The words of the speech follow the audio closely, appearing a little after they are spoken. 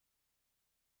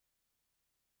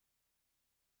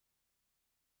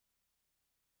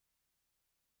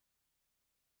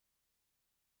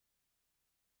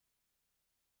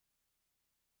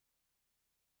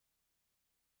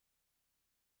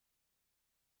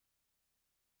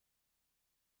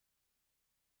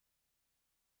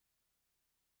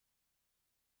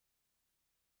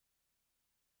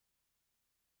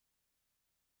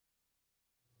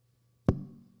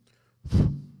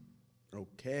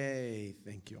Okay,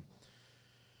 thank you.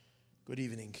 Good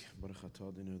evening.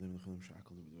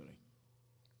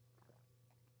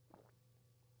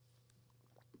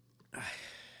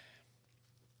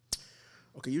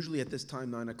 Okay, usually at this time,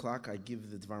 9 o'clock, I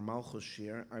give the Dvar Malchus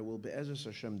share. I will, Be'ezus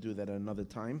Hashem, do that at another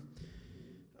time,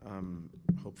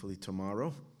 hopefully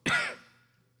tomorrow.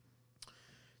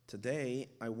 Today,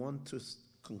 I want to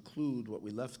conclude what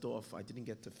we left off. I didn't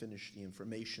get to finish the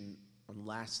information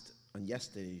on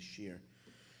yesterday's share,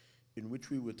 in which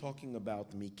we were talking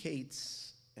about the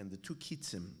Mikeitz and the two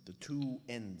kitzim, the two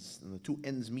ends, and the two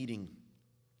ends meeting.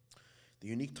 The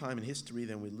unique time in history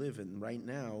that we live in right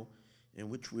now, in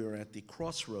which we are at the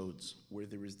crossroads, where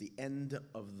there is the end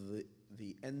of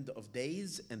the end of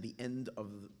days and the end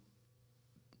of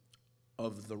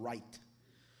the right.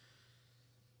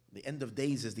 The end of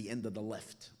days is the end of the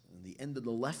left, and the end of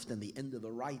the left and the end of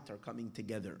the right are coming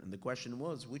together. And the question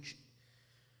was, which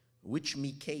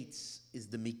Mikeitz is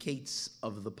the Mikeitz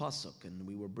of the pasuk? And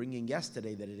we were bringing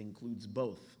yesterday that it includes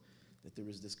both, that there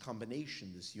is this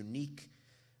combination, this unique,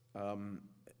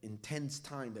 intense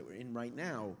time that we're in right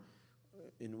now,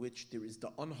 in which there is the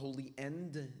unholy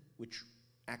end, which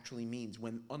actually means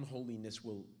when unholiness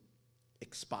will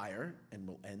expire and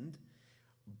will end.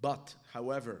 But,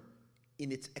 however,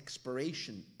 in its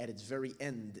expiration, at its very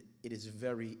end, it is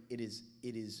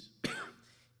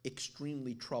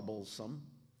extremely troublesome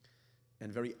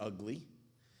and very ugly.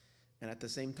 And at the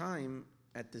same time,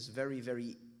 at this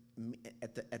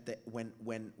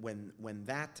when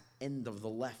that end of the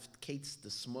left, Kates the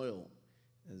Smoil,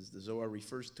 as the Zohar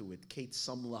refers to it, Kates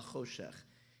Samla Choshech,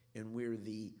 and where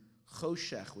the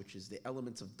Choshech, which is the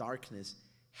elements of darkness,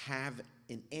 have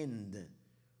an end,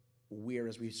 where,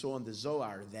 as we saw in the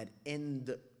Zohar, that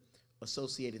end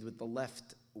associated with the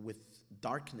left, with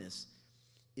darkness,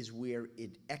 is where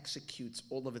it executes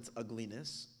all of its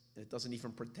ugliness. It doesn't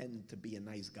even pretend to be a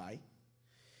nice guy.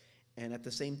 And at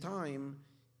the same time,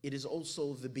 it is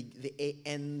also the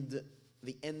end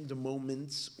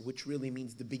moments, which really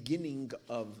means the beginning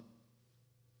of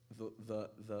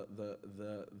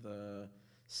the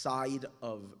side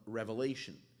of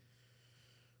revelation,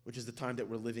 which is the time that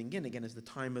we're living in. Again, is the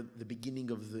time of the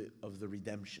beginning of the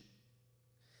redemption.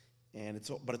 And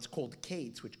it's called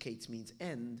Kates, which Kates means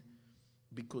end,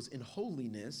 because in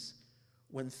holiness,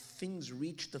 when things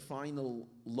reach the final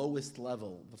lowest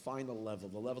level, the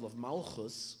level of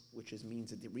Malchus, which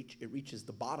means that it reaches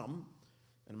the bottom,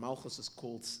 and Malchus is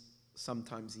called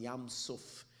sometimes Yam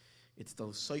Suf. It's the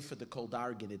Soifa de Kol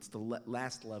Dargin, it's the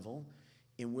last level,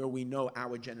 in where we know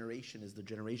our generation is the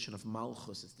generation of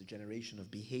Malchus, it's the generation of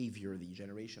behavior, the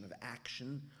generation of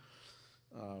action,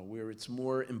 where it's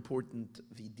more important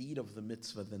the deed of the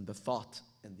mitzvah than the thought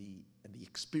and the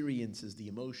experiences, the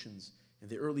emotions. In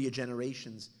the earlier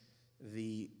generations,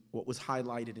 what was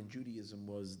highlighted in Judaism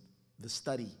was the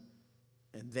study,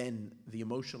 and then the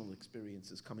emotional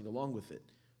experiences coming along with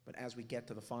it. But as we get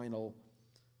to the final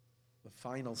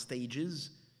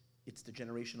stages, it's the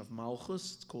generation of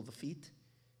Malchus, it's called the feet,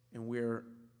 and where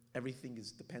everything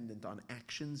is dependent on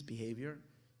actions, behavior.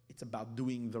 It's about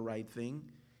doing the right thing.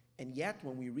 And yet,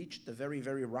 when we reach the very,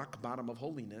 very rock bottom of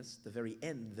holiness, the very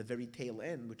end, the very tail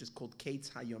end, which is called Kates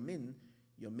HaYomin,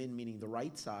 Yomin meaning the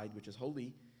right side, which is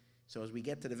holy. So as we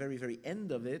get to the very, very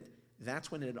end of it, that's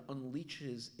when it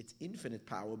unleashes its infinite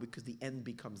power, because the end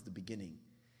becomes the beginning.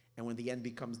 And when the end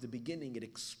becomes the beginning, it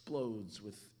explodes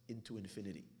into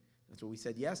infinity. That's what we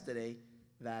said yesterday,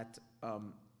 that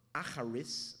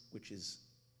Acharis, which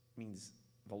means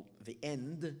the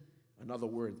end, another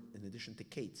word in addition to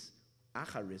Kates,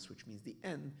 Acharis, which means the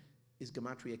end, is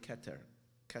Gematria Keter,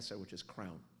 which is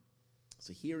crown.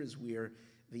 So here is where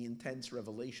the intense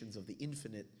revelations of the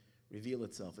infinite reveal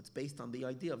itself. It's based on the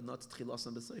idea of not tchilas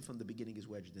and b'seif, the beginning is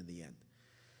wedged in the end.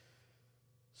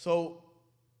 So,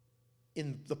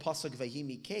 in the pasuk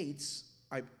Vayimi Kates,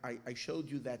 I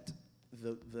showed you that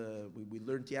we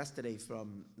learned yesterday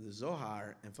from the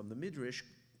Zohar and from the Midrash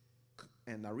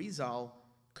and Arizal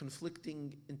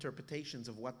conflicting interpretations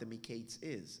of what the Mikeitz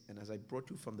is. And as I brought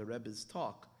you from the Rebbe's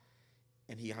talk,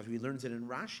 and we learned it in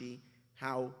Rashi,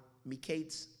 how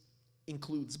Mikeitz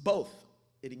includes both.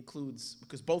 It includes,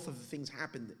 because both of the things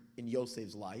happened in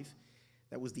Yosef's life.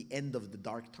 That was the end of the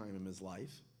dark time in his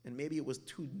life. And maybe it was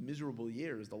 2 miserable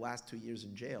years, the last 2 years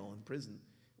in jail, in prison.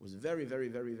 It was a very, very,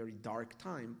 very, very dark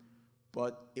time,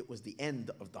 but it was the end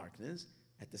of darkness.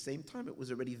 At the same time, it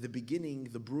was already the beginning,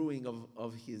 the brewing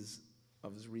of his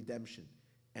redemption,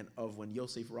 and of when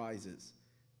Yosef rises.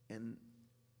 And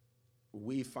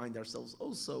we find ourselves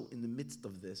also in the midst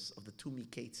of this, of the two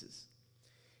Mikeitzes.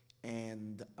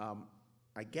 And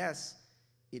I guess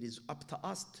it is up to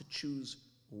us to choose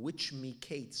which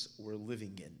Mikeitz we're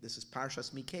living in. This is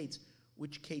Parshas Mikeitz.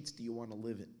 Which Kates do you want to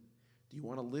live in? Do you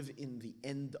want to live in the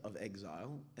end of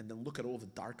exile and then look at all the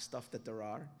dark stuff that there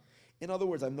are? In other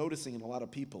words, I'm noticing in a lot of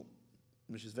people,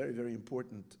 which is very, very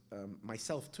important,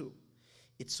 myself too,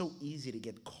 it's so easy to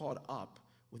get caught up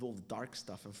with all the dark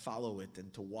stuff and follow it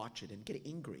and to watch it and get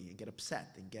angry and get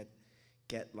upset and get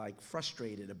like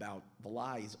frustrated about the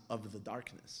lies of the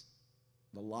darkness,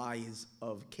 the lies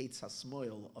of Kates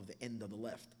HaSmoil, of the end of the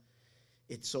left.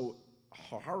 It's so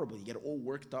horrible. You get all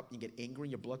worked up, you get angry,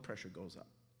 and your blood pressure goes up.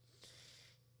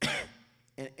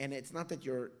 and it's not that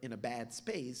you're in a bad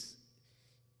space.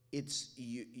 It's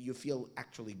you feel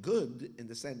actually good in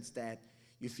the sense that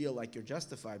you feel like you're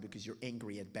justified because you're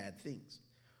angry at bad things.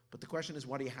 But the question is,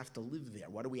 why do you have to live there?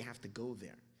 Why do we have to go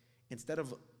there? Instead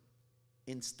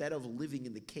of living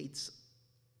in the Kates,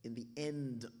 in the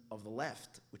end of the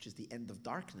left, which is the end of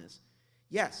darkness,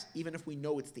 yes, even if we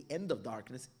know it's the end of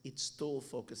darkness, it's still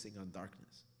focusing on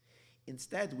darkness.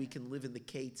 Instead, we can live in the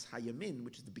Kates Hayamin,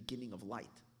 which is the beginning of light,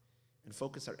 and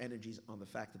focus our energies on the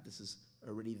fact that this is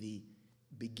already the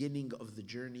beginning of the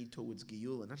journey towards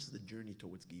Geula, not just the journey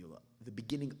towards Geula, the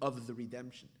beginning of the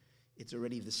redemption. It's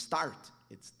already the start.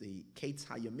 It's the Kates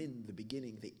Hayamin, the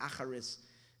beginning, the Acharis,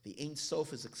 the Ein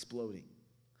Sof is exploding.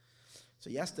 So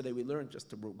yesterday we learned, just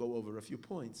to go over a few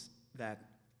points, that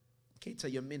Kates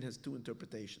HaYamin has two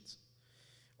interpretations.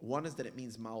 One is that it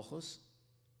means Malchus,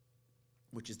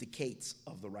 which is the Kates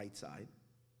of the right side.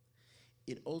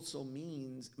 It also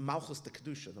means Malchus the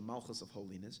Kedusha, the Malchus of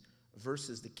holiness,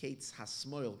 versus the Kates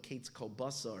HaSmoil, Kates Kol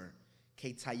Basar,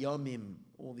 Kates HaYamim,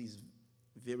 all these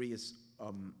various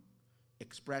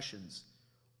expressions,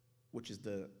 which is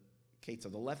the Kates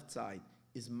of the left side,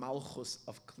 is Malchus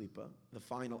of Klippa, the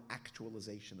final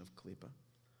actualization of Klippa,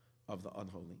 of the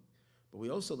unholy. But we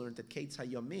also learned that Kates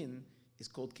HaYamin is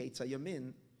called Kates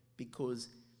HaYamin because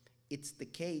it's the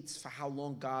Kates for how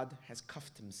long God has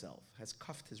cuffed himself, has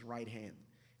cuffed his right hand.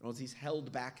 In other words, he's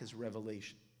held back his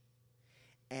revelation.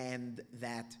 And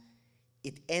that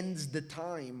it ends the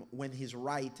time when his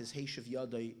right is Heishav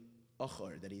Yadai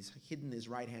Achar, that he's hidden his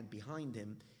right hand behind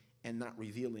him and not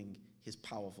revealing his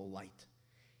powerful light.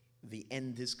 The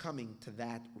end is coming to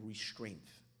that restraint.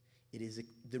 It is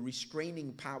the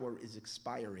restraining power is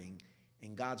expiring,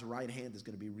 and God's right hand is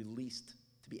going to be released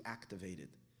to be activated.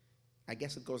 I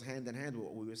guess it goes hand in hand with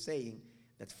what we were saying,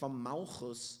 that from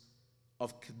Malchus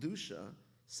of Kedusha,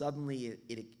 suddenly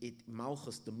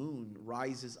Malchus, the moon,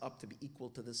 rises up to be equal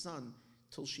to the sun,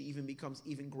 till she even becomes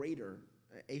even greater.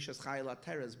 Eishes Chayla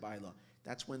Teres Baila.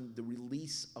 That's when the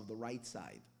release of the right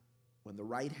side, when the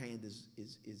right hand is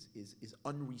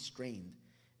unrestrained,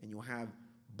 and you have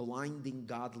blinding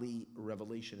godly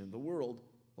revelation in the world,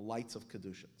 the lights of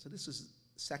Kedusha. So this is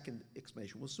second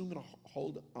explanation. We're soon going to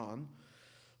hold on.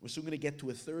 We're soon going to get to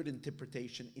a third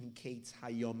interpretation in Kates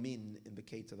Hayamin, in the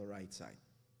Kates of the right side.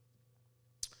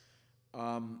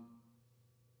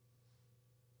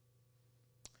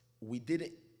 We did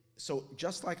it. So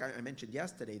just like I mentioned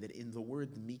yesterday, that in the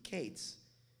word Mikeitz,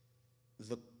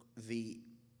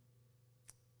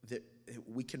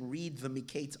 we can read the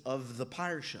Mikeitz of the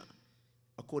Parsha.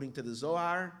 According to the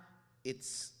Zohar,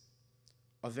 it's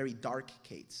a very dark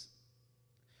Kates.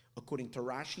 According to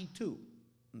Rashi, too,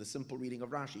 in the simple reading of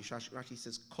Rashi, Rashi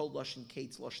says, Kol Lashon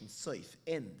Kates Lashon Soif,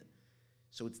 end.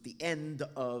 So it's the end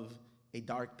of a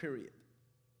dark period.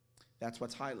 That's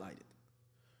what's highlighted.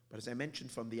 But as I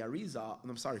mentioned from the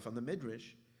from the Midrash,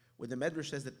 where the Midrash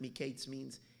says that Mikeitz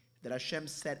means that Hashem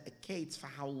set a Kates for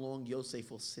how long Yosef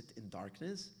will sit in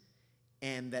darkness,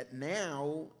 and that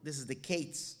now this is the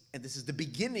Kates, and this is the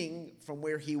beginning from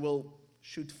where he will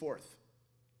shoot forth.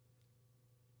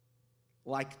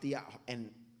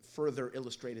 And further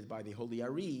illustrated by the Holy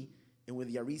Ari, and where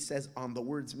the Ari says on the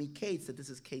words Mikeitz that this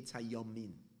is Kates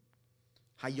Hayamin.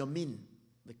 Hayamin,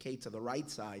 the Kates of the right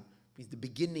side, means the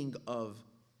beginning of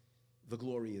the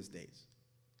glorious days.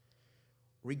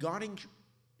 Regarding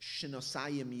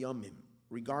Shenasayim Yomim,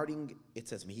 it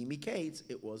says Mihi Mikeitz,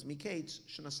 it was Mikeitz,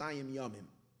 Shenasayim Yomim.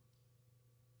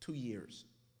 2 years.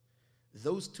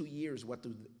 Those 2 years, what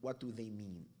do they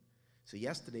mean? So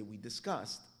yesterday we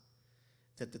discussed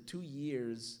that the 2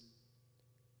 years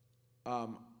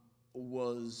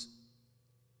was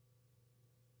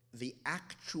the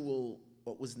actual,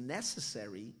 what was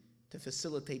necessary to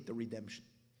facilitate the redemption.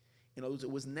 In other words,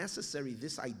 it was necessary,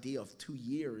 this idea of 2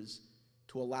 years,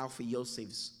 to allow for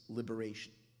Yosef's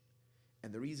liberation.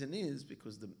 And the reason is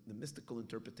because the mystical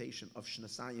interpretation of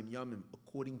Shnasayim Yamim,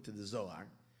 according to the Zohar,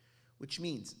 which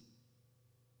means,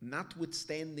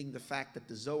 notwithstanding the fact that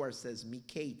the Zohar says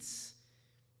Mikeitz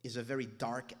is a very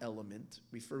dark element,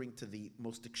 referring to the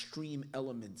most extreme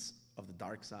elements of the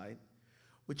dark side,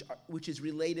 which is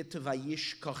related to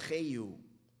Vayish Kocheyu,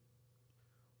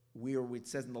 where it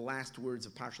says in the last words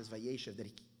of Parshas Vayeshev that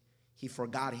he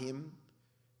forgot him.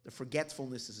 The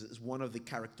forgetfulness is one of the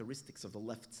characteristics of the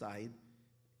left side.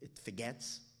 It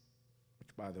forgets,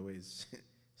 which, by the way, is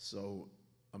so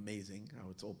amazing how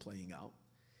it's all playing out.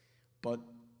 But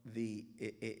the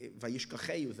Vayish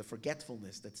Kocheyu, the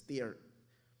forgetfulness that's there,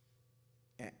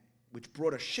 which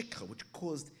brought a shikha, which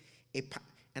caused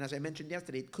and as I mentioned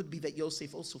yesterday, it could be that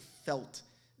Yosef also felt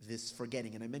this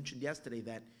forgetting. And I mentioned yesterday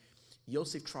that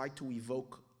Yosef tried to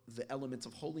evoke the elements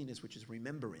of holiness, which is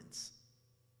remembrance,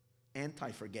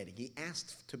 anti-forgetting. He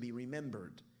asked to be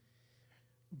remembered,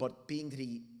 but being that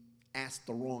he asked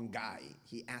the wrong guy,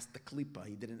 he asked the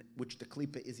klipa, which the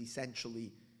klipa is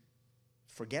essentially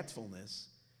forgetfulness.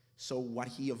 So what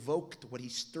he evoked, what he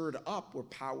stirred up were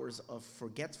powers of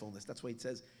forgetfulness. That's why it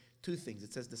says two things.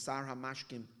 It says the Sar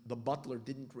HaMashkim, the butler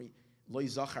Loi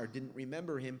Zachar didn't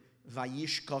remember him,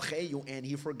 Vayish Kocheyu, and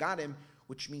he forgot him,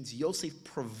 which means Yosef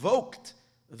provoked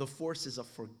the forces of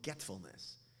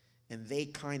forgetfulness. And they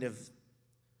kind of,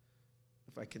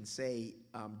 if I can say,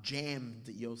 jammed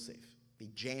Yosef. They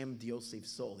jammed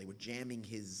Yosef's soul. They were jamming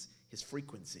his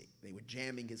frequency. They were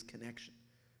jamming his connection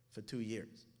for 2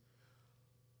 years.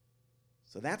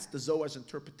 So that's the Zohar's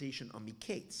interpretation on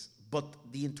Mikeitz. But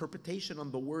the interpretation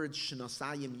on the words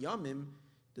Shnasayim Yamim,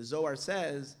 the Zohar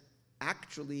says,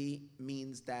 actually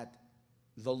means that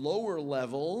the lower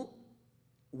level,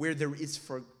 where there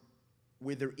isn't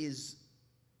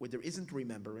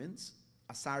remembrance,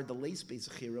 Asar Deleis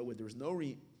Bezachira, where there is no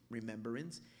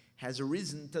remembrance, has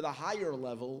arisen to the higher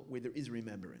level where there is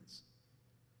remembrance.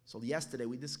 So yesterday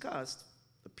we discussed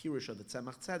the Pirush of the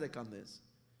Tzemach Tzedek on this,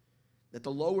 that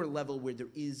the lower level where there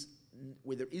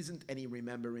isn't any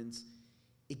remembrance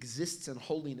exists in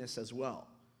holiness as well.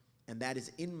 And that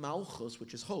is in Malchus,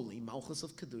 which is holy, Malchus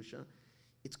of Kedusha.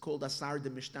 It's called Asar de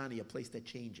Mishtani, a place that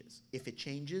changes. If it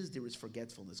changes, there is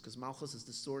forgetfulness, because Malchus is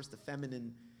the source, the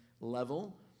feminine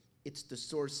level. It's the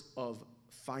source of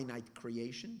finite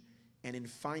creation. And in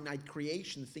finite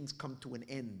creation, things come to an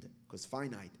end, because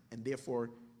finite, and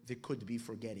therefore there could be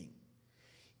forgetting.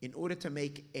 In order to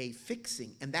make a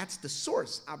fixing, and that's the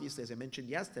source, obviously, as I mentioned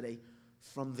yesterday,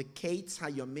 from the Kates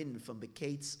Hayamin, from the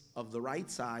Kates of the right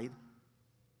side,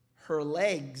 her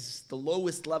legs, the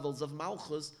lowest levels of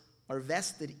Malchus, are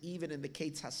vested even in the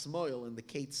Kates Hasmoil, in the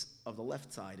Kates of the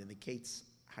left side, in the Kates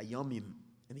Hayamim,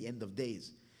 in the end of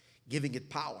days, giving it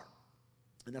power.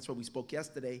 And that's what we spoke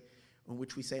yesterday, in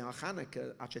which we say on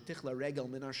Chanukah, Achetichla Regel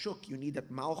Min Ashuk, you need that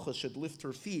Malchus should lift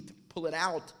her feet, pull it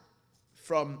out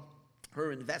from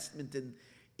her investment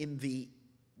in the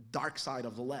dark side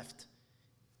of the left.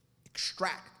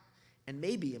 Extract. And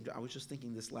maybe, I was just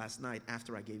thinking this last night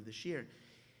after I gave the shir,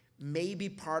 maybe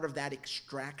part of that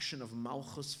extraction of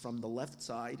Malchus from the left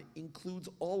side includes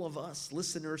all of us,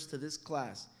 listeners to this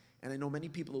class. And I know many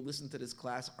people who listen to this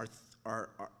class are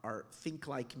think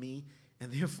like me,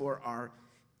 and therefore are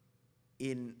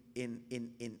in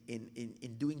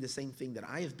doing the same thing that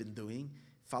I have been doing,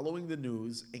 following the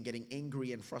news and getting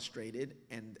angry and frustrated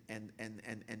and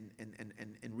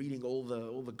reading all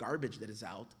the garbage that is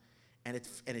out, and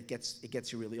it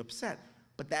gets you really upset.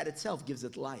 But that itself gives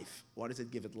it life. Why does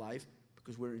it give it life?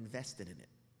 Because we're invested in it.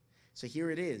 So here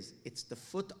it is. It's the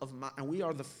foot of and we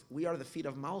are the feet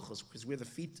of Malchus, because we're the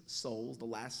feet souls, the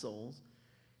last souls.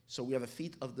 So we are the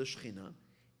feet of the Shechina,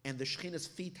 and the Shechina's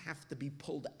feet have to be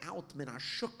pulled out min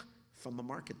ashuk, from the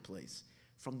marketplace,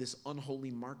 from this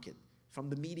unholy market, from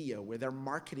the media where they're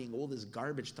marketing all this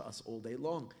garbage to us all day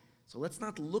long. So let's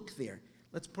not look there.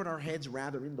 Let's put our heads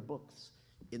rather in the books,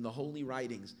 in the holy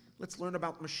writings. Let's learn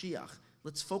about Mashiach.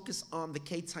 Let's focus on the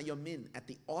Kates Hayamin, at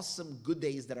the awesome good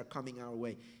days that are coming our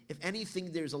way. If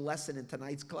anything, there's a lesson in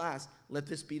tonight's class, let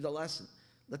this be the lesson.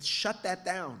 Let's shut that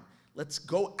down. Let's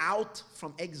go out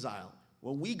from exile.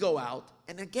 When we go out,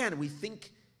 and again, we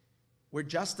think we're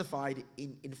justified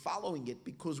in following it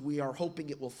because we are hoping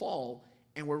it will fall,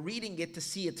 and we're reading it to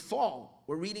see it fall.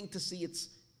 We're reading to see its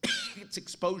its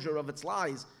exposure of its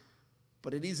lies,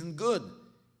 but it isn't good,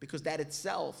 because that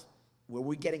itself, where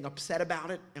we're getting upset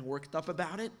about it and worked up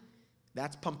about it,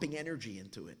 that's pumping energy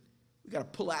into it. We got to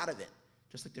pull out of it.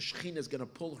 Just like the Shekhinah is going to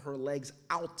pull her legs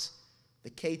out. The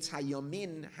Kates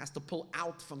Hayamin has to pull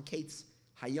out from Kates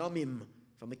Hayamim,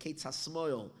 from the Kates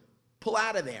Hasmoil. Pull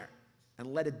out of there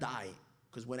and let it die.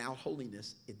 Because without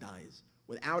holiness, it dies.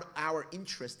 Without our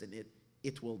interest in it,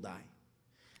 it will die.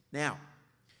 Now,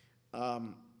 where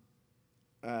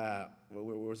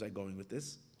was I going with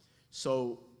this?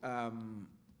 So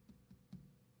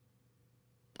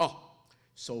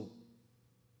So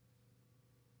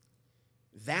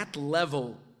that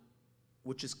level,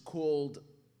 which is called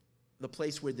the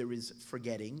place where there is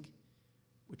forgetting,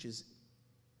 which is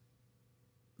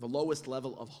the lowest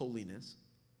level of holiness.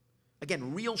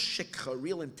 Again, real shikha,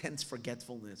 real intense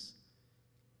forgetfulness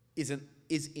is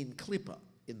in klippa,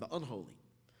 in the unholy.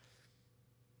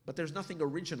 But there's nothing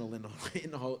original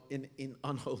in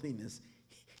unholiness.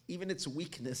 Even its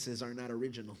weaknesses are not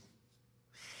original.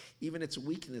 Even its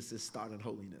weaknesses start in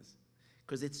holiness,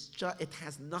 because it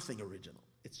has nothing original.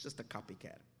 It's just a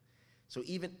copycat. So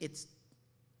even its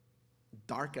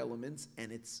dark elements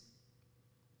and its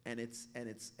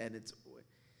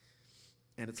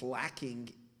lacking,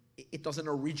 it doesn't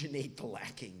originate the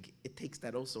lacking. It takes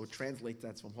that also, it translates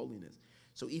that from holiness.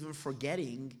 So even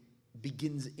forgetting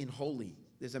begins in holy.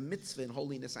 There's a mitzvah in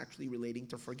holiness actually relating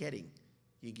to forgetting.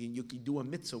 You can do a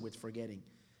mitzvah with forgetting.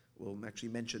 We'll actually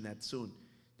mention that soon.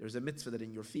 There's a mitzvah that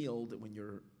in your field, when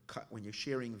you're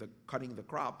cutting the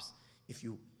crops, if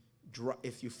you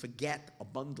forget a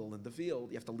bundle in the field,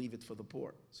 you have to leave it for the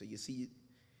poor. So you see,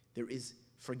 there is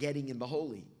forgetting in the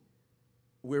holy,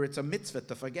 where it's a mitzvah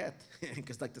to forget,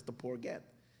 because like the poor get.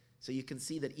 So you can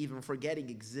see that even forgetting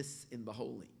exists in the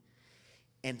holy.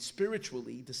 And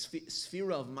spiritually, the sphere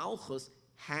of Malchus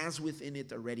has within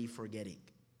it already forgetting.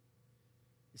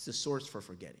 It's the source for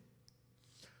forgetting.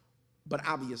 But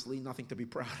obviously, nothing to be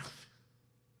proud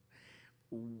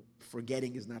of.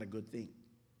 Forgetting is not a good thing.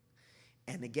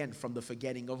 And again, from the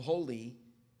forgetting of holy,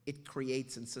 it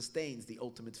creates and sustains the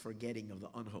ultimate forgetting of the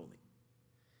unholy.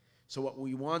 So what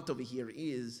we want over here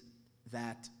is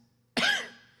that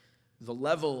the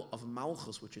level of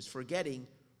Malchus, which is forgetting,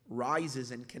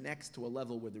 rises and connects to a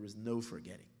level where there is no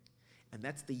forgetting. And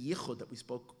that's the yichud that we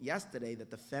spoke yesterday, that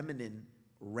the feminine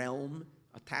realm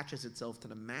attaches itself to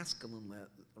the masculine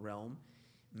realm.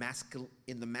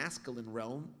 In the masculine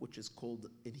realm, which is called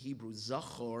in Hebrew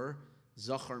zachor,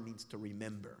 zachor means to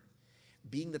remember.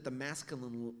 Being that the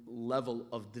masculine level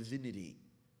of divinity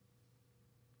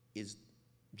is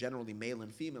generally male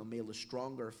and female, male is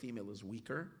stronger, female is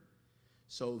weaker.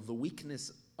 So the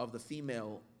weakness of the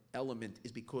female element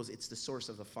is because it's the source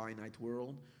of the finite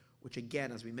world, which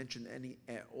again, as we mentioned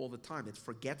all the time, that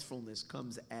forgetfulness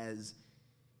comes as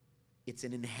it's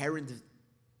an inherent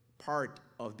part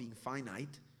of being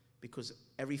finite, because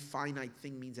every finite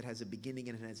thing means it has a beginning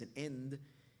and it has an end.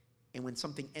 And when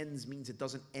something ends, means it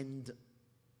doesn't end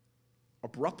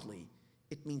abruptly.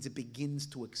 It means it begins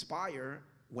to expire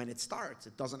when it starts.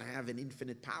 It doesn't have an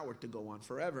infinite power to go on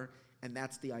forever. And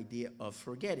that's the idea of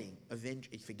forgetting.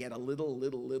 Eventually, if you forget a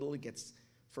little, it gets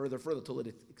further till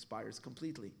it expires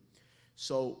completely.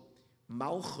 So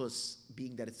Malchus,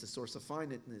 being that it's the source of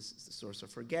finiteness, it's the source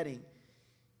of forgetting,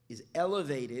 is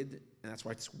elevated, and that's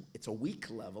why it's a weak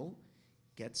level,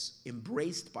 gets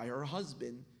embraced by her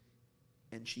husband,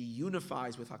 and she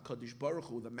unifies with HaKadosh Baruch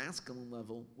Hu, the masculine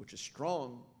level, which is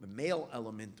strong, the male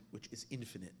element, which is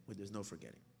infinite, where there's no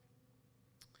forgetting.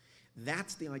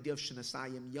 That's the idea of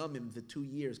Shenasayim Yamim, the 2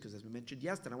 years, because as we mentioned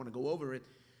yesterday, I want to go over it,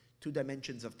 2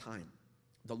 dimensions of time.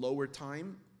 The lower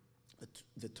time,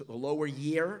 the lower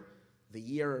year, the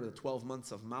year of the 12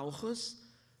 months of Malchus,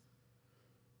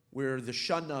 where the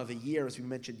Shana of a year, as we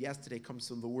mentioned yesterday, comes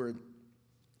from the word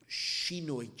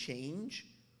Shinoi, change,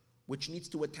 which needs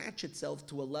to attach itself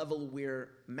to a level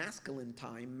where masculine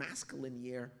time, masculine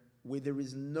year, where there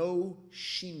is no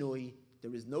Shinoi,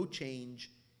 there is no change,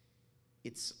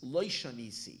 it's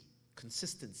loishanisi,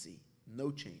 consistency, no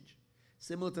change.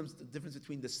 Similar to the difference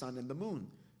between the sun and the moon.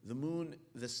 The moon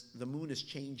is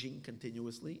changing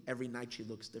continuously. Every night she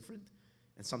looks different.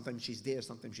 And sometimes she's there,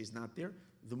 sometimes she's not there.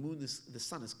 The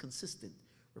sun is consistent,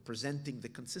 representing the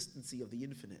consistency of the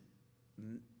infinite.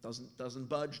 Doesn't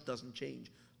budge, doesn't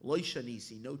change.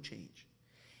 Loishanisi, no change.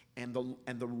 And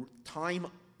the time,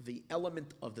 the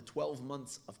element of the 12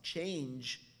 months of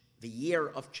change, the year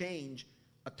of change,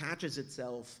 attaches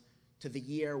itself to the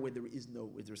year where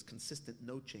there's consistent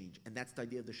no change. And that's the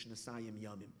idea of the Shnasayim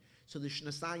Yamim. So the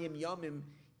Shnasayim Yamim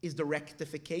is the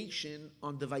rectification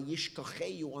on the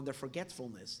Vayishkacheyu, on the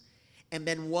forgetfulness. And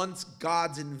then once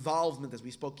God's involvement, as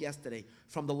we spoke yesterday,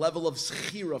 from the level of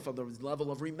Schira, from the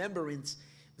level of remembrance,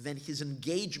 then his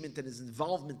engagement and his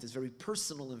involvement is very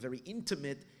personal and very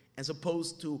intimate, as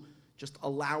opposed to just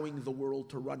allowing the world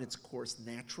to run its course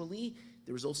naturally.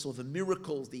 There is also the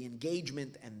miracles, the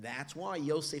engagement, and that's why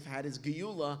Yosef had his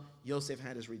Geula, Yosef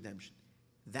had his redemption.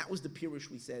 That was the Pirush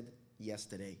we said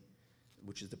yesterday,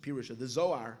 which is the Pirush of the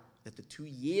Zohar, that the 2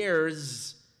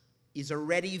 years is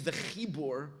already the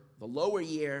Chibur, the lower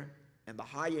year and the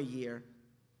higher year,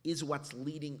 is what's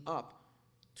leading up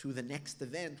to the next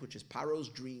event, which is Paro's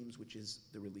dreams, which is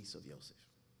the release of Yosef.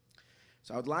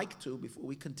 So I'd like to, before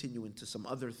we continue into some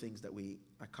other things that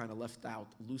I kind of left out,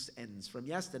 loose ends from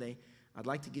yesterday, I'd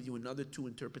like to give you another two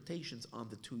interpretations on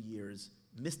the 2 years,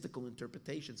 mystical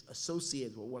interpretations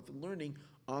associated with what we're learning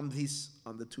on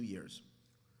the 2 years.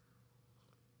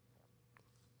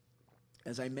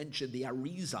 As I mentioned, the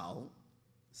Arizal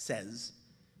says,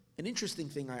 an interesting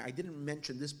thing, I didn't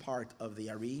mention this part of the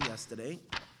Ari yesterday.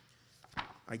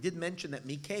 I did mention that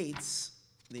Mikeitz,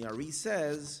 the Ari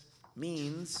says,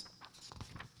 means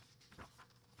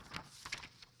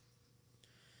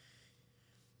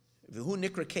V'hu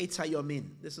nikra Kates hayomin.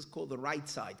 This is called the right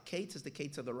side. Kates is the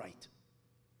Kates of the right.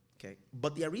 Okay,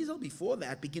 but the Arizal before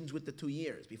that begins with the 2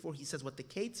 years. Before he says what the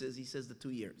Kates is, he says the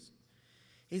 2 years.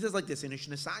 He says like this, in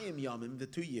Ishnesayim Yamim, the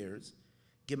 2 years,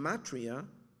 Gematria,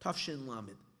 Tafshin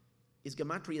Lamed, is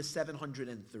Gematria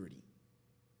 730.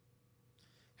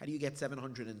 How do you get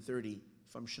 730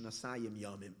 from Shnasayim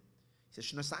Yamim? He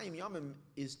says Shnasayim Yamim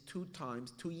is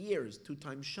 2 years, 2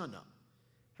 times Shana.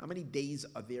 How many days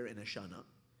are there in a Shana?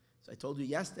 So I told you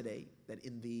yesterday that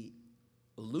in the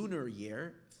lunar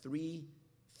year,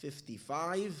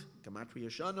 355, Gematria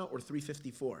Shana, or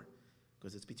 354,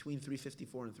 because it's between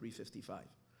 354 and 355.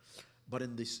 But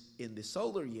in the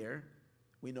solar year,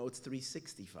 we know it's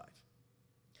 365.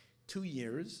 2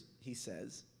 years, he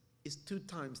says, is 2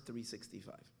 times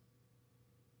 365.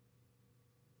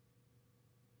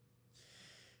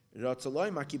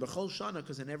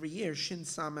 Because in every year, Shin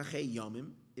Samachei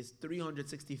Yomim is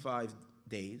 365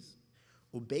 days.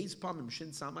 Ubeis Pamim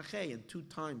Shin Samachei, and 2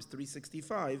 times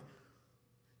 365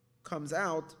 comes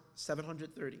out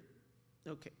 730.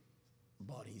 Okay.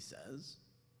 But he says,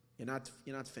 you're not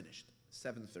finished.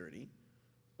 730.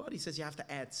 But he says you have to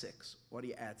add 6. Why do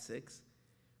you add 6?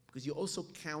 Because you also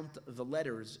count the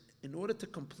letters. In order to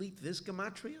complete this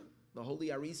gematria, the Holy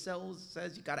Arizal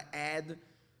says you got to add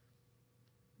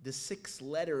the 6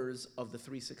 letters of the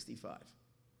 365.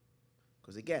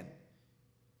 Because again,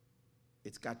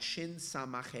 it's got Shin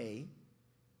Samachei,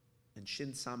 and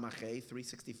Shin Samachei,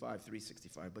 365,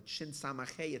 365. But Shin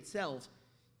Samachei itself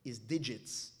is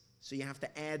digits. So you have to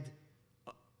add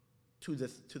to the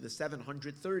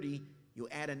 730, you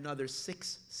add another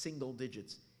 6 single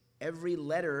digits. Every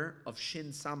letter of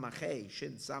Shin Samachei,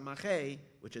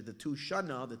 which are the 2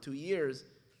 Shana, the 2 years,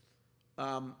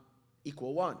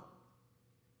 equal 1.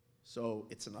 So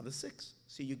it's another 6.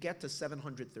 So you get to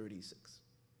 736.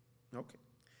 Okay.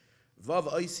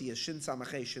 Vav Oisi is Shin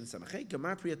Samachei,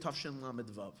 Gematria Tafshin Lamed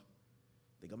Vav.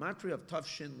 The Gematria of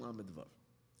Tafshin Lamed Vav.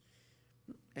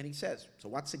 And he says, so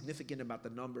what's significant about the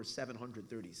number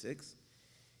 736?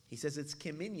 He says it's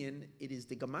Keminyan, it is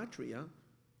the gematria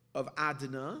of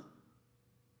Adna,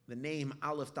 the name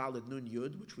Aleph Dalet Nun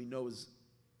Yud, which we know is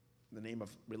the name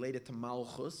of related to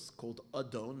Malchus, called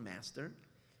Adon, master.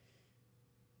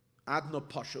 Adna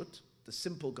Pashut, the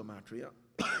simple gematria,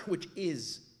 which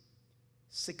is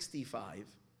 65,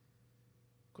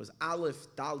 because Aleph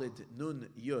Dalet Nun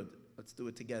Yud, let's do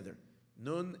it together.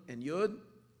 Nun and Yud.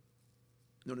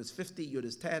 Nun is 50, Yud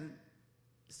is 10,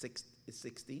 6 is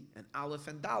 60, and Aleph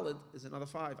and Dalet is another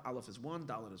 5. Aleph is 1,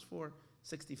 Dalet is 4,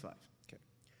 65. Okay.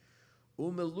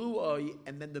 Umeluoi,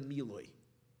 and then the miloi.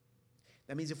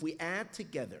 That means if we add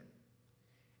together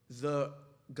the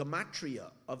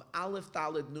gematria of Aleph,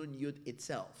 Dalet, Nun, Yud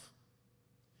itself,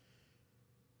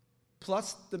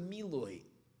 plus the miloi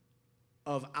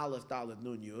of Aleph, Dalet,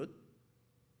 Nun, Yud,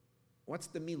 what's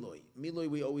the miloi? Miloi,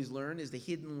 we always learn, is the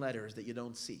hidden letters that you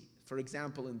don't see. For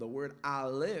example, in the word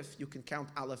Aleph, you can count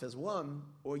Aleph as 1,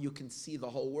 or you can see the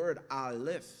whole word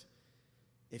Aleph.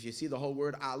 If you see the whole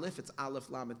word Aleph, it's Aleph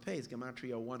Lamed Pei, it's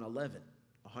Gematria 111.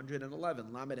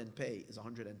 111, Lamed and Pei is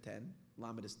 110.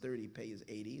 Lamed is 30, Pei is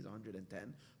 80, is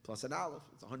 110. Plus an Aleph,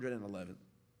 it's 111.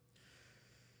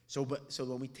 So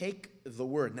when we take the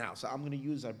word now, so I'm going to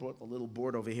use, I brought a little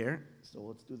board over here, so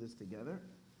let's do this together.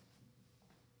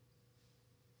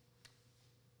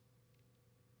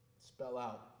 Spell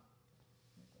out.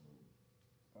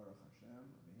 Baruch Hashem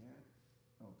over here.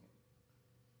 Okay.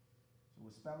 So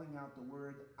we're spelling out the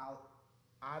word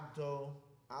Ado,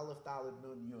 Aleph, Dalet,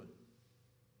 Nun, Yud.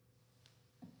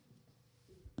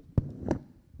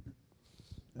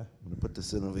 I'm going to put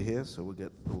this in over here so we'll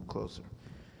get a little closer.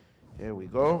 Here we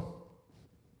go.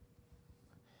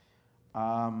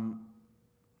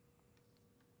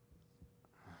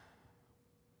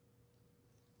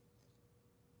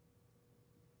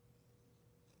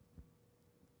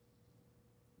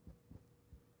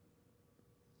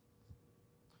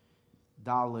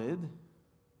 Dalid,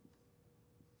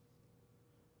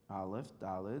 Aleph,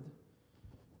 Dalid,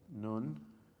 Nun,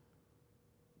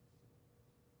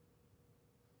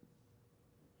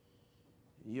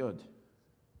 Yud.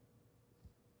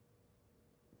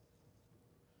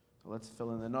 let's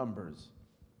fill in the numbers.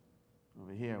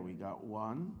 Over here we got 1.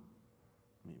 Let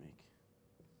me make.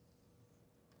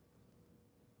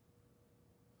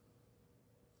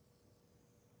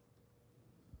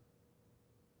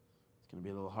 It's going to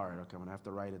be a little hard. Okay, I'm going to have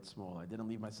to write it small. I didn't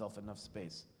leave myself enough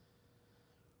space.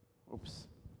 Oops.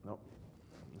 Nope.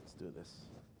 Let's do this.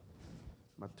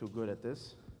 I'm not too good at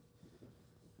this.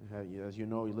 As you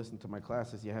know, you listen to my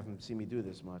classes, you haven't seen me do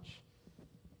this much.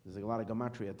 There's a lot of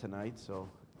gematria tonight, so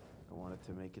I wanted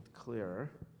to make it clearer.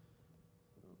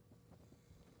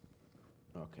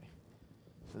 Okay.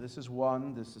 So this is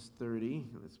 1, this is 30.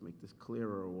 Let's make this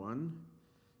clearer, 1.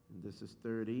 And this is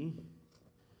 30.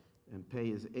 And pay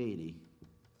is 80.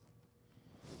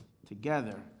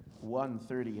 Together, 1,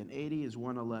 30, and 80 is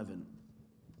 111.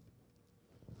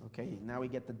 Okay, now we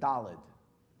get the dalid.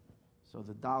 So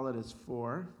the dalid is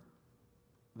 4.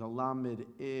 The lamed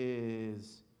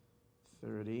is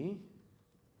 30.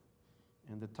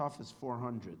 And the tuf is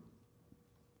 400.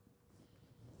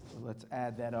 So let's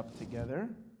add that up together.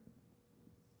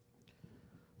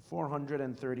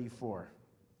 434.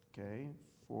 Okay,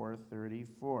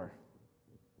 434.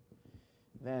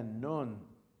 Then nun.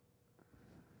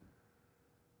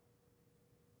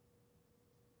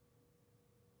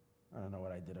 I don't know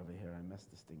what I did over here. I messed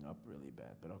this thing up really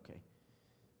bad, but okay.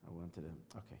 I wanted to,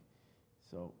 okay.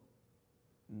 So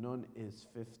nun is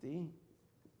 50.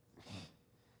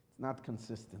 It's not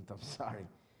consistent, I'm sorry.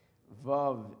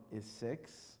 Vav is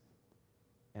 6.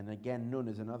 And again, nun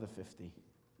is another 50.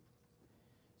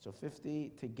 So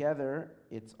 50 together,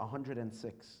 it's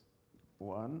 106.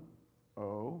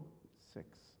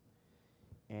 106.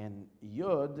 And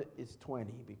yud is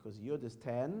 20 because yud is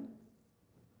 10.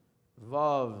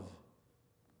 Vav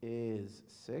is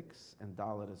 6 and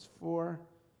dalet is 4.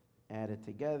 Added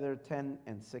together, 10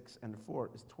 and 6 and 4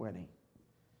 is 20.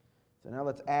 So now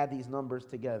let's add these numbers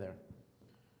together.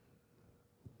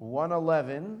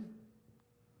 111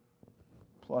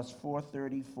 plus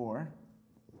 434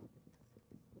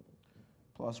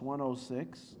 plus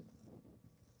 106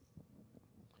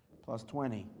 plus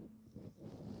 20.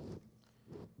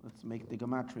 Let's make the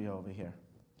gematria over here.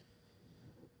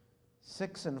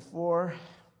 6 and 4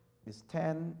 is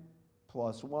 10,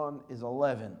 plus 1 is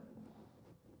 11.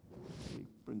 We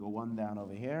bring a 1 down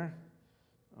over here.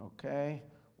 Okay.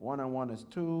 1 and 1 is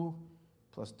 2,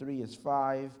 plus 3 is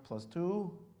 5, plus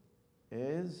 2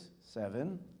 is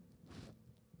 7.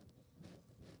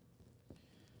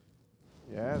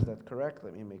 Yeah, is that correct?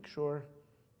 Let me make sure.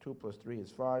 2 plus 3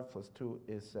 is 5, plus 2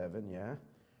 is 7, yeah.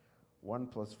 1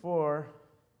 plus 4.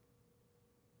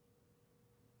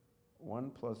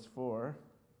 1 plus 4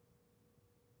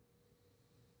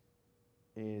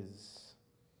 is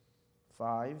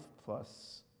 5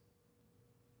 plus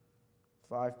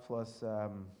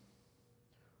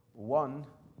 1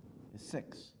 is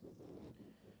 6.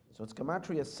 So it's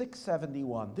gematria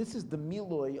 671. This is the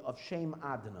miloi of Shem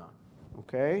Adna.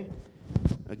 Okay?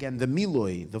 Again, the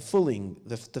miloi, the filling,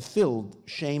 the filled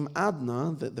Shem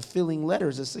Adna, the filling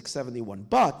letters is 671.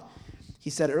 But he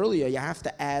said earlier, you have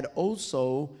to add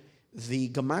also the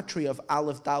gematria of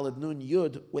Aleph, Daled, Nun,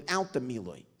 Yud without the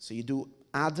miloi. So you do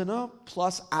Adna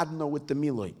plus Adna with the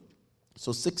miloi.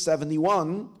 So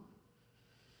 671,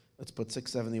 let's put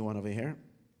 671 over here,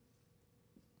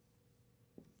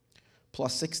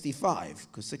 plus 65,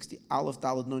 because 60 Aleph,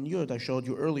 Daled, Nun, Yud, I showed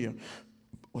you earlier,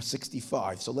 was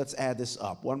 65. So let's add this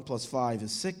up. 1 plus 5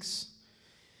 is 6.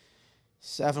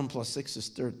 7 plus 6 is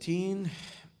 13.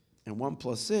 And 1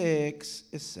 plus 6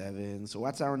 is 7. So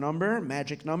what's our number?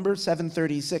 Magic number?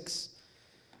 736.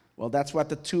 Well, that's what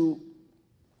the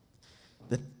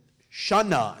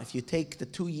Shana, if you take the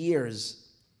 2 years,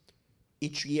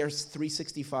 each year's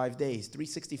 365 days.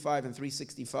 365 and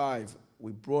 365,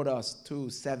 we brought us to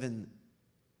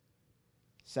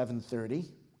 730.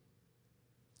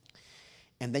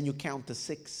 And then you count the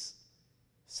six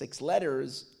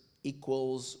letters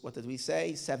equals, what did we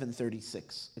say?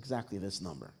 736, exactly this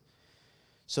number.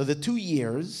 So the 2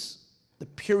 years, the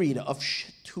period of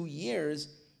 2 years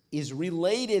is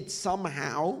related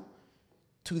somehow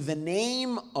to the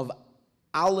name of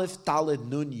Aleph, Daled,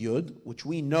 Nun, Yud, which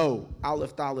we know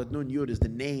Aleph, Daled, Nun, Yud is the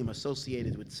name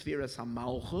associated with Sfiras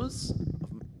HaMalchus,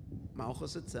 of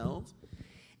Malchus itself,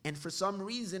 and for some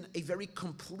reason a very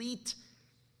complete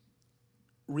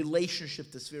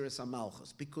relationship to Sfiras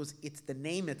HaMalchus, because it's the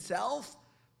name itself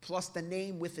plus the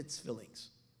name with its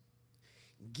fillings.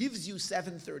 Gives you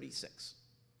 736.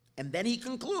 And then he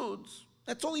concludes,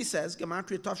 that's all he says,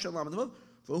 Gematria Tav Shel Lamed Vav,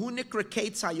 V'hu Nikra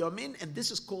Keitz HaYomin, and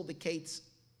this is called the Keitz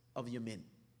of Yamin.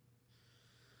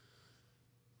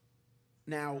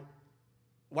 Now,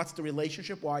 what's the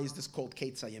relationship? Why is this called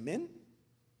Keitz HaYamin?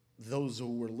 those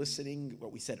who were listening,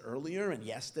 what we said earlier and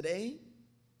yesterday,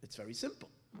 it's very simple.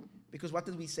 Because what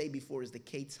did we say before is the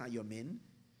Keitz HaYomin?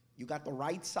 You got the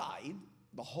right side,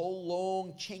 the whole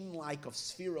long chain-like of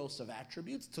spheros of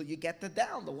attributes, till you get the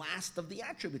last of the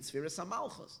attributes, Spheros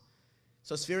HaMalchus.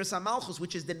 So Spheros HaMalchus,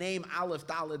 which is the name Aleph,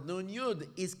 Dalet, Nun, Yud,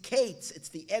 is Keitz. It's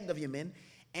the end of Yamin,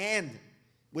 and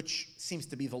which seems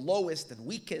to be the lowest and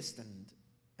weakest, and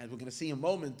as we're going to see in a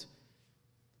moment,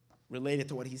 related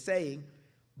to what he's saying.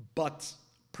 But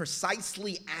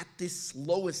precisely at this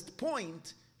lowest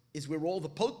point is where all the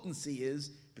potency is,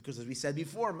 because as we said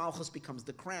before, Malchus becomes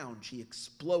the crown. She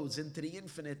explodes into the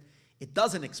infinite. It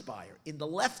doesn't expire. In the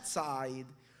left side,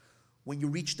 when you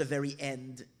reach the very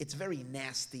end, it's very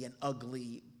nasty and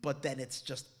ugly, but then it's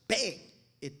just bang.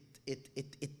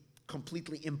 It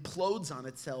completely implodes on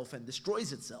itself and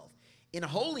destroys itself. In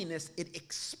holiness, it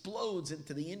explodes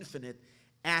into the infinite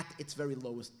at its very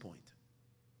lowest point.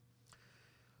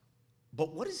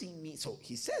 But what does he mean? So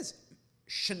he says,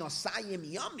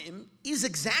 Shenosayim Yamim is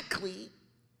exactly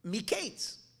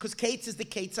Mikeitz, because Keitz is the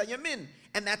Keitz HaYamin,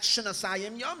 and that's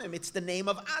Shenosayim Yamim. It's the name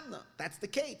of Adna. That's the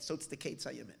Keitz, so it's the Keitz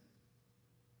HaYamin.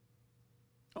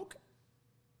 Okay.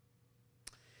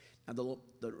 Now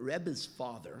the Rebbe's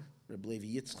father, Reb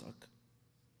Levi Yitzchak,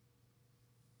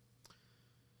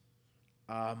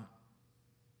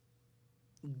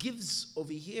 gives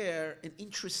over here an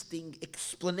interesting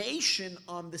explanation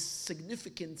on the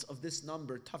significance of this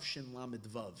number, Tafshin Lamed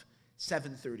Vav,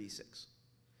 736,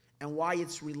 and why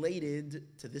it's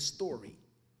related to this story,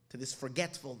 to this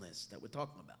forgetfulness that we're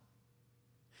talking about.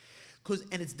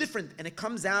 And it's different, and it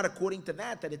comes out according to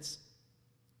that it's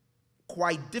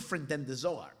quite different than the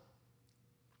Zohar.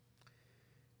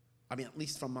 I mean, at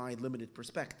least from my limited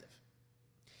perspective.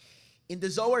 In the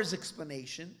Zohar's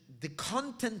explanation, the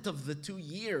content of the 2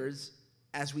 years,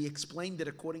 as we explained it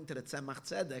according to the Tzemach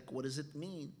Tzedek, what does it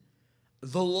mean?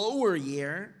 The lower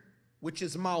year, which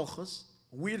is Malchus,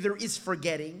 where there is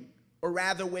forgetting, or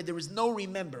rather where there is no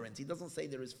remembrance. He doesn't say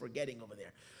there is forgetting over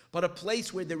there, but a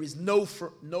place where there is no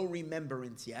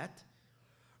remembrance yet,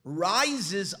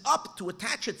 rises up to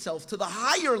attach itself to the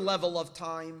higher level of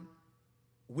time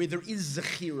where there is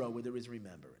Zechira, where there is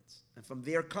remembrance. And from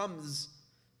there comes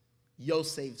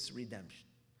Yosef's redemption.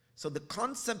 So the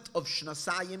concept of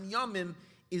Shnasayim Yamim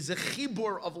is a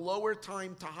chibur of lower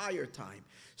time to higher time.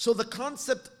 So the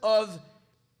concept of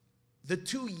the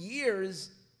 2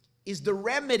 years is the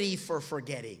remedy for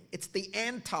forgetting. It's the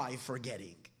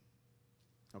anti-forgetting.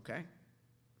 Okay?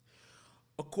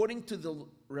 According to the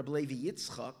Reb Levi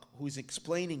Yitzchak, who's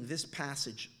explaining this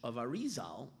passage of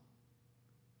Arizal,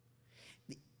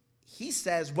 he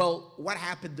says, well, what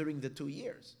happened during the 2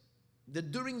 years?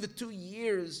 During the 2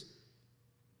 years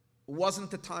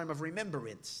wasn't the time of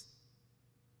remembrance.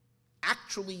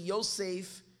 Actually,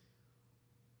 Yosef,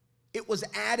 it was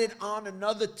added on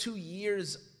another 2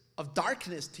 years of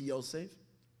darkness to Yosef,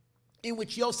 in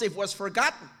which Yosef was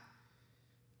forgotten.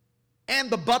 And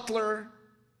the butler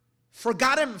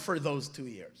forgot him for those 2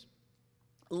 years.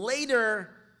 Later,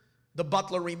 the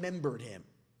butler remembered him.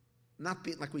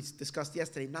 Like we discussed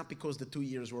yesterday, not because the 2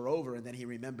 years were over and then he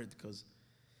remembered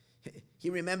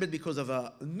because of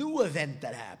a new event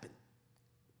that happened.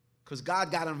 Because God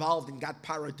got involved and got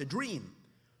Paro to dream.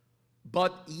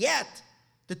 But yet,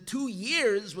 the 2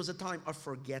 years was a time of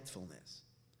forgetfulness.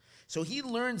 So he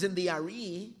learns in the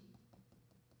Ari,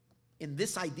 in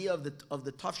this idea of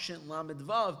the Tafshin Lamed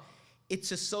Vav,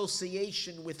 its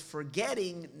association with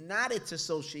forgetting, not its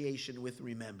association with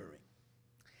remembering.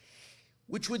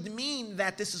 Which would mean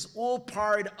that this is all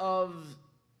part of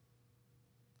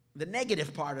the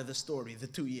negative part of the story, the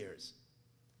 2 years.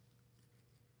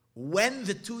 When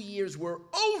the 2 years were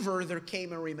over, there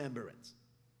came a remembrance.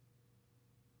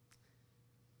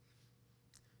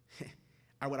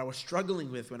 What I was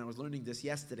struggling with when I was learning this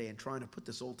yesterday and trying to put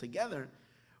this all together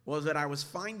was that I was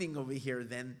finding over here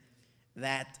then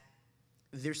that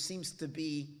there seems to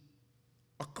be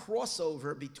a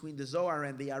crossover between the Zohar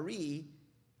and the Ari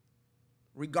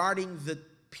regarding the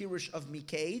Pirush of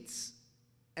Mikeitz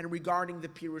and regarding the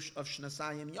Pirush of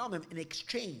Shnasayim Yomim in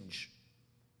exchange.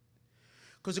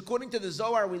 Because according to the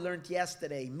Zohar we learned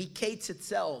yesterday, Mikeitz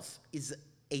itself is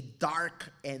a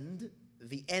dark end.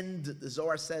 The end, the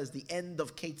Zohar says, the end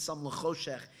of Keitzam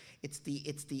L'choshech. It's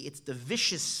the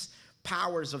vicious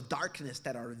powers of darkness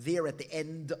that are there at the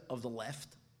end of the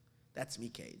left. That's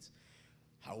Mikeitz.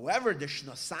 However, the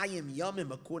Shnasayim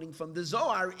Yomim, according from the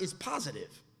Zohar, is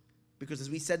positive. Because as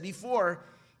we said before,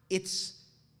 it's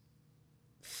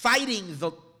fighting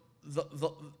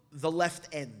the left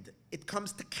end. It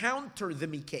comes to counter the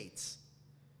Mikeitz.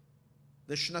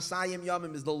 The Shnasayim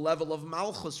Yomim is the level of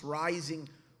Malchus rising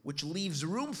which leaves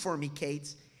room for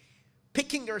Mikeitz,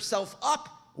 picking herself up,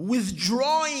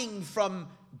 withdrawing from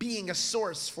being a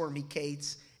source for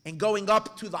Mikeitz, and going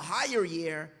up to the higher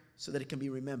year so that it can be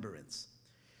remembrance.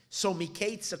 So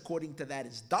Mikeitz, according to that,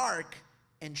 is dark,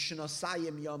 and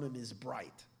Shnosayim Yomim is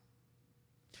bright.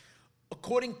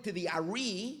 According to the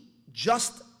Ari,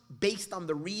 just based on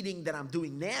the reading that I'm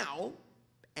doing now,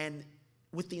 and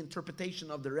with the interpretation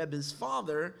of the Rebbe's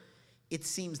father, it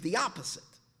seems the opposite.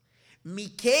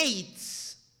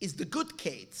 Mikeitz is the good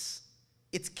Kates.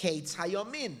 It's Kates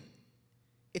Hayomin.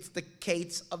 It's the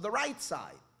Kates of the right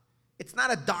side. It's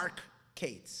not a dark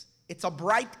Kates. It's a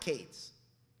bright Kates.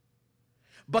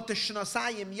 But the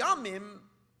Shnosayim Yomim,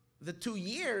 the 2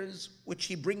 years, which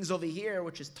he brings over here,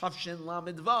 which is Tafshin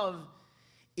Lamed Vav,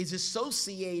 is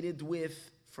associated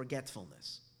with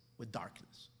forgetfulness, with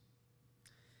darkness.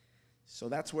 So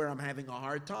that's where I'm having a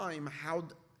hard time.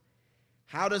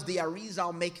 How does the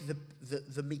Arizal make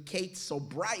the Mikeitz so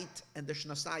bright and the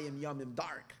Shnosayim Yomim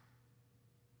dark?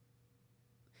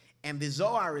 And the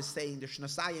Zohar is saying the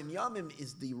Shnosayim Yomim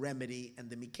is the remedy and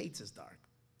the Mikeitz is dark.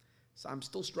 So I'm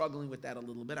still struggling with that a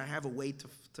little bit. I have a way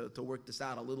to work this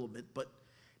out a little bit, but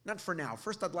not for now.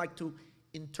 First, I'd like to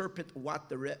interpret what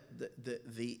the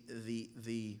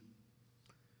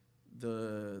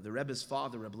Rebbe's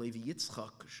father, Rebbe Levi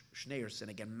Yitzchak Schneerson,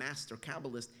 again, master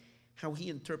Kabbalist, how he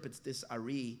interprets this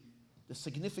Ari, the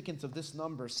significance of this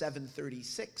number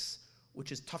 736,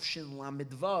 which is Tafshin Lamed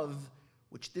Vav,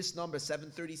 which this number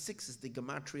 736 is the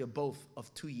gematria both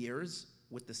of 2 years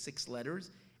with the 6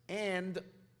 letters, and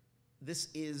this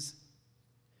is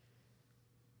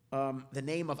the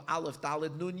name of Aleph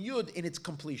Daled Nun Yud in its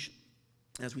completion,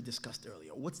 as we discussed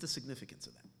earlier. What's the significance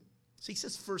of that? So he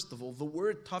says, first of all, the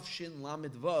word Tafshin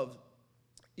Lamed Vav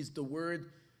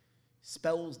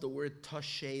spells the word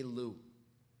Tashelu.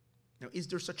 Now, is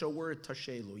there such a word,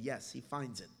 Tashelu? Yes, he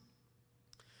finds it.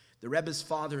 The Rebbe's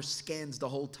father scans the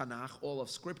whole Tanakh, all of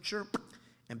Scripture,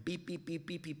 and beep, beep, beep,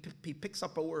 beep, he picks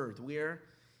up a word. Where?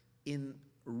 In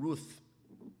Ruth,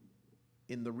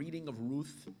 in the reading of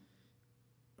Ruth,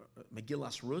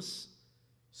 Megillas Rus.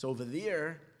 So over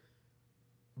there,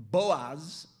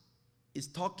 Boaz is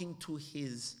talking to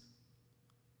his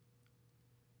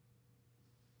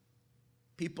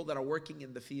people that are working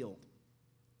in the field.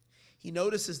 He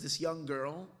notices this young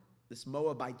girl, this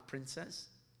Moabite princess,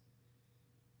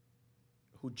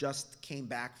 who just came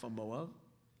back from Moab.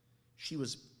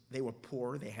 They were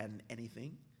poor, they hadn't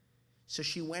anything. So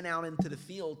she went out into the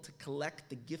field to collect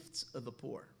the gifts of the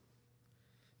poor.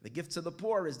 The gifts of the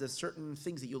poor is there's certain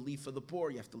things that you leave for the poor.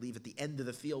 You have to leave at the end of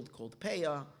the field called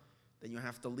Peah. Then you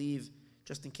have to leave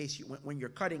just in case when you're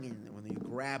cutting and when you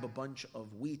grab a bunch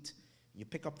of wheat, you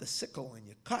pick up the sickle and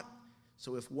you cut.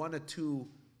 So if 1 or 2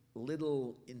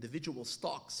 little individual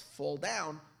stalks fall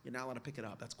down, you're not allowed to pick it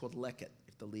up. That's called leket. You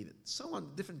have to leave it. So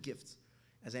on, different gifts.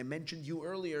 As I mentioned to you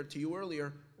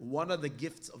earlier, one of the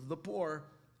gifts of the poor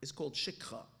is called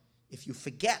shikha. If you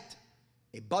forget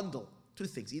a bundle, 2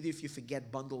 things. Either if you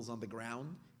forget bundles on the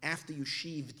ground, after you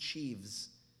sheaved sheaves,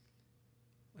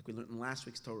 like we learned in last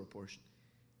week's Torah portion,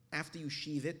 after you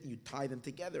sheave it, you tie them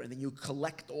together, and then you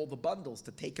collect all the bundles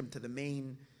to take them to the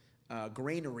main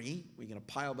granary, where you're going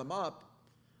to pile them up.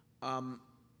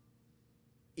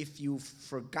 If you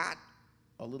forgot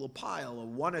a little pile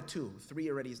of 1 or 2, 3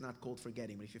 already is not called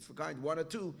forgetting, but if you forgot 1 or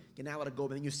 2, you're now allowed to go,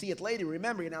 but then you see it later,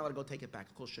 remember, you're now allowed to go take it back.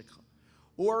 It's called shikha.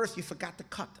 Or if you forgot to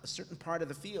cut a certain part of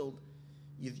the field,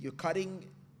 you're cutting,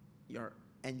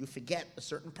 and you forget a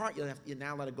certain part, you're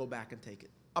now allowed to go back and take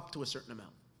it, up to a certain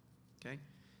amount. Okay?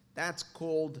 That's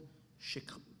called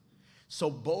shikha. So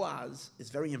Boaz is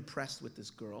very impressed with this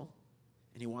girl,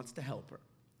 and he wants to help her.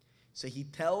 So he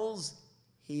tells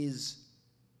his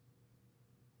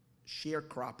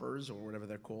sharecroppers, or whatever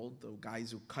they're called, the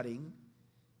guys who are cutting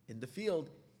in the field,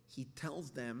 he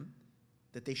tells them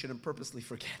that they shouldn't purposely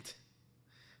forget.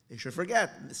 They should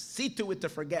forget. See to it to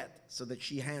forget, so that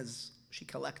she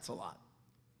collects a lot.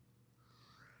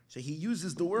 So he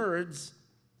uses the words,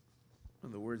 one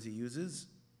of the words he uses,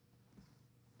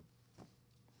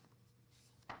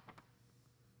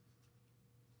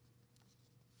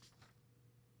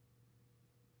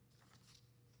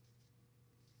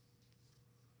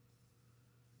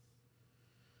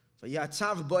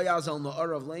 Yatzav Boaz al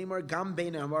Na'ar of Lamer Gam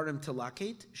Bein Amarim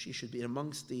Telakit. She should be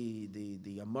amongst the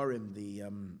Amarim,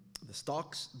 the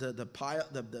stalks, the pile,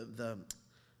 the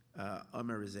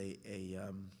Amar is a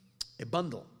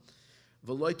bundle.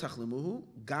 V'loy tachlimuhu.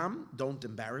 Gam, don't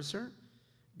embarrass her.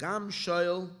 Gam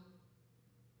shoyl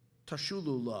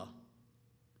tashulu la.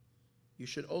 You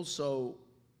should also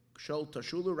shol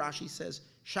tashulu. Rashi says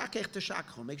shakech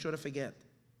teshakcho. Make sure to forget.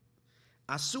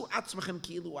 Asu atzmachem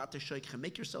ki'ilu ata shoykchem.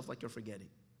 Make yourself like you're forgetting.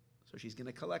 So she's going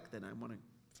to collect it. I want to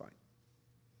find.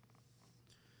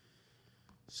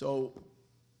 So,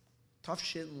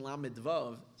 Tafshin Lamed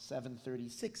Vav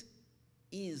 736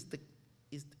 is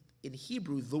in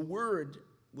Hebrew the word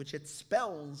which it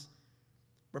spells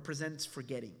represents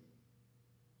forgetting.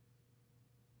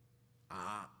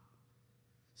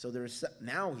 So there's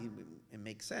now it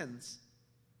makes sense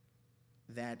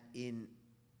that in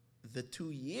the 2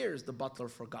 years the butler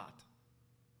forgot,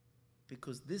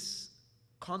 because this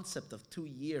concept of 2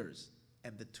 years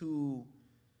and the two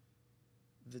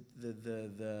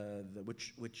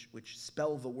which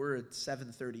spell the word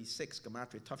 736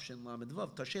 gematria Tafshin Lamed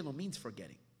Vav, Tashelo means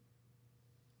forgetting.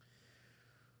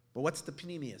 But what's the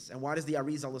Pnimius? And why does the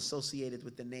Arizal associated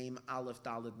with the name Aleph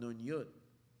Daled Nun Yud?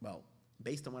 Well,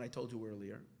 based on what I told you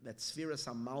earlier, that Sfiras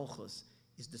HaMalchus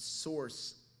is the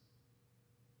source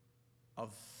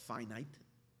of finite.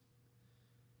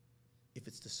 If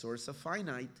it's the source of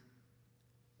finite,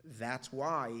 that's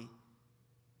why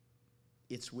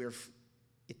it's where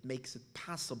it makes it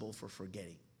possible for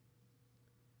forgetting.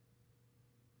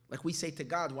 Like we say to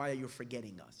God, why are you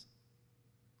forgetting us?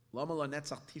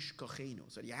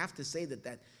 So you have to say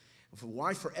that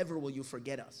why forever will you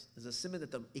forget us? There's a simon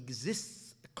that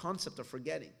exists a concept of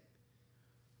forgetting.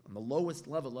 On the lowest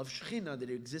level of Shekhinah, that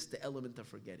there exists the element of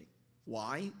forgetting.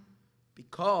 Why?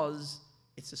 Because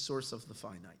it's the source of the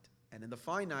finite. And in the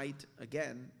finite,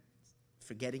 again,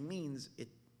 forgetting means it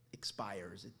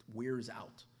expires, it wears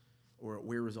out, or it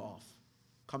wears off,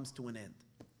 comes to an end.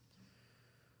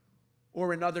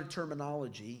 Or in other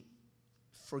terminology,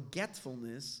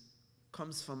 forgetfulness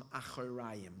comes from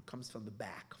acharayim, comes from the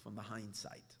back, from the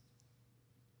hindsight.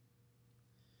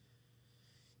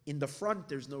 In the front,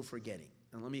 there's no forgetting.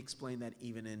 And let me explain that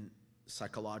even in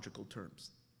psychological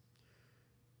terms.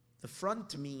 The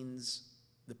front means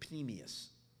the pnimius.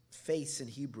 Face in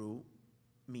Hebrew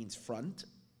means front.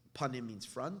 Panim means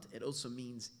front. It also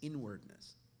means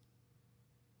inwardness.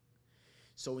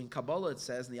 So in Kabbalah it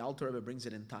says, and the Alter Rebbe brings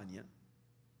it in Tanya,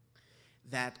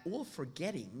 that all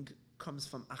forgetting comes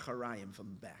from acharayim, from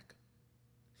the back.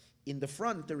 In the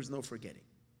front, there is no forgetting.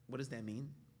 What does that mean?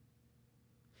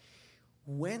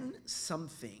 When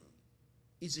something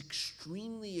is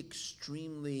extremely,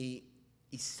 extremely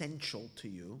essential to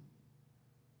you,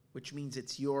 which means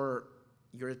you're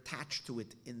attached to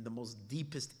it in the most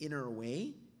deepest inner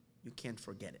way, you can't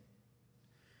forget it.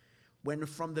 When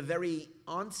from the very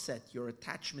onset your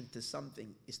attachment to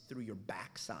something is through your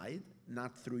backside,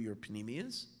 not through your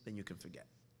pnimius, then you can forget.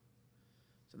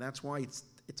 So that's why it's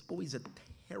always a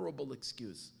terrible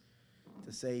excuse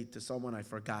to say to someone, I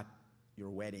forgot your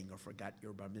wedding or forgot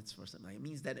your bar mitzvah or something. It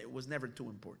means that it was never too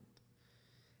important.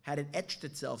 Had it etched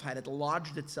itself, had it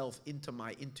lodged itself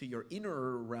into your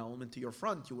inner realm, into your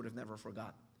front, you would have never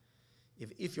forgotten.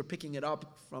 If you're picking it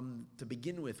up to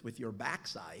begin with your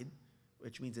backside,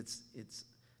 which means it's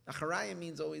acharayim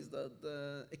means always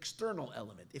the external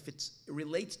element. If it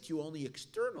relates to you only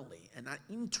externally and not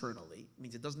internally, it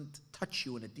means it doesn't touch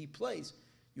you in a deep place,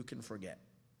 you can forget.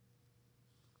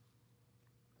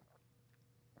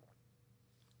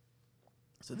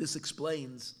 So this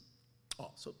explains,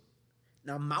 so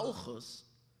now Malchus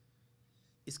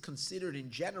is considered in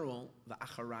general the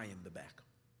acharayim, the back.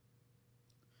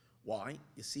 Why?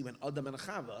 You see, when Adam and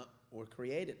Chava were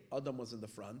created, Adam was in the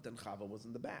front and Chava was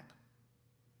in the back.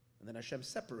 And then Hashem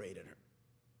separated her.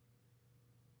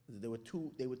 There were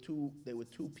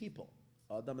two people,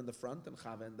 Adam in the front and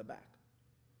Chava in the back.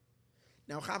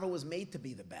 Now Chava was made to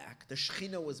be the back. The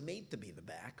Shekhinah was made to be the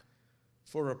back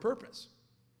for a purpose,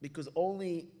 because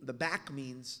only the back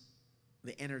means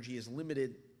the energy is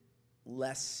limited,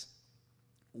 less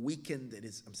weakened. It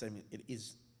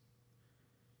is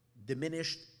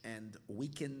diminished and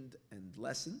weakened and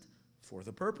lessened for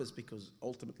the purpose, because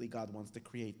ultimately God wants to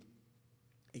create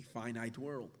a finite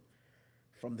world.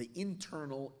 From the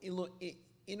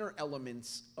inner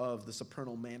elements of the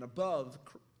supernal man above,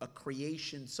 a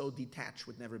creation so detached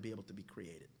would never be able to be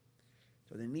created.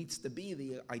 So there needs to be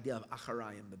the idea of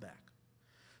acharayim, the back.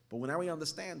 But now we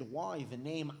understand why the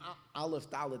name Aleph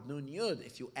Daled Nun Yud,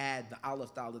 if you add the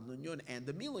Aleph Daled Nun Yud and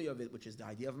the Milui of it, which is the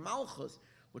idea of Malchus,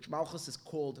 which Malchus is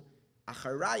called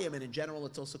Acharayim, and in general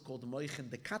it's also called Moichin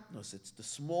de Katnos. It's the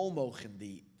small Moichin,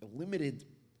 the limited,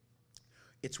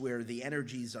 it's where the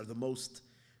energies are the most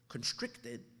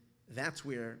constricted. That's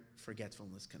where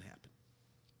forgetfulness can happen.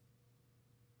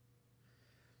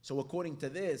 So according to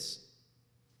this,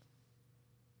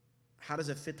 how does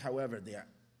it fit, however, there?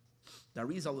 The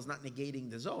Arizal is not negating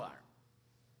the Zohar.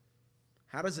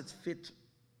 How does it fit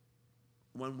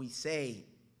when we say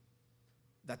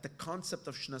that the concept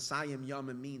of Shnasayim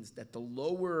Yamim means that the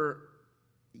lower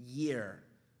year,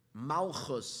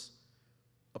 Malchus,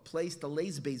 a place, the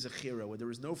Leizbei Zechira, where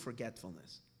there is no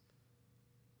forgetfulness,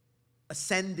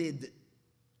 ascended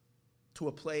to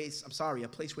a place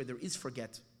where there is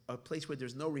a place where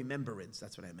there's no remembrance,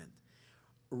 that's what I meant,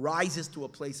 rises to a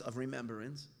place of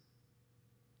remembrance.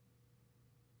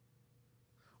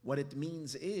 What it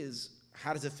means is,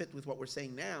 how does it fit with what we're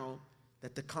saying now,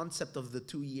 that the concept of the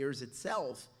 2 years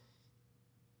itself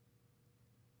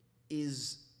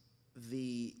is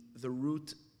the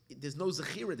root. There's no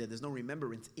zechira there, there's no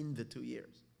remembrance in the 2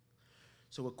 years.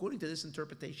 So according to this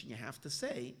interpretation, you have to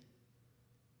say,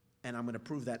 and I'm going to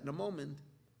prove that in a moment,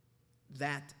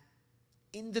 that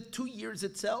in the 2 years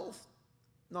itself,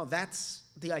 no, that's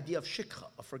the idea of shikha,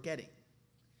 of forgetting.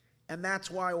 And that's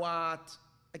why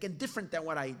again, different than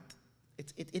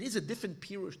it is a different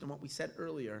pirush than what we said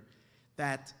earlier,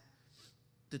 that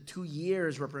the 2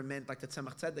 years represent, like the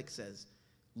Tzemach Tzedek says,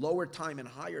 lower time and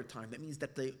higher time. That means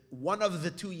that one of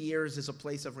the 2 years is a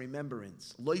place of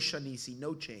remembrance, lo shanisi,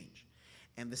 no change.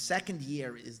 And the second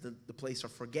year is the place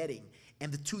of forgetting,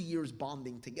 and the 2 years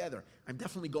bonding together. I'm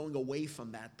definitely going away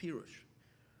from that pirush.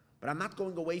 But I'm not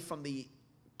going away from the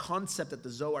concept that the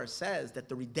Zohar says that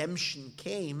the redemption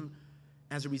came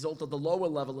as a result of the lower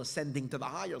level ascending to the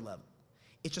higher level.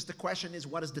 It's just the question is,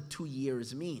 what does the 2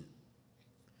 years mean?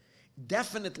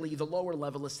 Definitely the lower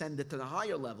level ascended to the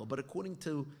higher level, but according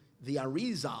to the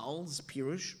Arizal's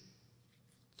pirush,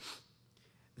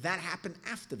 that happened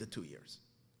after the 2 years.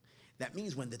 That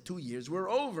means when the 2 years were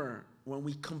over, when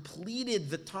we completed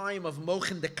the time of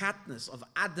Mochen Dekatnus, of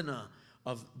Adna,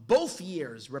 of both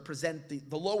years represent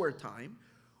the lower time,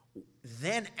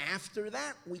 then after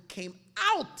that we came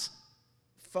out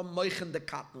from Mochen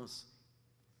Dekatnus.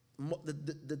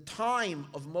 The time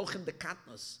of Mochen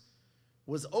Dekatnus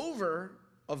was over,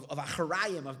 of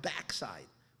Acharayim, of backside,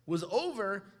 was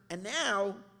over, and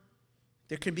now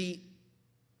there can be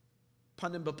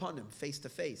panim b'panim, face to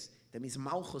face. That means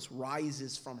Malchus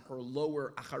rises from her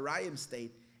lower Acharayim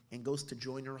state and goes to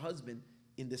join her husband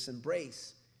in this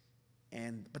embrace.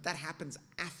 But that happens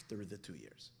after the 2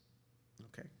 years.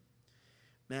 Okay?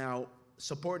 Now,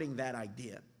 supporting that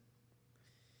idea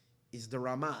is the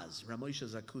Ramaz,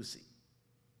 Ramosha Zakusi.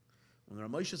 When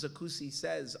Ramosha Zakusi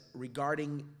says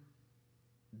regarding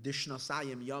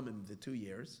Dishnasayim Yomim, the 2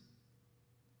 years,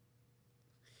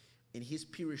 in his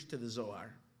pirush to the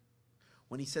Zohar,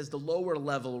 when he says the lower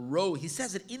level rose, he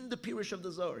says it in the pirush of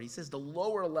the Zohar, he says the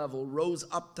lower level rose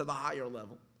up to the higher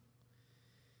level.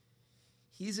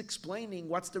 He's explaining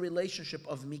what's the relationship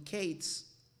of Mikeitz.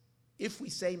 If we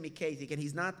say Mikeitz, again,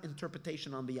 he's not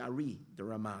interpretation on the Ari, the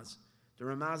Ramaz. The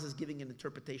Ramaz is giving an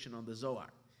interpretation on the Zohar.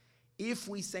 If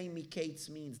we say Mikeitz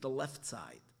means the left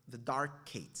side, the dark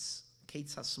Kates,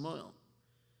 Kates HaSmoil,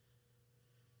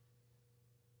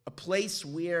 a place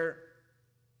where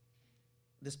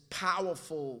this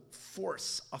powerful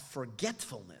force of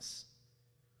forgetfulness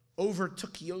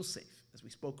overtook Yosef, as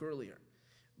we spoke earlier,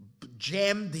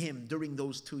 jammed him during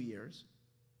those 2 years.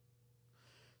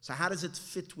 So how does it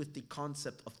fit with the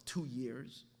concept of 2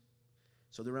 years?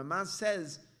 So the Ramaz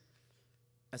says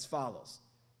as follows,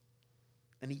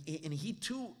 and he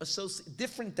too associates,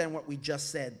 different than what we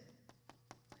just said,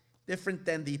 different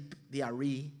than the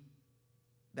Ari,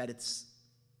 that it's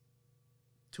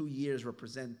 2 years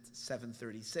represent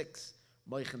 736,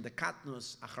 Moichen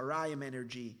Dekatnus, Acharayim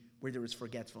energy, where there is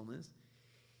forgetfulness.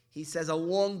 He says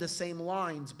along the same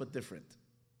lines, but different.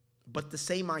 But the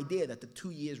same idea that the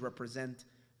 2 years represent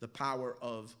the power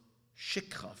of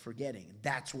shikha, forgetting.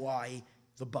 That's why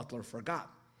the butler forgot.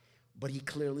 But he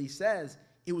clearly says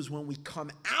it was when we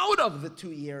come out of the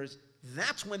 2 years,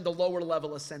 that's when the lower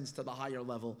level ascends to the higher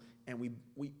level, and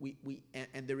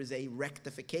and there is a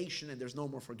rectification, and there's no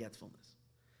more forgetfulness.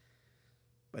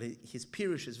 But his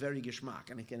pirush is very gishmak,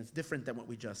 and again, it's different than what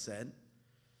we just said.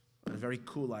 But a very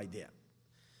cool idea.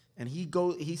 And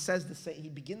he says the same. He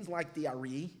begins like the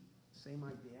Ari, same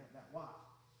idea. That what?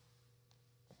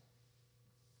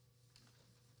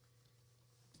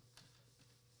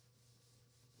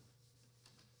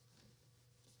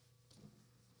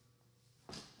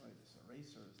 This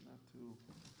eraser is not too.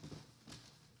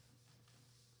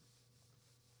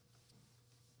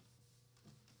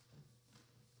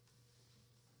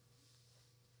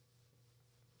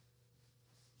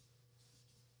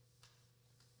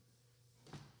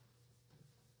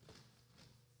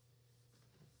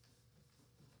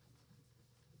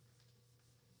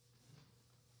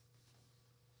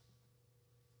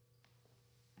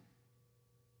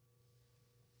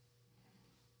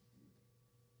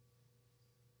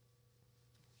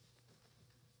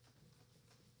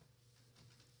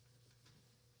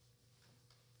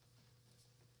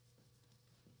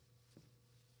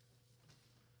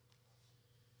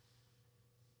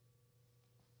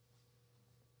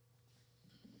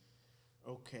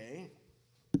 Okay.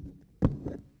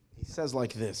 He says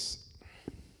like this.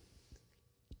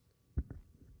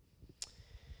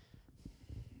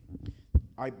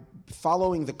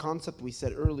 Following the concept we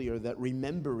said earlier that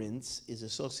remembrance is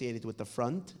associated with the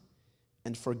front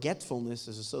and forgetfulness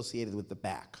is associated with the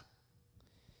back.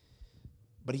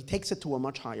 But he takes it to a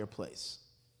much higher place.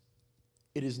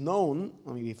 It is known,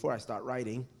 before I start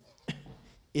writing,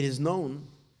 it is known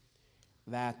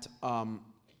that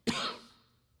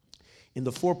in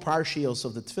the 4 Parshios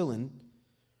of the Tefillin,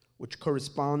 which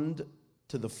correspond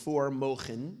to the 4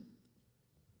 Mochin,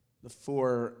 the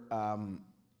 4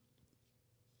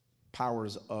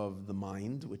 powers of the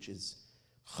mind, which is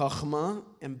Chachma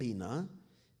and Bina,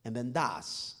 and then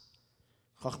Das.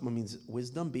 Chachma means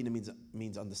wisdom, Bina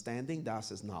means understanding,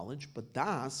 Das is knowledge, but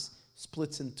Das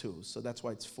splits in 2, so that's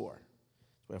why it's 4.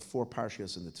 We have 4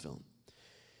 Parshios in the Tefillin.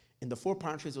 In the 4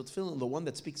 Parshios of Tefillin, the one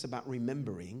that speaks about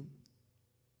remembering,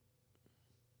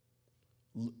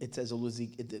 it says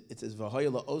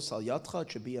V'hoyla osal yatcha,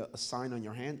 it should be a sign on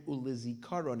your hand,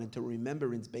 ulizikaron, and to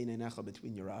remembrance beinenecha,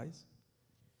 between your eyes.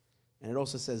 And it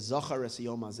also says Zachar es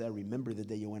yom hazeh, remember the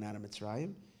day you went out of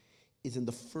Mitzrayim, is in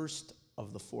the first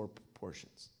of the 4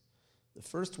 portions. The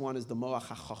first one is the Moach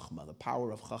HaChachma, the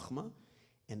power of Chachma,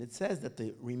 and it says that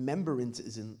the remembrance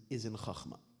is in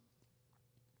Chachma.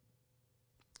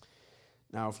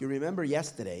 Now, if you remember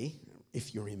yesterday, we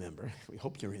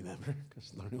hope you remember,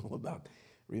 because learning all about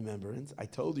remembrance, I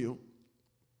told you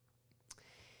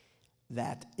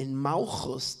that in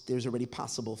Malchus, there's already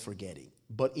possible forgetting.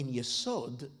 But in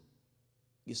Yesod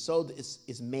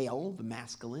is male, the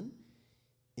masculine.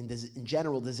 In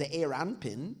general, the Ze'er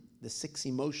Anpin, the 6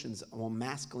 emotions, all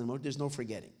masculine emotions, there's no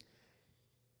forgetting.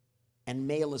 And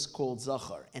male is called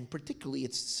Zachar. And particularly,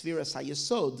 its Sfiras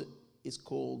HaYesod is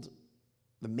called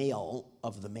the male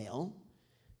of the male,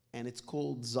 and it's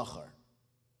called Zachar.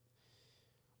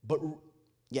 But,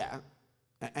 yeah,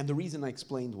 and the reason I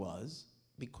explained was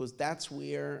because that's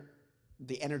where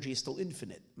the energy is still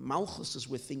infinite. Malchus is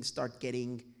where things start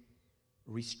getting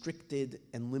restricted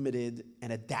and limited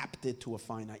and adapted to a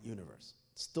finite universe.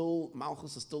 Still,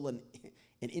 Malchus is still an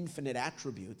infinite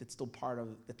attribute. It's still part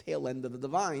of the tail end of the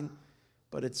divine,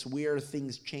 but it's where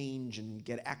things change and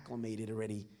get acclimated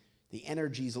already. The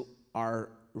energies are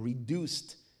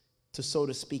reduced to, so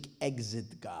to speak,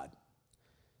 exit God.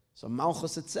 So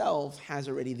Malchus itself has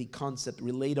already the concept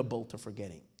relatable to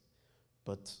forgetting.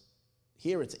 But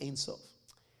here it's Ein Sof.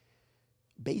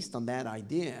 Based on that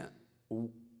idea,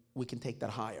 we can take that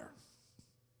higher.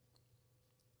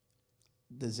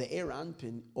 The Ze'er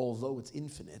Anpin, although it's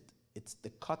infinite, it's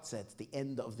the Katzet, it's the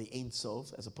end of the Ein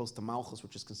Sof, as opposed to Malchus,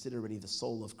 which is considered already the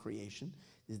soul of creation,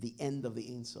 is the end of the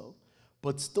Ein Sof.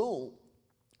 But still,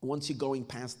 once you're going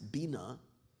past Bina,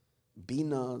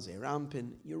 Ze'er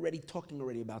Anpin, you're already talking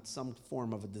about some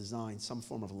form of a design, some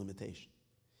form of a limitation.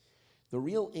 The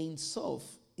real Ein Sof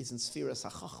is in Sfiras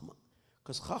HaChachma,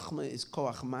 because Chachma is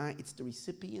Koach Ma, it's the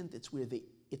recipient, it's where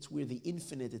the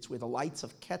infinite, it's where the lights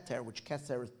of Keter, which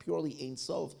Keter is purely Ein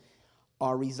Sof,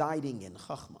 are residing in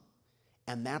Chachma.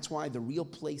 And that's why the real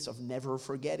place of never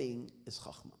forgetting is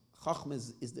Chachma. Chachma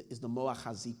is the Moach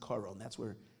HaZikaron, that's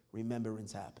where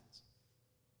remembrance happens.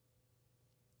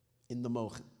 In the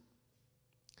Mochin.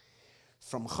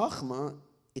 From Chachma,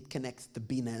 it connects to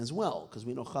Bina as well, because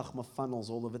we know Chachma funnels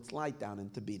all of its light down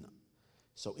into Bina.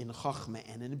 So in Chachma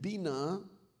and in Bina,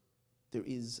 there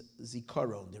is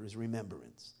Zikaron, there is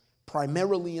remembrance.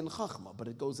 Primarily in Chachma, but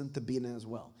it goes into Bina as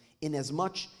well. In as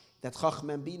much that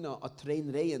Chachma and Bina are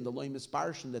Trein Rei and the Loimis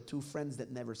Parshan, the 2 friends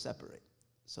that never separate.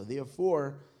 So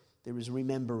therefore, there is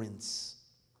remembrance.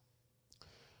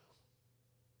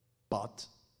 But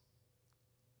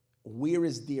where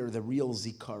is there the real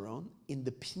Zikaron? In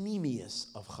the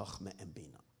Pnimius of Chachma and Bina.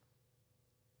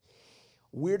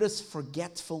 Where does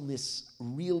forgetfulness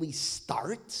really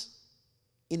start?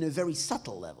 In a very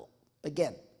subtle level.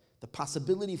 Again, the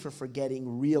possibility for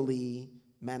forgetting really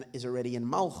is already in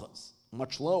Malchus,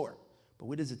 much lower. But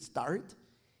where does it start?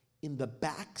 In the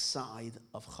backside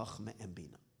of Chachma and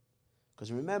Bina.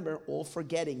 Because remember, all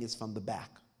forgetting is from the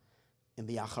back, in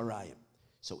the Acharayim.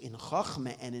 So in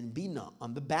Chachma and in Bina,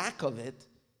 on the back of it,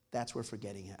 that's where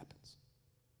forgetting happens.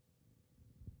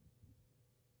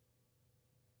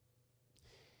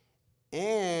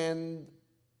 And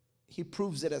he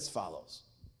proves it as follows.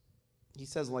 He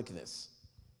says like this.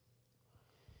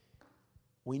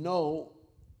 We know,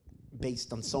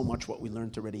 based on so much what we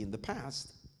learned already in the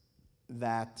past,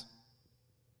 that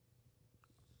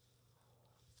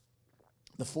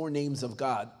the 4 names of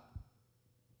God,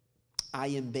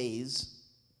 Ayin Beis,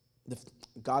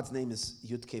 God's name is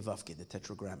Yud Kei Vav Kei, the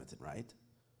Tetragrammaton, right?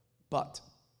 But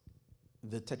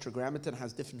the Tetragrammaton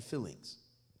has different fillings,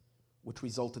 which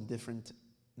result in different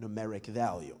numeric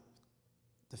value.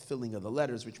 The filling of the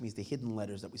letters, which means the hidden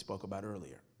letters that we spoke about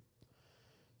earlier.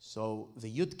 So the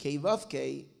Yud Kei Vav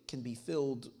Kei can be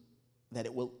filled that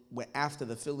it will, where after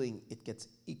the filling it gets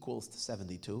equals to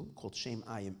 72, called Shem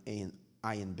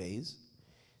Ayin Beis.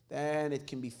 Then it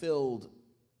can be filled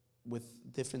with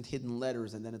different hidden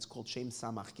letters, and then it's called Shem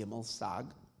Samach Gimel Sag.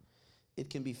 It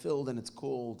can be filled and it's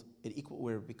called it equal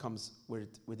where it becomes where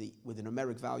the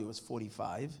numeric value is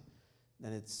 45.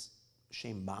 Then it's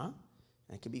Shem Ba,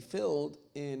 and it can be filled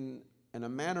in a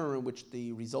manner in which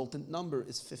the resultant number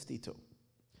is 52.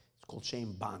 It's called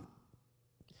Shem Ban.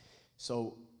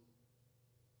 So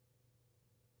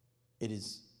it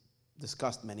is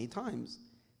discussed many times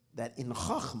that in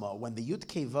Chachma, when the Yud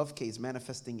Kei Vav Kei is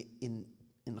manifesting in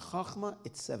Chachma,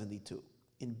 it's 72.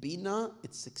 In Bina,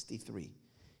 it's 63.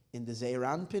 In the Zeir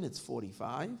Anpin, it's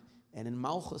 45. And in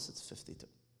Malchus, it's 52.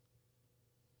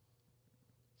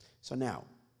 So now,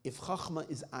 if Chachma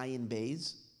is Ayin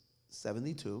Beis,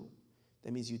 72,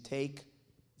 that means you take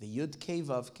the Yud Kei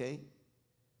Vav Kei,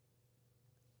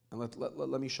 and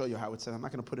let me show you how it's said. I'm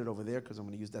not going to put it over there because I'm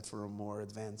going to use that for a more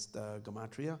advanced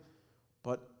gematria.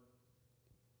 But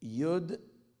Yud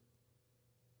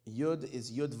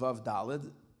is Yud Vav Daled.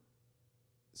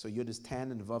 So Yud is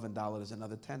 10 and Vav and Daled is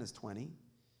another 10, is 20.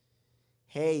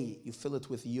 Hey, you fill it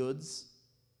with Yuds.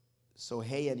 So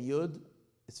Hey and Yud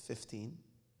is 15.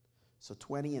 So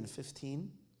 20 and 15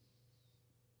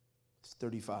 is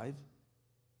 35.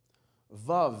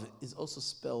 Vav is also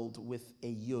spelled with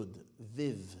a Yud,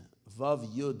 Viv. Vav,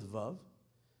 Yud, Vav.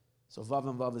 So Vav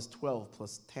and Vav is 12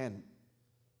 plus 10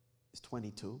 is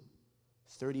 22.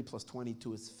 30 plus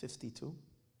 22 is 52.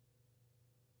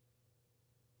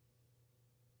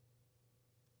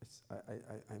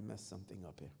 I messed something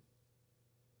up here.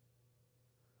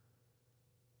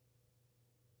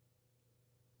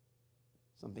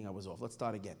 Something I was off. Let's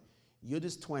start again. Yud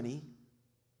is 20.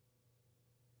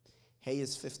 Hey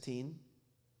is 15.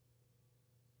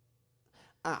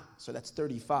 So that's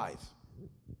 35.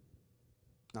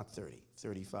 Not 30,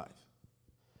 35.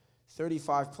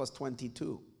 35 plus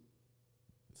 22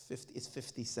 is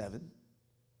 57.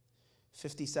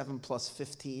 57 plus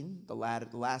 15, the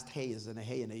last Hey is in a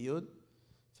Hey and a Yud.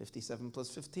 57 plus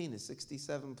 15 is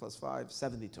 67 plus 5,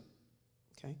 72.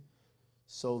 Okay?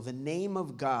 So the name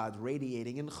of God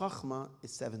radiating in Chachma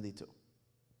is 72.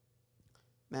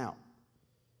 Now,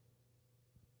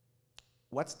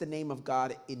 what's the name of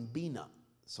God in Bina?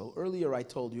 So earlier I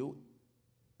told you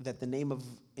that the name of,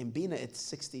 in Bina it's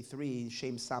 63,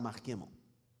 Shem Samach Gimel.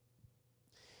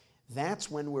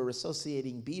 That's when we're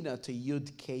associating Bina to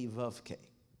Yud Kei Vav Kei,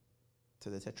 to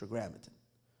the Tetragrammaton.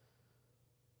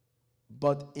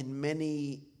 But in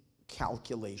many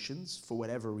calculations, for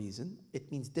whatever reason, it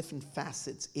means different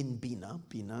facets in Bina.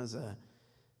 Bina is a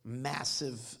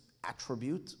massive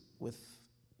attribute with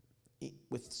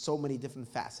so many different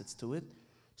facets to it.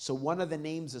 So one of the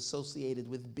names associated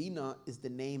with Bina is the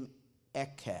name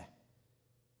Eke.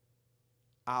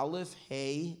 Aleph,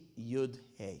 Hey, Yud,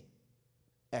 Hey.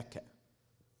 Eke.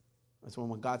 That's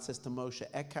when God says to Moshe,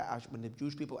 Eke, when the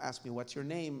Jewish people ask me, what's your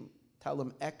name? Tell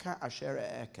them, Eke, Asher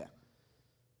Eke.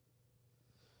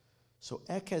 So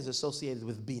Eke is associated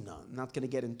with Bina. I'm not going to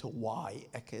get into why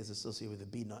Eke is associated with the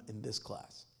Bina in this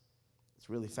class. It's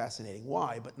really fascinating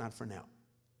why, but not for now.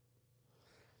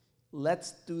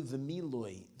 Let's do the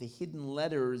Milui, the hidden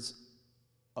letters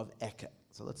of Eke.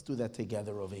 So let's do that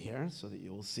together over here so that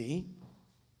you will see.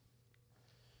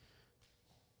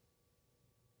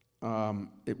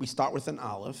 We start with an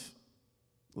Aleph.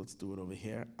 Let's do it over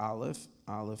here. Aleph,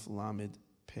 Aleph, Lamed,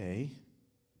 Pei.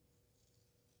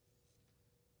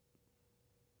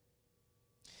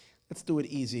 Let's do it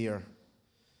easier.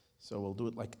 So we'll do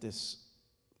it like this.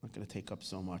 Not going to take up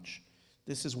so much.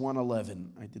 This is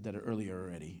 111. I did that earlier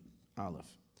already. Aleph.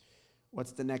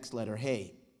 What's the next letter?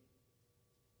 Hey.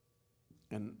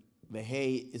 And the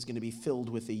Hey is going to be filled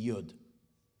with a Yud.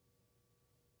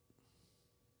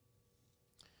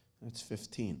 That's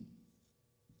 15.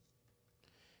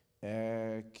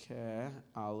 Eke,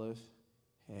 Aleph,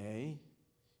 Hey,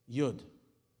 Yud.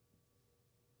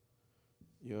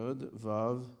 Yud,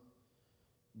 Vav,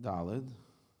 Daled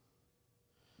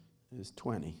is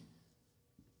 20.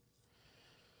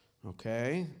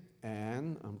 Okay,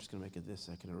 and I'm just going to make it this,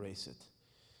 I can erase it.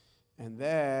 And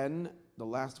then the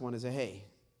last one is a Hey.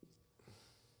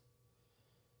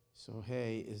 So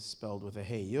Hey is spelled with a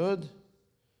Hey Yud.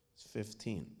 It's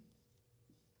 15.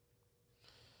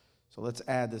 So let's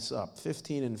add this up.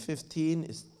 15 and 15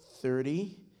 is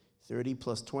 30. 30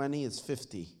 plus 20 is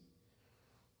 50.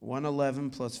 111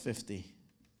 plus 50.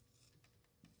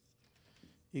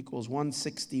 equals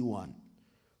 161.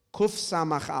 Kuf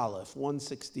Samach Aleph,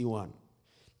 161.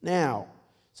 Now,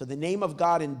 so the name of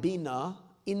God in Bina,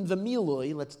 in the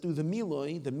Miloi, let's do the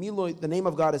Miloi. The name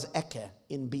of God is Eke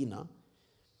in Bina.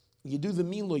 You do the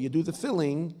Miloi, you do the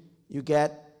filling, you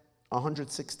get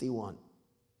 161.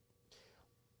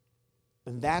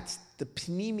 And that's the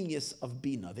pnimius of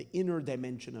Bina, the inner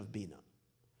dimension of Bina.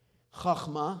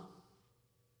 Chachma,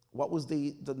 what was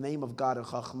the name of God in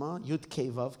Chachma? Yud Kei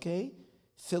Vav Kei,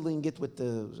 filling it with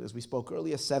as we spoke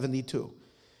earlier, 72.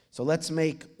 So let's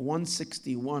make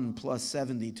 161 plus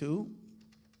 72.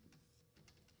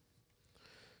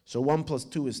 So 1 plus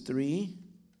 2 is 3.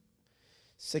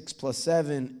 6 plus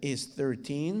 7 is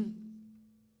 13.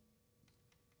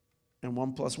 And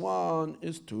 1 plus 1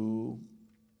 is 2.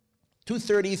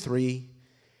 233.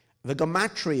 The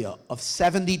gematria of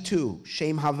 72,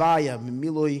 Shem Havaya,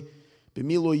 B'miloi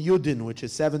Yudin, which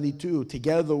is 72,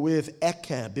 together with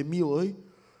Eke, B'miloi,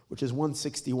 which is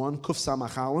 161, Kuf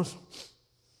Samach Aleph.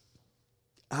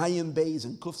 Ayin Beis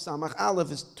and Kuf Samach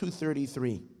Aleph is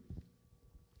 233.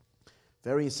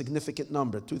 Very significant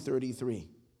number, 233.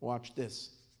 Watch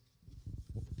this.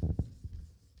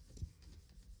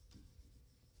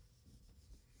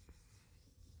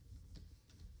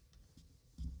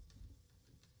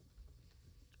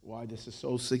 Why this is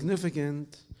so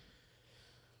significant.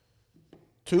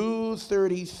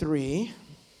 233.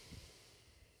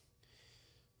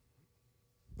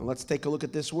 And let's take a look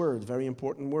at this word, very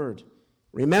important word.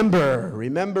 Remember.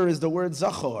 Remember is the word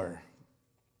Zachor.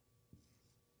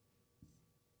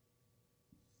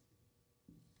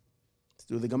 Let's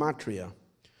do the gematria.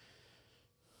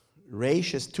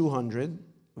 Reish is 200.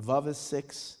 Vav is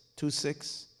 6.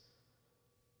 26.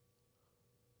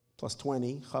 Plus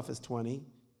 20. Chaf is 20.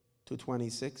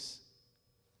 226.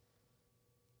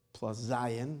 Plus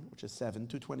Zion, which is 7.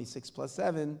 226 plus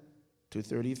 7.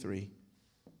 233.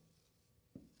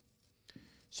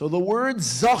 So the word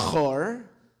Zachor,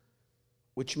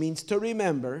 which means to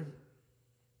remember,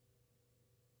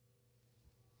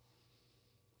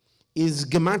 is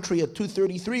gematria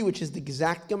 233, which is the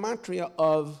exact gematria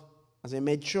of, as I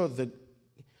made sure, the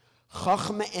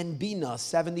Chachma and Bina,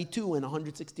 72 and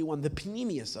 161, the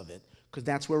pnimius of it, because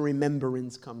that's where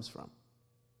remembrance comes from.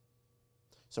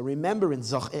 So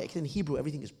remembrance, in Hebrew,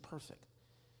 everything is perfect.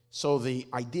 So the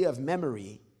idea of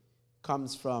memory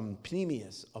comes from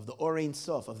pnimius, of the Or Ein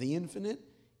Sof, of the infinite.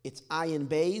 It's Ayin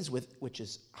Beis, which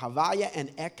is Havaya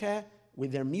and Eke,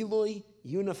 with their Miloi,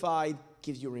 unified,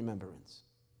 gives you remembrance.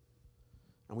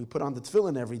 And we put on the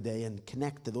tefillin every day and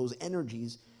connect to those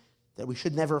energies that we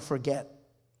should never forget.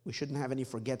 We shouldn't have any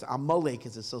forget. Amalek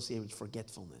is associated with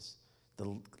forgetfulness.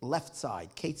 The left side,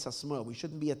 Ketz HaSmol, we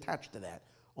shouldn't be attached to that,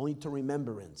 only to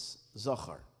remembrance,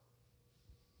 Zachar.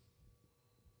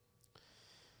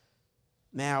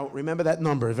 Now, remember that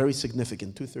number, very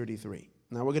significant, 233.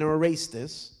 Now we're going to erase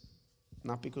this,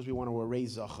 not because we want to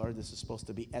erase Zachar. This is supposed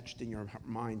to be etched in your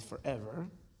mind forever.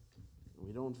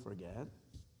 We don't forget.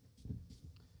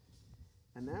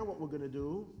 And now what we're going to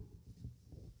do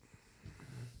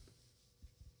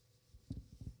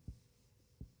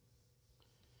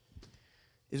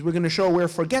is we're going to show where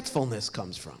forgetfulness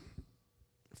comes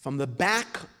from the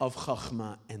back of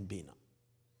Chachma and Bina.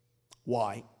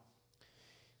 Why?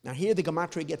 Now here the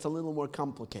gematria gets a little more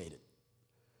complicated.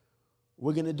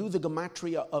 We're going to do the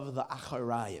gematria of the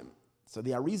Acharayim. So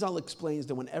the Arizal explains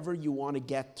that whenever you want to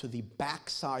get to the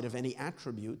backside of any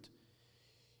attribute,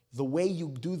 the way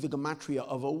you do the gematria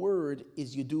of a word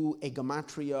is you do a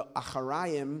gematria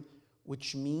Acharayim,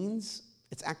 which means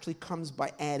it actually comes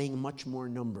by adding much more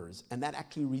numbers. And that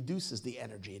actually reduces the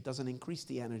energy. It doesn't increase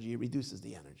the energy, it reduces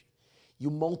the energy. You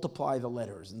multiply the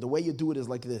letters. And the way you do it is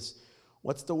like this.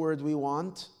 What's the word we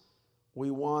want? We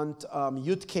want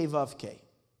Yud Kei Vav Kei.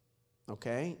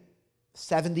 Okay?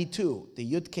 72. The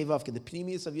Yud Kei Vav Kei, the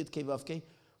pnimius of Yud Kei Vav Kei,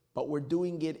 but we're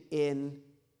doing it in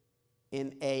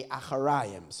a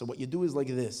Acharayim. So what you do is like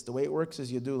this. The way it works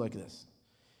is you do like this.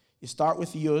 You start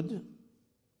with Yud.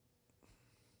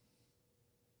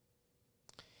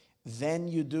 Then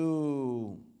you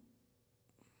do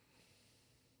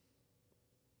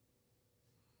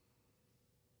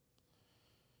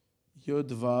Yud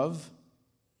Vav.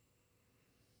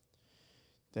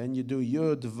 Then you do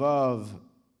Yud Vav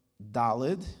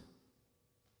Dalid.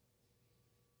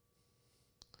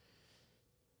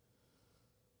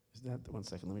 Is that, one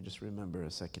second, let me just remember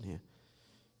a second here.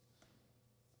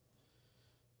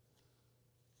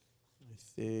 I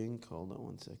think, hold on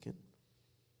one second.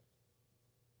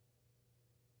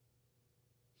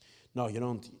 No, you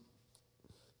don't.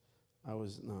 I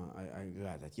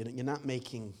got that. You're not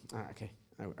making, okay.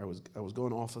 I was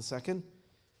going off a second.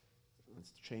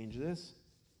 Let's change this.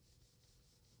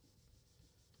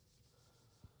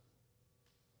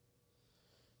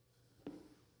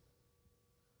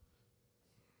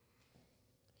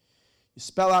 You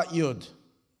spell out Yud.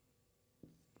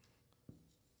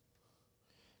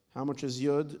 How much is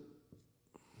Yud?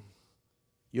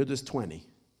 Yud is 20.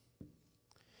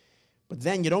 But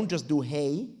then you don't just do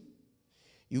Hey.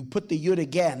 You put the Yud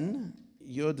again,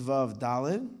 Yud Vav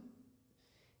Daled,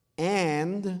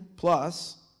 and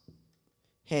plus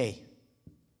Hey.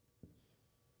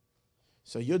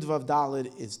 So Yud Vav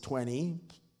Daled is 20,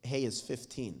 Hey is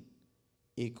 15,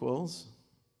 equals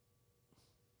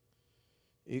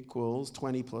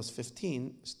 20 plus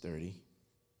 15 is 30.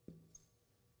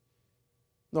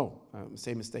 No,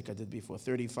 same mistake I did before,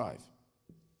 35.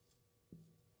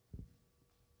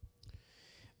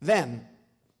 Then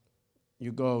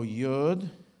you go Yud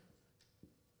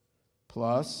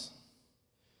plus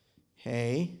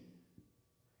Hey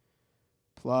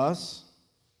plus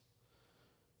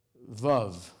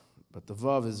Vav. But the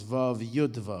Vav is Vav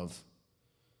Yud Vav.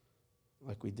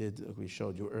 Like we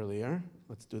showed you earlier.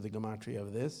 Let's do the gematria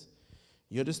of this.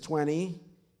 Yud is 20,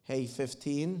 Hey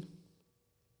 15,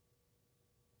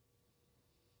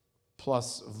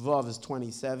 plus Vav is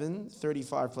 27,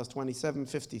 35 plus 27,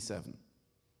 57.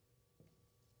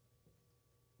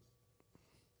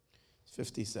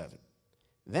 57.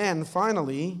 Then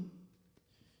finally,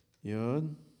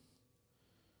 Yud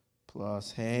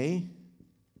plus Hey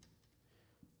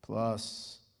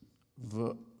plus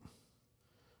Vav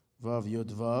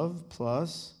Yud Vav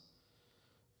plus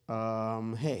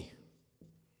Hey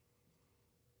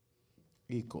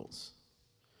equals.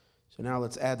 So now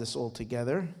let's add this all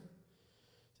together.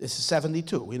 This is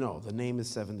 72. We know the name is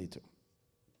 72.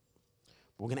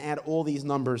 We're going to add all these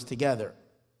numbers together.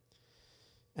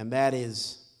 And that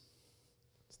is,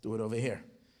 let's do it over here.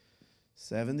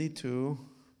 72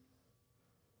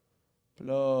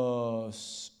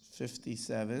 plus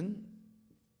 57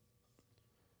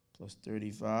 plus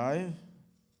 35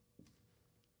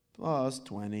 plus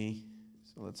 20.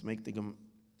 So let's make the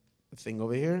thing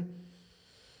over here.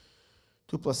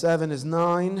 2 plus 7 is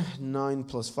 9. 9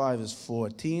 plus 5 is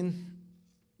 14.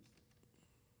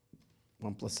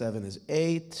 1 plus 7 is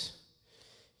 8.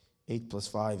 8 plus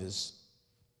 5 is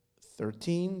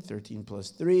 13. 13 plus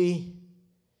 3,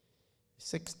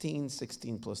 16.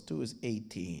 16 plus 2 is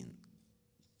 18.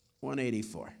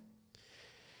 184.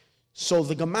 So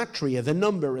the gematria, the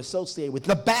number associated with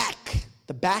the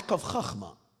back of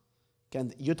Chachma.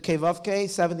 Again, Yud Kei Vav Kei,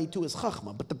 72 is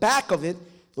Chachma. But the back of it,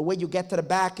 the way you get to the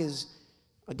back is,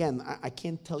 again, I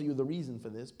can't tell you the reason for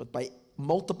this, but by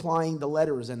multiplying the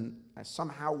letters and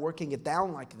somehow working it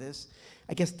down like this,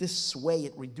 I guess this way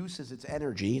it reduces its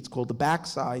energy. It's called the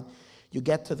backside. You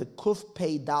get to the Kuf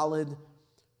Pei Daled,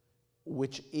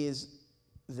 which is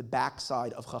the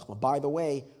backside of Chachma. By the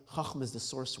way, Chachma is the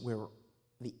source where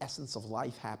the essence of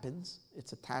life happens.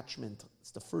 It's attachment.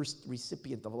 It's the first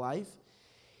recipient of life.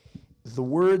 The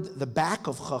word, the back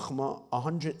of Chachma,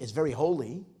 100, is very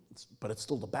holy, but it's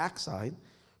still the backside.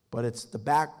 But it's the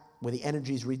back where the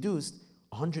energy is reduced.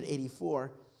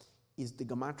 184 is the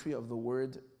gematria of the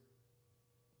word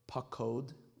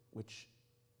pakod, which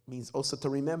means also to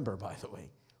remember, by the way.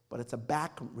 But it's a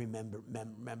back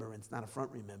remembrance, not a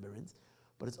front remembrance.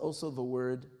 But it's also the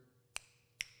word,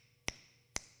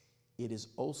 it is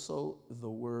also the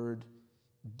word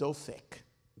dofek,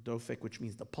 which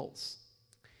means the pulse.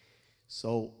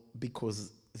 So,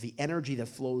 because the energy that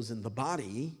flows in the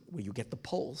body, where you get the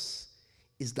pulse,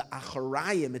 is the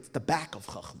acharayim, it's the back of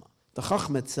Chachma. The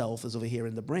Chachma itself is over here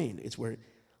in the brain. It's where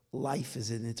life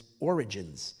is in its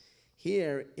origins.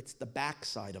 Here, it's the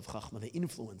backside of Chachma, the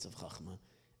influence of Chachma,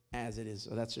 as it is.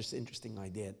 So that's just an interesting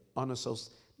idea.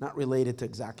 Not related to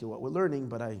exactly what we're learning,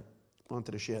 but I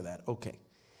wanted to share that. Okay.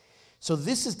 So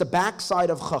this is the backside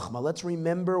of Chachma. Let's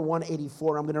remember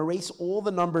 184. I'm going to erase all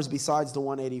the numbers besides the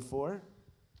 184,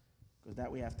 because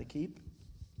that we have to keep.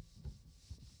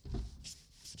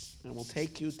 And we'll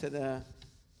take you to the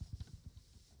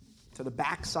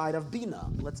backside of Bina.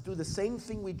 Let's do the same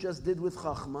thing we just did with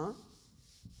Chachma,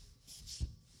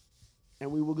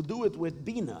 and we will do it with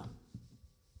Bina.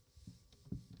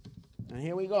 And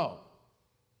here we go.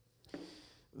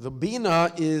 The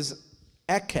Bina is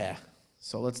Ekeh.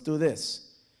 So let's do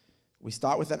this. We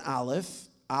start with an Aleph,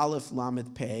 Aleph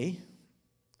Lamed Pei,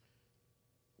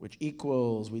 which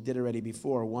equals, we did already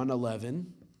before,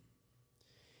 111.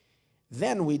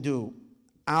 Then we do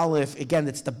Aleph, again,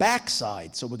 it's the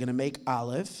backside, so we're going to make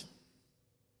Aleph.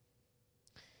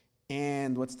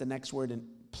 And what's the next word?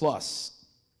 Plus.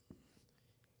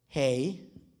 Hey,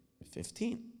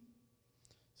 15.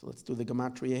 So let's do the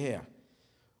gematria here.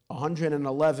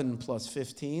 111 plus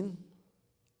 15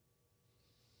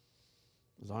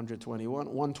 is 121,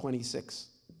 126.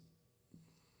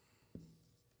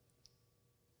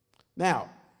 Now,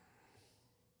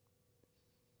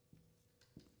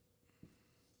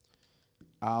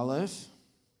 Aleph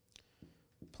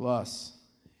plus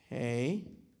Hey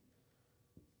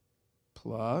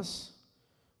plus,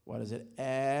 what is it?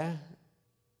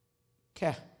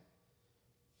 Ke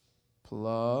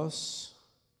plus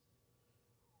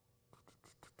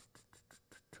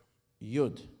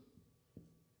Yud.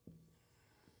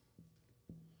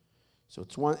 So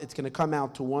it's going to come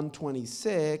out to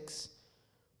 126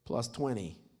 plus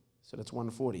 20. So that's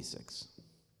 146.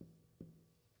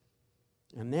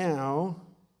 And now,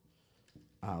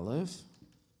 Aleph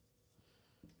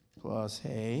plus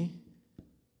Hey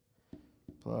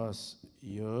plus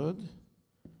Yud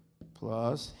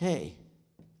plus Hey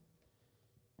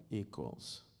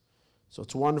equals. So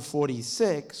it's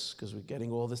 146, because we're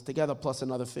getting all this together, plus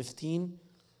another 15.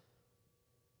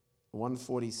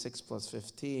 146 plus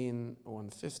 15,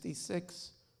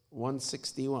 156,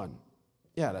 161.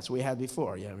 Yeah, that's what we had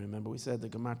before. Yeah, remember we said the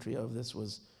gematria of this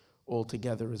was all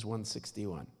together is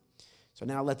 161. So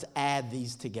now let's add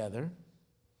these together.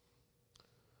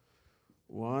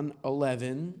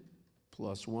 111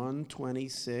 plus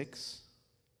 126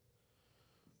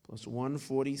 plus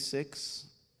 146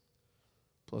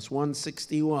 plus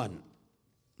 161.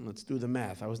 Let's do the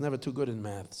math. I was never too good in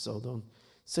math, so don't.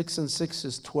 6 and 6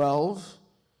 is 12,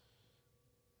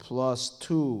 plus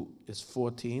 2 is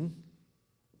 14.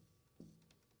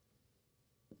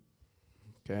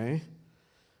 Okay.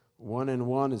 1 and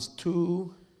 1 is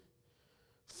 2,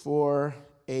 4,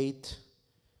 8,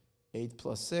 8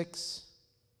 plus 6,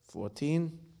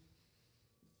 14.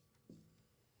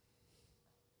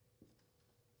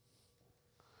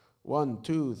 1,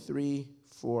 2, 3,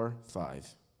 4,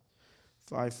 5.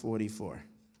 544.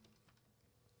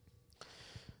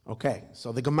 Okay,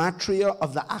 so the gematria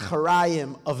of the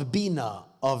Acharayim, of Bina,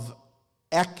 of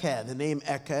Eke, the name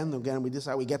Eke, and again, this is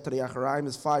how we get to the Acharayim,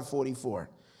 is 544.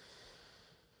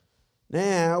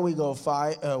 Now we go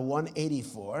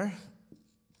 184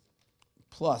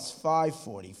 plus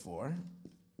 544.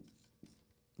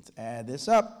 Let's add this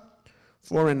up.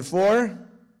 4 and 4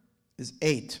 is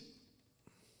 8.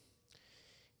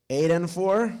 8 and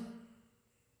 4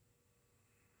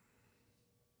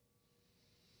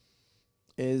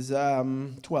 is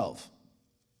 12.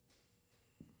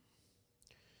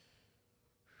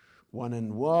 1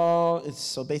 and 1, it's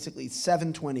so basically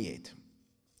 728.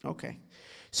 Okay.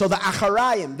 So the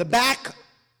Acharayim, the back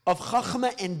of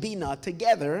Chachma and Bina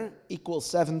together equals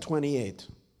 728.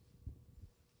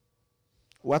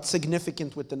 What's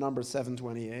significant with the number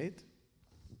 728?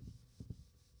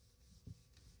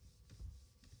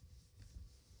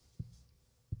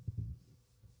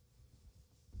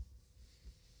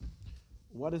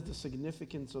 What is the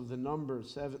significance of the number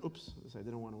 7? Oops, I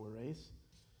didn't want to erase.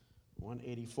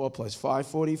 184 plus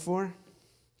 544.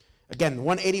 Again,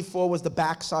 184 was the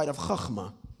backside of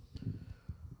Chachma.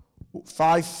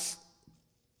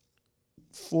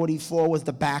 544 was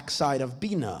the backside of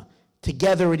Bina.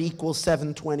 Together it equals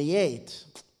 728.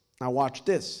 Now watch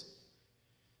this.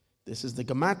 This is the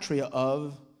gematria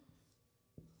of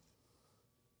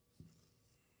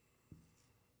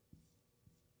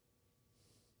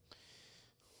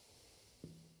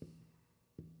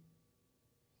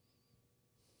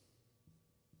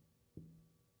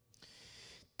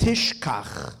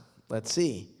Tishkach. Let's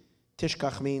see.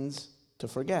 Tishkach means to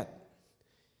forget.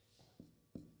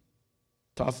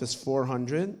 Taf is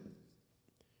 400.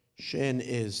 Shin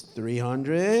is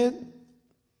 300.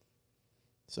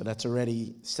 So that's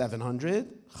already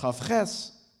 700. Chav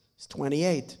Ches is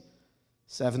 28.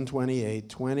 728.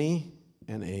 20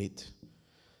 and 8.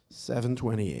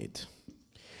 728.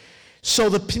 So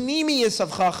the Pnimius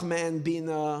of Chachma and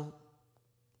Bina,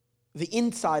 the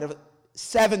inside of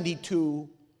 72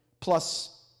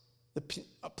 plus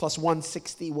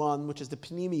 161, which is the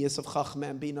Pnimius of Chachma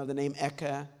and Bina, the name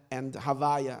Eka and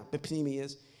Havaya, the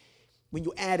Pnimius. When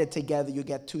you add it together, you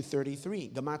get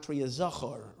 233. Gematria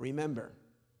Zachor, remember.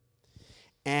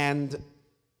 And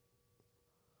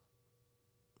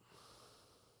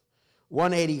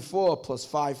 184 plus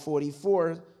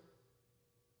 544,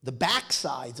 the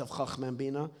backsides of Chachma and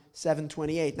Bina,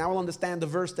 728. Now we'll understand the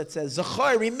verse that says,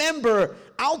 Zachor, remember,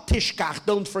 al tishkach,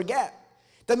 don't forget.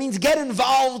 That means get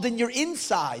involved in your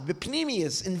inside, the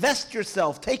pnimius, invest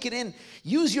yourself, take it in.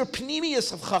 Use your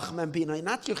pnimius of Chachma and Bina,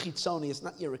 not your chitzonius,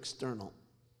 not your external.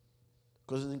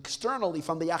 Because externally,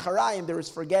 from the Acharayim, there is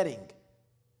forgetting.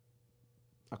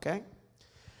 Okay?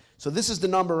 So this is the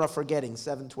number of forgetting,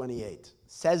 728.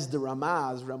 Says the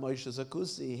Ramaz, Ramosha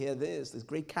Zakusi, hear this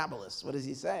great Kabbalist. What does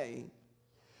he say?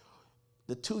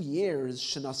 The 2 years,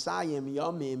 Shenasayim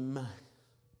Yomim,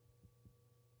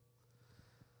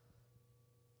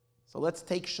 So let's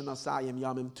take Shenasayim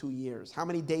Yamim, 2 years. How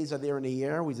many days are there in a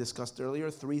year? We discussed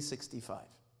earlier, 365.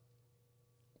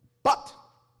 But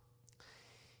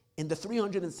in the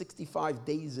 365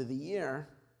 days of the year,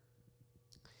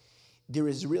 there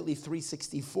is really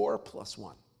 364 plus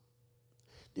 1.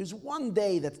 There's one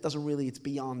day that doesn't really, it's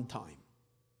beyond time.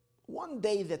 One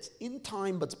day that's in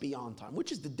time, but it's beyond time.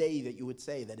 Which is the day that you would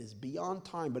say that is beyond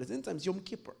time, but it's in time? It's Yom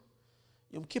Kippur.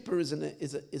 Yom Kippur is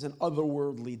an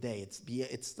otherworldly day.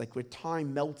 It's like where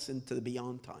time melts into the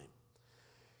beyond time.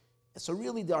 So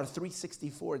really there are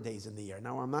 364 days in the year.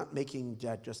 Now I'm not making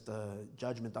just a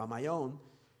judgment on my own.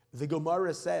 The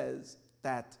Gemara says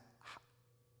that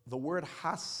the word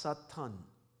Hasatan,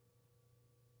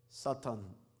 Satan,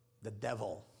 the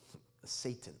devil,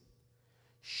 Satan,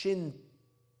 Shin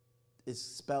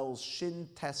spells Shin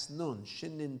Tes Nun.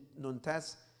 Shin Nun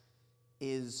Tes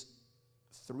is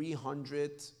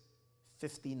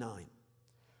 359.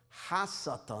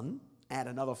 Hasatan, add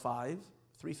another 5,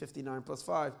 359 plus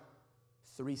 5,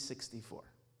 364.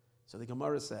 So the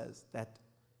Gemara says that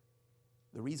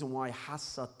the reason why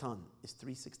Hasatan is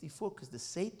 364, because the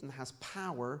Satan has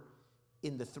power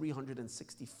in the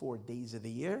 364 days of the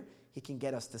year. He can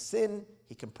get us to sin,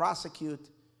 he can prosecute,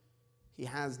 he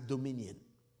has dominion.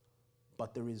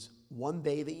 But there is one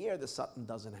day of the year the Satan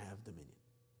doesn't have dominion.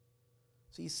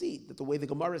 So you see that the way the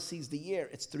Gemara sees the year,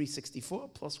 it's 364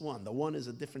 plus 1. The 1 is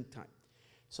a different time.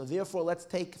 So therefore, let's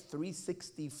take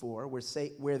 364,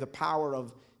 where the power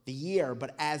of the year,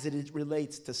 but as it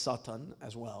relates to Satan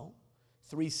as well,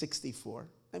 364.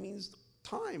 That means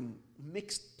time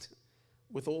mixed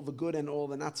with all the good and all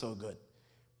the not so good.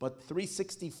 But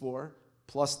 364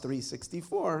 plus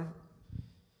 364.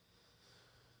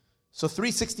 So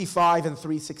 365 and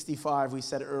 365, we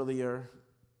said earlier,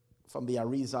 from the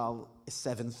Arizal, is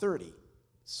 730.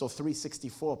 So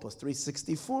 364 plus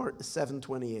 364 is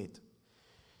 728.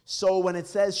 So when it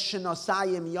says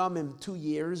Shenasayim Yamim, 2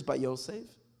 years by Yosef,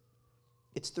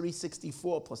 it's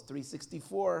 364 plus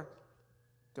 364,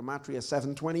 Gematria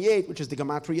 728, which is the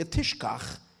Gematria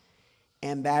Tishkach.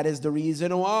 And that is the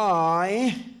reason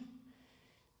why,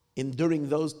 during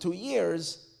those 2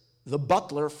 years, the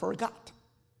butler forgot.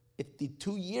 The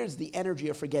 2 years, the energy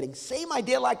of forgetting. Same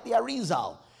idea like the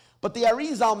Arizal. But the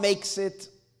Arizal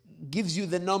gives you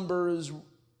the numbers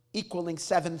equaling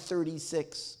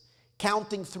 736,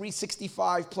 counting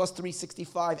 365 plus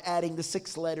 365, adding the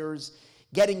 6 letters,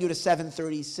 getting you to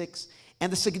 736.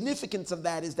 And the significance of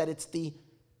that is that it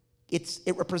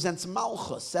represents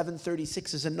Malchus.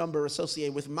 736 is a number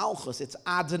associated with Malchus. It's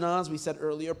Adonai, as we said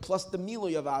earlier, plus the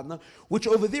Milui of Adonai, which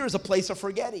over there is a place of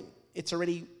forgetting.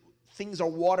 Things are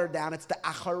watered down. It's the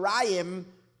Acharayim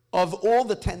of all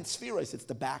the 10 spheres. It's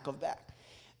the back of back.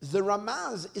 The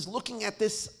Ramaz is looking at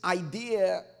this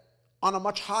idea on a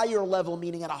much higher level,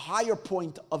 meaning at a higher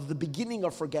point of the beginning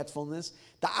of forgetfulness,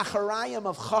 the Acharayim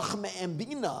of Chachma and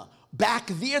Bina. Back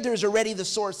there's already the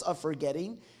source of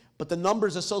forgetting, but the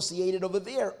numbers associated over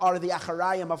there are the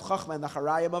Acharayim of Chachma and the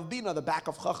Acharayim of Bina, the back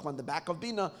of Chachma and the back of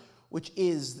Bina, which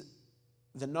is,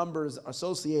 the numbers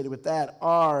associated with that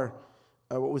are,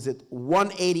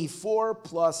 184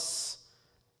 plus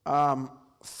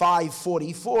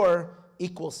 544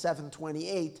 equals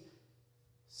 728.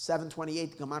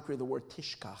 728, Gematria, the word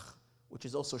Tishkach, which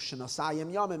is also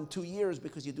Shenasayim Yamim, 2 years,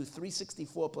 because you do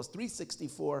 364 plus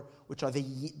 364, which are the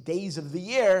days of the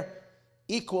year,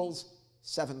 equals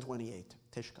 728,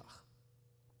 Tishkach.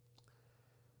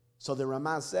 So the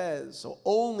Ramaz says, so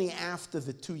only after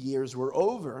the 2 years were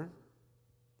over,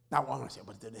 now I want to say,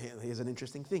 but here's an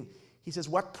interesting thing. He says,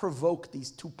 what provoked these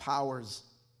two powers,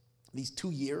 these 2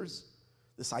 years,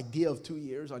 this idea of 2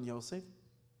 years on Yosef?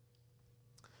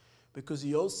 Because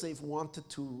Yosef wanted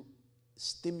to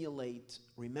stimulate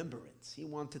remembrance. He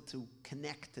wanted to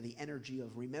connect to the energy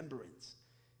of remembrance.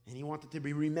 And he wanted to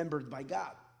be remembered by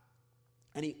God.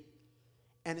 And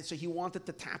so he wanted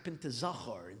to tap into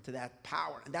Zachar, into that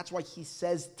power. And that's why he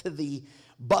says to the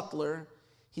butler,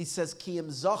 he says,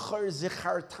 Kiyam Zachar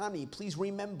Zichartani, please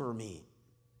remember me.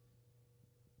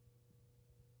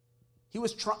 He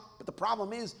was trying, but the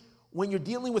problem is, when you're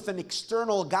dealing with an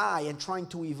external guy and trying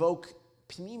to evoke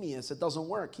Pnimius, it doesn't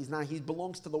work. He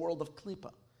belongs to the world of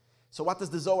Klippa. So what does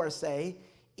the Zohar say?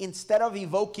 Instead of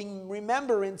evoking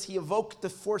remembrance, he evoked the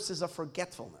forces of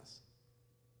forgetfulness.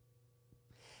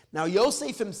 Now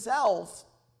Yosef himself,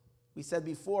 we said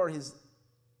before, is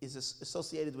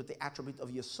associated with the attribute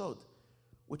of Yesod,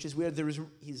 which is where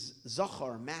he's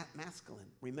Zachar, masculine,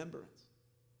 remembrance.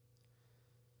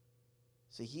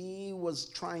 So he was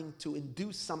trying to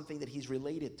induce something that he's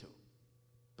related to.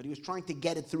 But he was trying to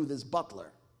get it through this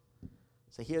butler.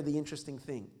 So here's the interesting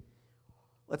thing.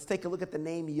 Let's take a look at the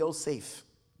name Yosef.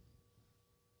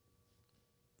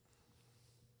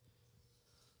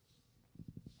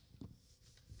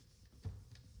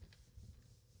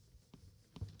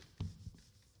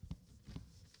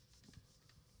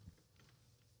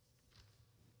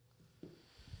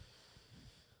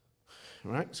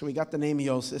 Right? So we got the name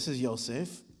Yosef. This is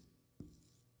Yosef.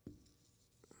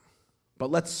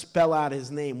 But let's spell out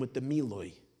his name with the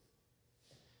Milui.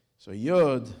 So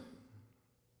Yud,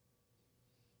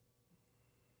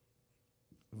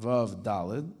 Vav,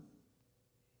 Dalid.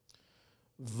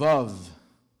 Vav.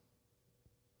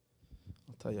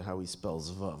 I'll tell you how he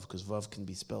spells Vav, because Vav can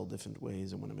be spelled different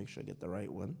ways. I want to make sure I get the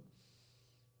right one.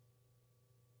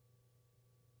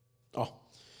 Oh,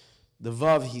 the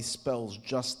Vav he spells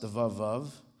just the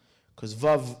Vav, because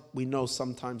Vav we know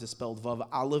sometimes it's spelled Vav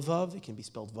Aleph Vav. It can be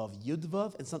spelled Vav Yud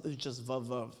Vav, and sometimes it's just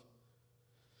Vav.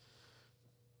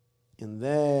 And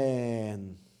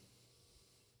then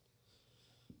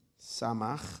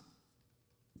Samach.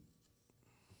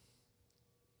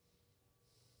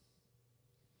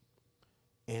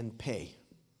 And pay.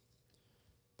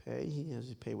 Pay, he has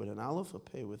to pay with an aleph or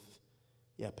pay with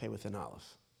an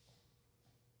aleph.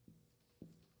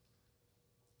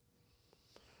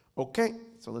 Okay,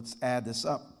 so let's add this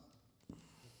up.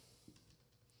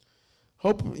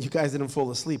 Hope you guys didn't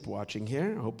fall asleep watching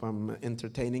here. I hope I'm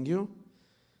entertaining you.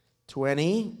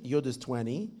 20, Yud is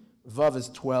 20, Vav is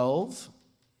 12,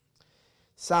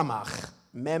 Samach,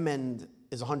 Mem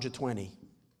is 120.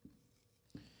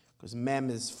 Because Mem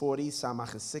is 40,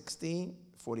 Samach is 60,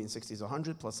 40 and 60 is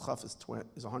 100, plus Chaf is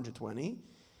 120.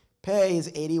 Pei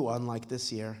is 81, like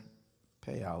this year.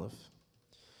 Pei Aleph.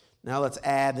 Now let's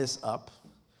add this up.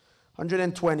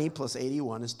 120 plus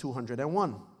 81 is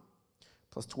 201.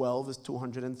 Plus 12 is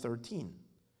 213.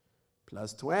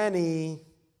 Plus 20,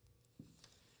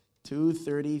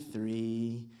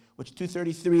 233. Which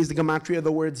 233 is the gematria of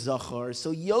the word Zachar.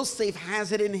 So Yosef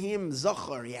has it in him,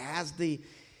 Zachar. He has the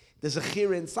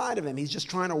Zechira inside of him. He's just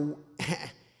trying to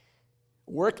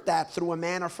work that through a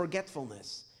man of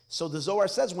forgetfulness. So the Zohar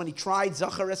says when he tried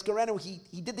Zachar Eskarenu,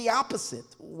 he did the opposite.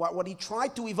 What he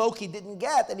tried to evoke, he didn't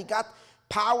get, and he got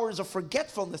powers of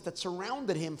forgetfulness that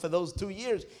surrounded him for those 2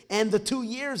 years. And the 2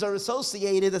 years are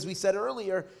associated, as we said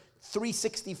earlier,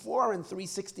 364 and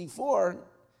 364,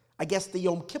 I guess the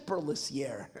Yom Kippur-less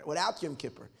year, without Yom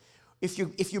Kippur. If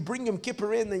you bring Yom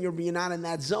Kippur in, then you're not in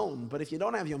that zone. But if you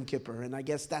don't have Yom Kippur, and I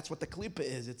guess that's what the Klippa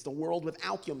is, it's the world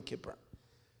without Yom Kippur.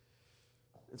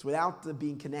 It's without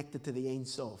being connected to the Ein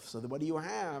Sof. So what do you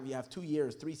have? You have 2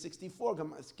 years, 364,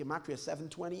 Gematria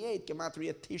 728,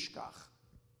 Gematria Tishkach.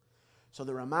 So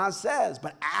the Ramaz says,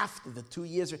 but after the 2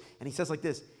 years, and he says like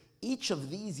this, each of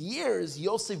these years,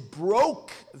 Yosef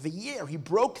broke the year. He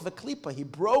broke the Klippa. He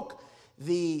broke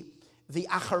the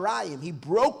Acharayim. He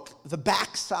broke the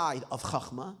backside of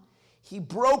Chachma. He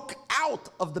broke out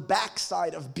of the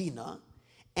backside of Bina.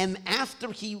 And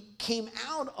after he came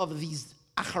out of these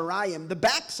Acharayim, the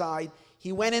backside,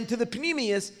 he went into the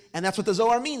Pnimius, and that's what the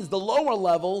Zohar means. The lower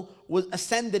level was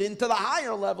ascended into the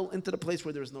higher level, into the place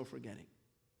where there is no forgetting.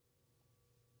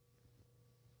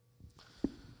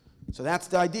 So that's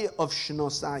the idea of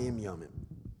Shnosayim Yomim.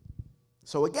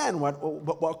 So again,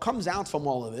 what comes out from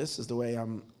all of this, is the way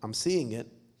I'm seeing it,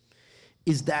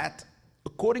 is that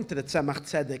according to the Tzemach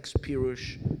Tzedek's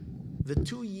Pirush, the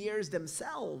 2 years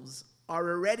themselves are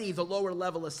already the lower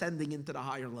level ascending into the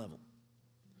higher level.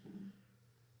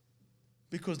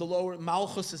 Because the lower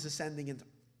Malchus is ascending into,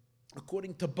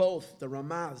 according to both the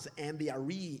Ramaz and the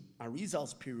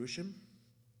Arizal's Pirushim.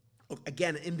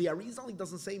 Again, in the Arizal he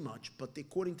doesn't say much, but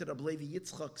according to the Levi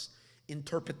Yitzchak's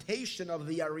interpretation of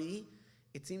the Ari,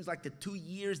 it seems like the 2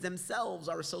 years themselves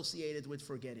are associated with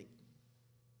forgetting.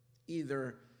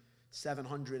 Either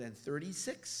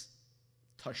 736,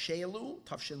 Tashelu,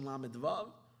 Tafshin Lamed Vav,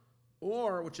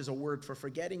 or, which is a word for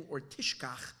forgetting, or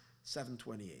Tishkach,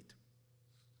 728.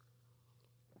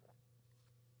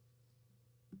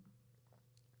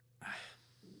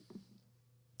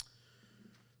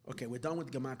 Okay, we're done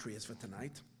with gematrias for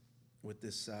tonight, with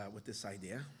this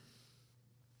idea.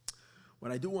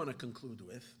 What I do want to conclude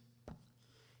with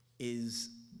is,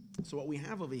 so what we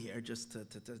have over here, just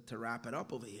to wrap it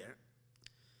up over here,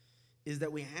 is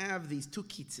that we have these two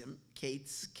kitzim,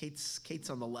 Kates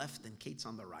on the left and Kates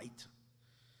on the right.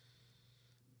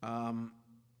 And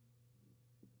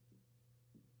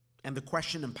the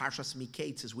question in Parshas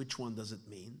Mikeitz is, which one does it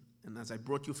mean? And as I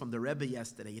brought you from the Rebbe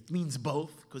yesterday, it means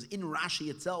both, because in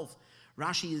Rashi itself,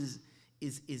 Rashi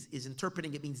is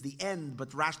interpreting it means the end,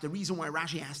 but the reason why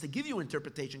Rashi has to give you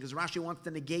interpretation, because Rashi wants to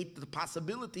negate the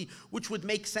possibility, which would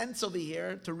make sense over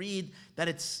here, to read that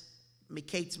it's,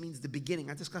 Mikeitz means the beginning.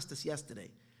 I discussed this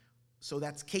yesterday. So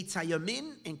that's Kates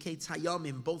Hayamin and Kates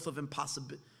Hayamim, both of them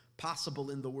possible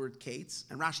in the word Kates.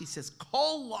 And Rashi says,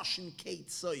 Kol Lashon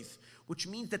Kates Soif, which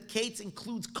means that Kates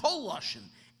includes Kol Lashon,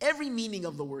 every meaning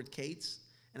of the word Kates.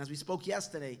 And as we spoke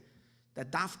yesterday,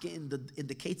 that dafke in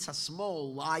the Keitz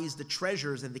HaSmol lies the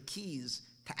treasures and the keys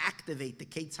to activate the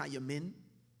Keitz HaYamin,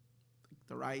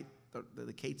 the right,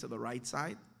 the Keitz of the right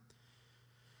side.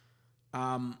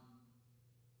 But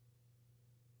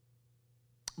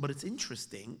it's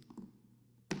interesting,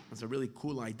 it's a really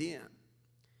cool idea,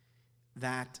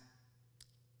 that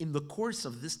in the course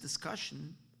of this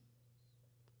discussion,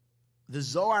 the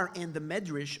Zohar and the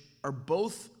Medrash are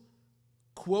both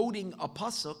quoting a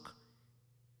pasuk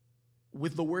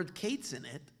with the word Keitz in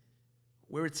it,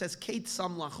 where it says Keitz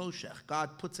sam lachoshech,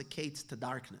 God puts a Keitz to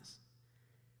darkness,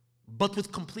 but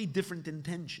with complete different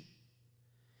intention.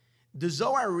 The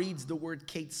Zohar reads the word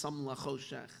Keitz sam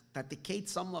lachoshech, that the Keitz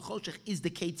sam lachoshech is the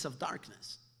Keitz of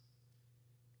darkness.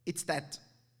 It's that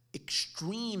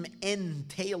extreme end,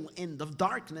 tail end of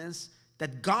darkness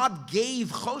that God gave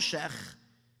choshech.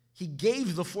 He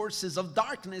gave the forces of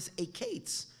darkness a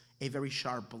Keitz, a very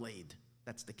sharp blade.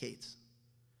 That's the Keitz.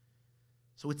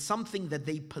 So it's something that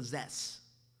they possess.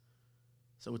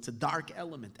 So it's a dark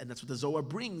element, and that's what the Zohar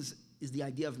brings, is the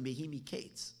idea of Mehimi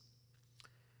Keitz.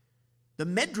 The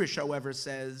Medrash, however,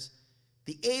 says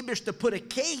the Eibush to put a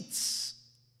Keitz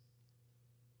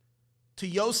to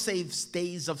Yosef's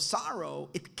days of sorrow,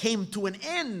 it came to an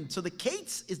end. So the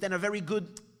Keitz is then a very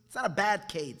good, it's not a bad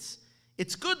Keitz.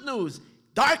 It's good news.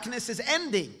 Darkness is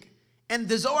ending. And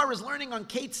the Zohar is learning on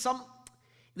Keitz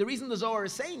the reason the Zohar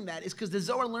is saying that is because the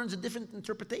Zohar learns a different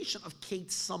interpretation of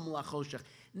Keitz sam lachoshech.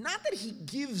 Not that he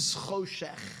gives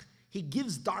choshech, he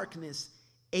gives darkness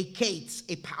a Keitz,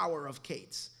 a power of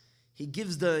Keitz. He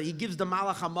gives the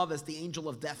Malach HaMaves, the angel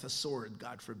of death, a sword,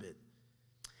 God forbid.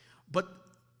 But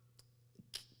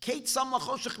Keitz sam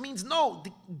lachoshech means no,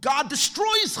 God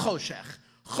destroys choshech.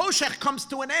 Choshech comes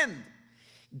to an end.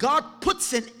 God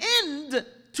puts an end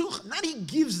to, not he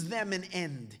gives them an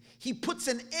end. He puts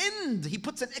an end, he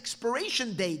puts an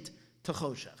expiration date to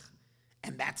choshech.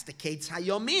 And that's the Keitz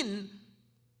HaYomin.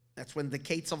 That's when the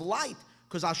Keitz of light,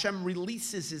 because Hashem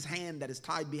releases his hand that is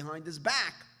tied behind his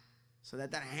back, so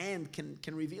that hand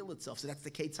can reveal itself. So that's the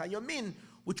Keitz HaYomin,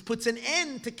 which puts an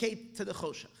end to the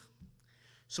choshech.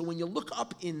 So when you look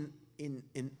up in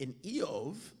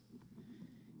Eov,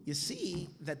 you see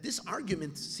that this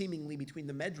argument seemingly between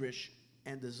the Medrash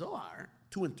and the Zohar,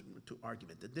 two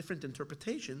arguments, the different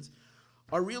interpretations,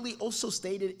 are really also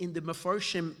stated in the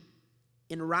Mefarshim,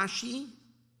 in Rashi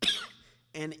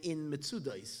and in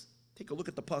Metzudos. Take a look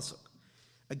at the pasuk.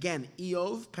 Again,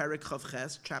 Eov, Perek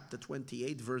Chavches, chapter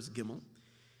 28, verse Gimel.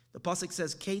 The pasuk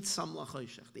says, Keitz sam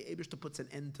lachoshech, the Eibush puts an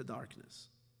end to darkness.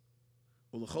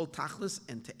 Ulechol tachlis,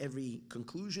 and to every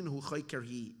conclusion, hu choker,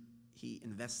 he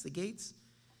investigates.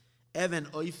 Even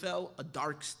oifel, a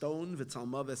dark stone,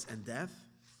 v'tzalmaves, and death.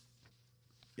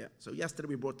 Yeah, so yesterday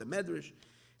we brought the Medrash,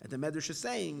 and the Medrash is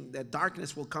saying that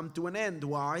darkness will come to an end.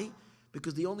 Why?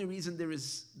 Because the only reason there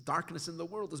is darkness in the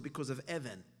world is because of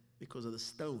Even, because of the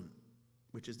stone,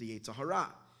 which is the Yetzer Hara,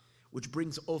 which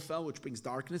brings Ophel, which brings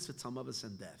darkness, v'tzalmaves,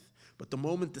 and death. But the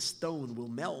moment the stone will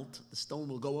melt, the stone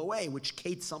will go away, which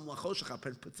Keitz sam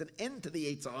lachoshech puts an end to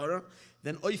the Yetzer Hara,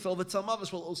 then Ophel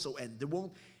v'tzalmaves will also end. The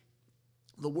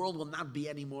world will not be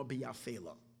anymore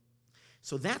biyafela.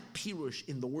 So that pirush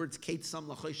in the words Keitz sam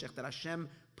lachoshech, that Hashem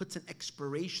puts an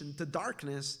expiration to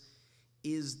darkness,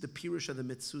 is the pirush of the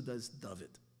Metzudos David,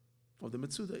 or the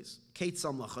Metzudos. Keitz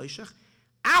sam lachoshech,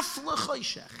 af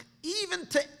lachoshech, even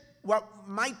to what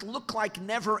might look like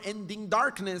never-ending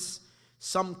darkness,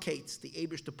 some Keitz, the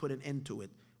Eibush to put an end to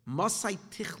it. Masai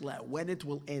tichla, when it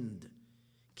will end.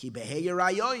 Ki behei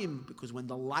rayoim, because when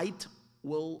the light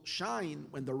will shine,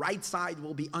 when the right side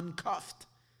will be uncuffed,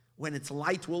 when its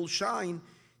light will shine,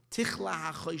 tichla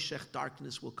hachoshech,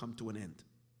 darkness will come to an end.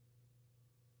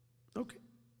 Okay.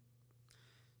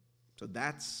 So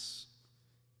that's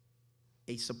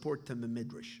a support to the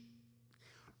Midrash.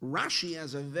 Rashi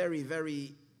has a very,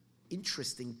 very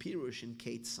interesting pirush in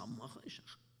Keitz sam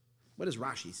lachoshech. What does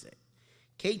Rashi say?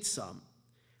 Keitz sam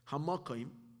hamakoim,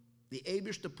 the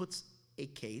Eibush puts a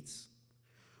Keitz.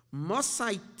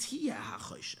 Masai tia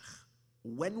hachoshech,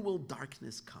 when will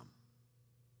darkness come?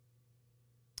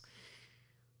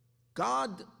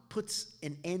 God puts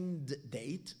an end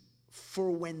date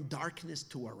for when darkness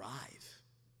to arrive.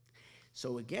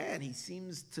 So again, he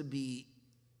seems to be,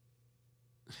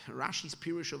 Rashi's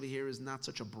pirush over here is not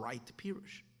such a bright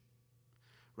pirush.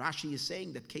 Rashi is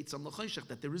saying that Keitz sam lachoshech,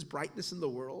 that there is brightness in the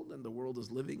world, and the world is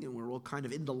living, and we're all kind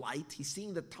of in the light. He's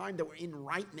seeing the time that we're in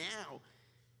right now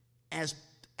as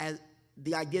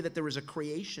the idea that there is a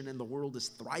creation and the world is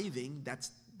thriving.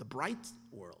 That's the bright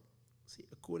world. See,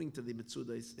 according to the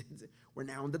Metzudos, we're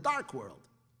now in the dark world,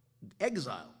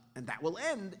 exile, and that will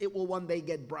end. It will one day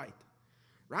get bright.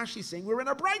 Rashi's saying we're in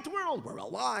a bright world. We're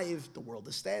alive. The world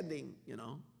is standing,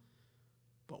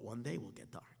 But one day we'll get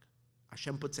dark.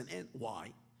 Hashem puts an end.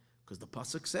 Why? Because the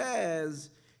pasuk says,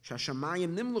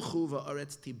 "Shashamayim nimluchu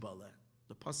va'aretz tibale."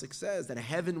 The pasuk says that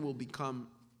heaven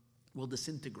will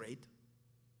disintegrate.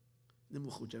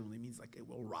 Nimluchu generally means like it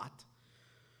will rot.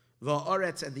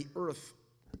 Va'aretz, and the earth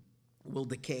will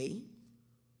decay.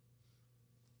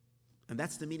 And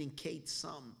that's the meaning. Kate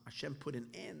Sam. Hashem put an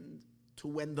end to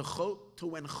when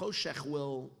Choshech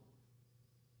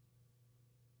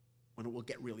when it will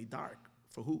get really dark.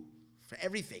 For who? For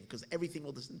everything, because everything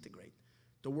will disintegrate.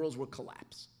 The worlds will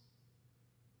collapse.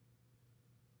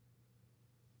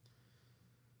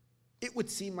 It would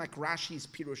seem like Rashi's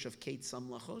pirush of Kate Sam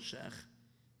LaChoshech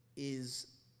is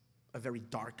a very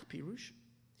dark pirush,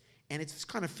 and it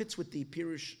kind of fits with the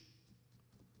pirush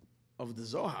of the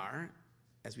Zohar,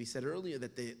 as we said earlier,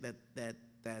 that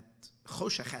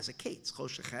Choshech has a Kate.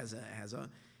 Choshech has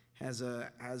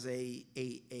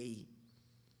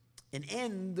an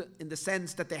end in the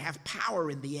sense that they have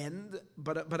power in the end,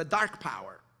 but a dark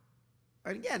power,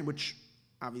 and again, which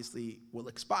obviously will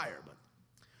expire.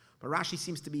 But Rashi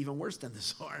seems to be even worse than the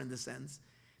Zohar in the sense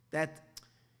that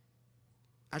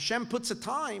Hashem puts a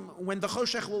time when the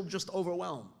Choshech will just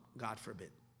overwhelm, God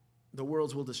forbid. The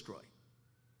worlds will destroy.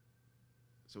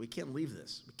 So we can't leave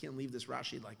this. We can't leave this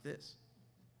Rashi like this.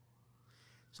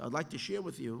 So I'd like to share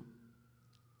with you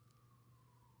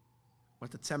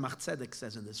what the Tzemach Tzedek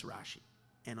says in this Rashi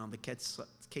and on the Kate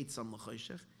Sam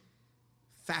LaChoshech.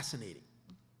 Fascinating.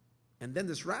 And then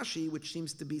this Rashi, which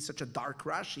seems to be such a dark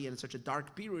Rashi and such a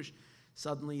dark Pirush,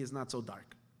 suddenly is not so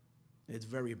dark. It's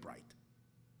very bright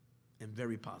and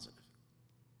very positive.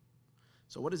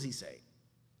 So what does he say?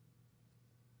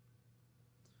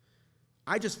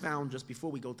 I just found, just before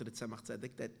we go to the Tzemach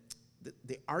Tzedek, that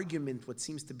the argument, what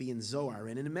seems to be in Zohar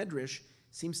and in Medrash,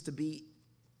 seems to be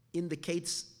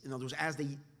indicates, in other words,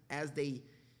 as they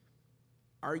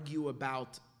argue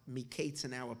about Mikeitz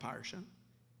in our parsha,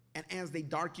 and as they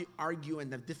argue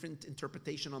and have different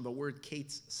interpretation on the word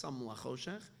Kate Sam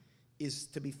LaChoshech, is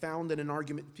to be found in an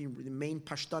argument between the main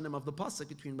pashtanim of the pasuk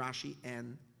between Rashi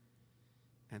and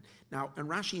now, and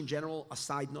Rashi in general. A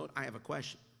side note, I have a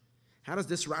question. How does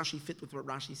this Rashi fit with what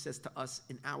Rashi says to us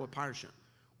in our parsha,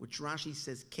 which Rashi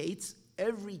says Kates?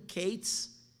 Every Kates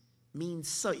means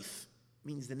seif,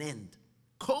 means an end.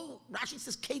 Rashi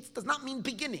says Kates does not mean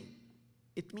beginning;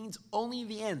 it means only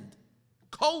the end.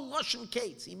 Kol Lashon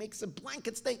Kates. He makes a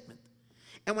blanket statement.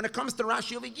 And when it comes to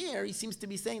Rashi over here, he seems to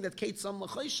be saying that Kate Sam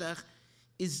LaChoshech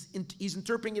he's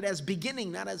interpreting it as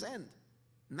beginning, not as end.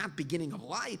 Not beginning of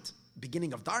light,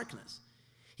 beginning of darkness.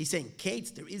 He's saying,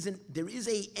 Kate, there is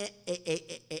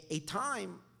a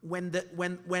time when the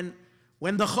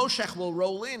Choshech will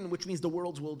roll in, which means the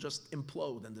worlds will just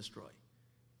implode and destroy.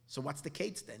 So what's the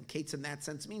Kates then? Kates in that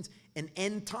sense means an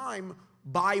end time.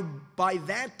 By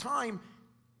that time,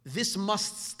 this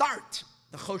must start.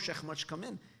 The Choshech must come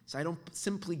in. So I don't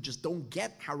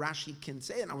get how Rashi can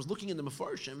say it. And I was looking in the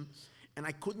Mefarshim, and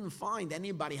I couldn't find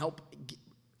anybody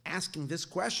asking this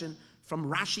question from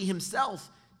Rashi himself,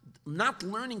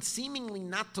 seemingly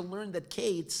not to learn that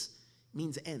Kates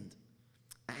means end.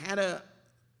 I had a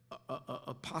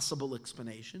possible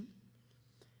explanation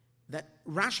that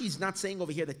Rashi's not saying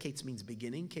over here that Kates means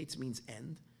beginning, Kates means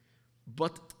end,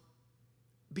 but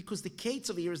because the Kates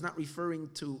over here is not referring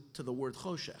to the word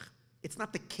Choshech. It's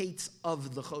not the Kates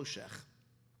of the Choshech.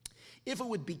 If it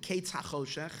would be Kates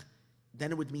HaChoshech,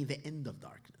 then it would mean the end of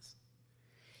darkness.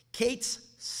 Kates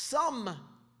Sam,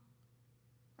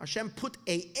 Hashem put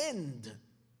an end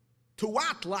to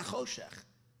what? La Choshech.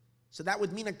 So that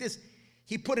would mean like this.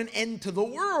 He put an end to the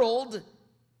world.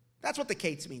 That's what the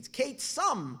Kates means. Kates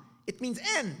Sam, it means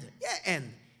end. Yeah,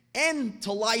 end. End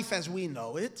to life as we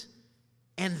know it.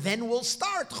 And then we'll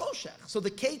start Choshech. So the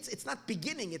Kates, it's not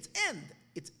beginning, it's end.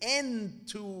 It's end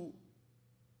to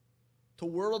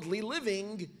worldly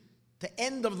living, to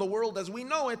end of the world as we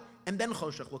know it, and then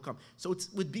Choshech will come. So it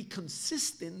would be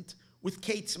consistent with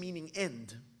Kates meaning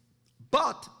end.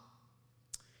 But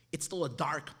it's still a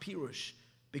dark pirush,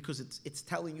 because it's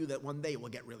telling you that one day it will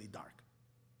get really dark.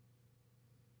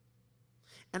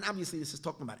 And obviously this is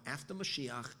talking about after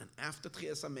Mashiach and after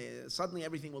Tchias HaMeah, suddenly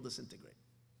everything will disintegrate.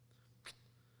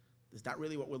 Is that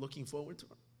really what we're looking forward to?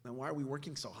 Then why are we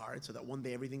working so hard so that one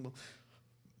day everything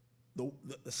will,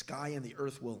 the sky and the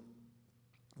earth will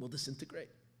disintegrate?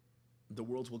 The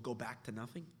worlds will go back to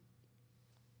nothing?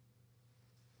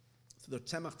 So the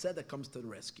Tzemach Tzedek comes to the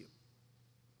rescue.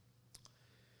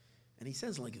 And he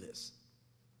says like this.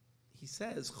 He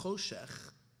says,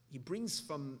 Choshech, he brings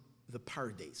from the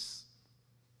Pardes.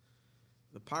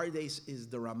 The Pardes is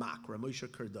the Ramak, Ramosha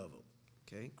Kardovo.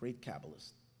 Okay, great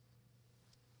Kabbalist.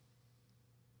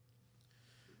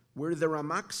 Where the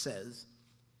Ramak says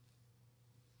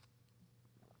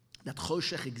that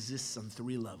Choshech exists on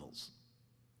 3 levels.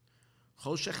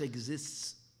 Choshech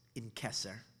exists in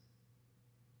Keser,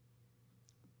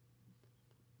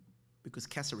 because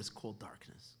Keser is called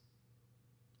darkness.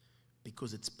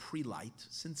 Because it's pre-light,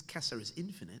 since Keser is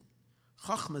infinite,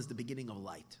 Chachma is the beginning of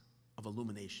light, of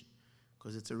illumination.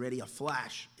 Because it's already a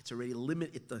flash, it's already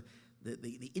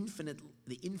the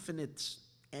infinite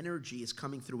energy is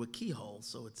coming through a keyhole,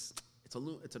 so it's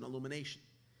an illumination.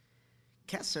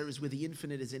 Keser is where the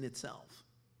infinite is in itself.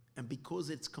 And because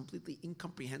it's completely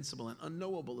incomprehensible and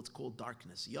unknowable, it's called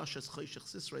darkness. Yashas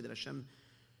Choshech Sisrei, that Hashem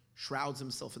shrouds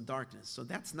himself in darkness. So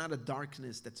that's not a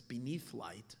darkness that's beneath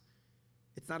light.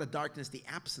 It's not a darkness, the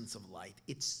absence of light.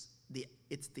 It's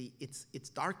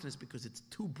darkness because it's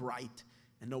too bright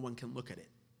and no one can look at it.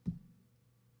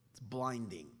 It's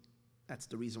blinding. That's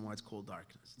the reason why it's called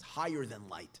darkness. It's higher than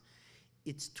light.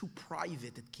 It's too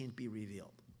private, it can't be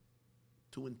revealed.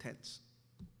 Too intense.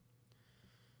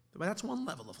 But that's one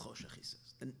level of Choshech, he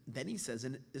says. Then he says,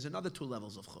 and there's another 2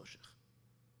 levels of Choshech.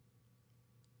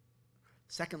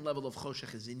 Second level of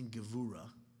Choshech is in Gevura.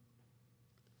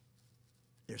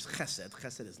 There's Chesed.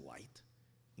 Chesed is light.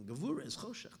 And Gevura is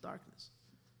Choshech, darkness.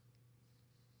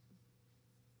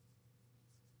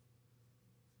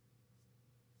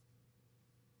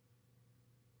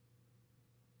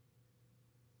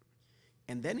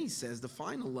 And then he says the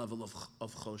final level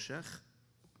of Choshech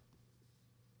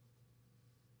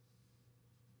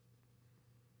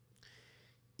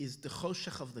is the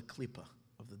Choshech of the Klippa,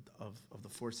 of the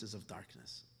forces of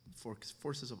darkness,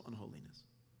 forces of unholiness.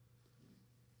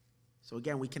 So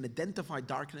again, we can identify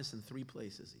darkness in 3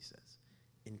 places, he says.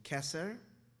 In Keser,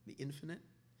 the infinite.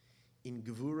 In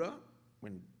Gevura,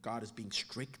 when God is being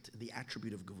strict, the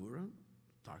attribute of Gevura,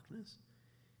 darkness.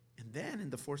 And then in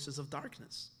the forces of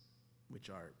darkness, which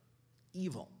are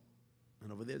evil.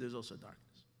 And over there's also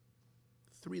darkness.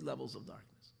 3 levels of darkness.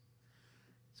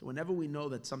 So whenever we know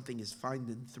that something is found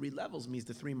in 3 levels, means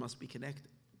the 3 must be connected.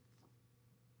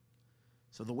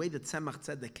 So the way that Tzemach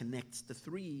Tzedek connects the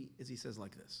 3 is he says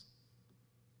like this.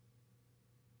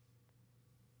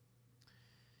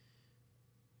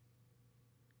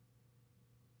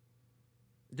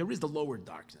 There is the lower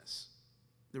darkness.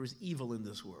 There is evil in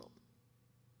this world.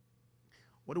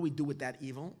 What do we do with that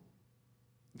evil?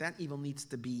 That evil needs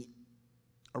to be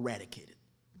eradicated.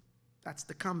 That's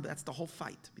the whole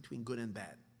fight between good and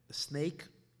bad. The snake,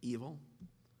 evil,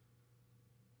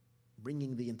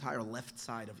 bringing the entire left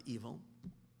side of evil.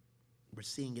 We're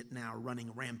seeing it now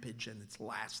running rampage, and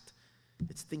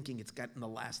it's thinking it's gotten the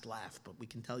last laugh, but we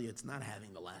can tell you it's not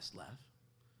having the last laugh.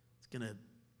 It's going to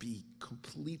be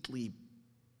completely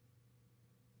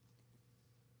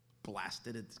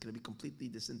blasted. It's going to be completely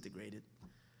disintegrated.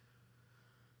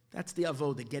 That's the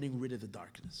avodah, getting rid of the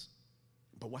darkness.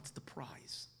 But what's the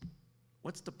prize?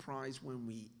 What's the prize when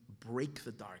we break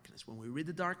the darkness? When we rid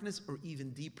the darkness, or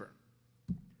even deeper,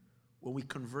 when we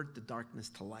convert the darkness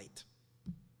to light?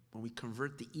 When we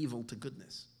convert the evil to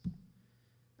goodness?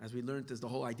 As we learned, there's the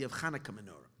whole idea of Chanukah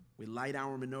menorah. We light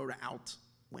our menorah out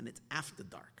when it's after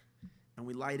dark. And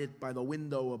we light it by the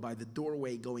window or by the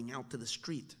doorway going out to the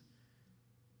street.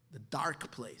 The dark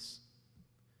place.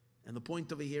 And the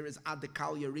point over here is ad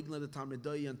dekalya rigla de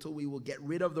tamridoya, until we will get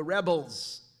rid of the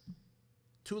rebels.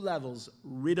 2 levels: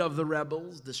 rid of the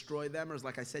rebels, destroy them, or as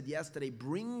like I said yesterday,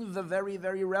 bring the very,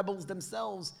 very rebels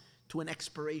themselves to an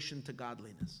expiration to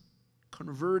godliness,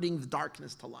 converting the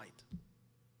darkness to light.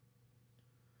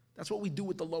 That's what we do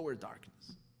with the lower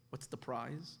darkness. What's the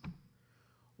prize?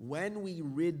 When we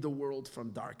rid the world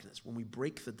from darkness, when we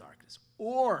break the darkness,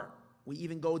 or we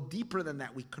even go deeper than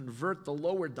that, we convert the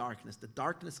lower darkness, the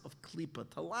darkness of Klippa,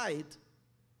 to light,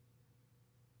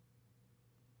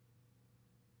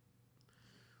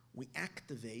 we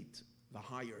activate the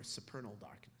higher supernal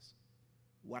darkness.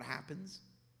 What happens?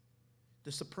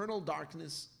 The supernal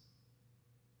darkness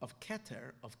of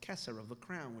Keter, of Keser, of the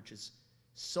crown, which is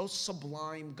so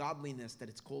sublime godliness that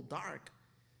it's called dark,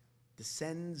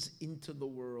 descends into the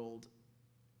world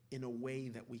in a way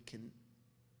that we can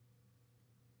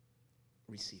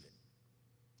receive it.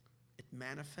 It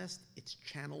manifests, it's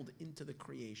channeled into the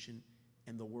creation,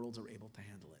 and the worlds are able to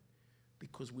handle it.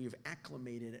 Because we've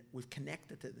acclimated it, we've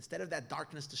connected it. Instead of that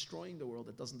darkness destroying the world,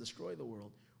 it doesn't destroy the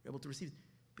world, we're able to receive it.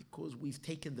 Because we've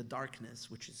taken the darkness,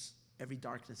 which is, every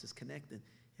darkness is connected,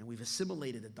 and we've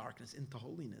assimilated the darkness into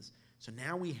holiness. So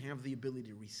now we have the ability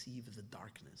to receive the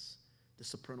darkness, the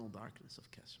supernal darkness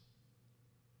of Kesser.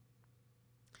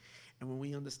 And when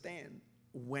we understand,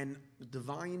 when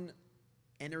divine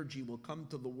energy will come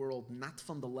to the world not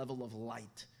from the level of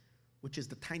light, which is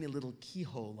the tiny little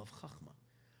keyhole of Chachma,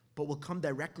 but will come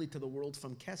directly to the world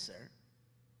from Keser,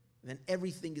 then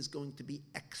everything is going to be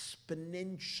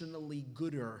exponentially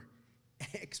gooder,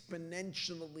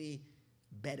 exponentially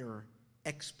better,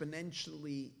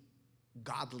 exponentially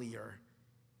godlier,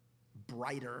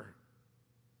 brighter,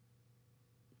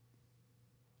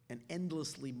 and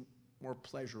endlessly more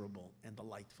pleasurable and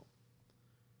delightful.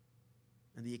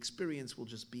 And the experience will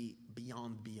just be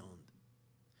beyond.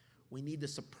 We need the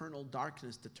supernal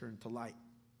darkness to turn to light.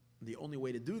 The only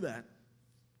way to do that,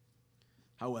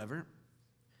 however,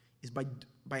 is by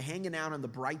hanging out on the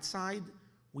bright side.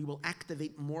 We will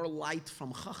activate more light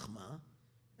from Chachma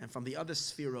and from the other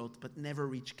Sfirot, but never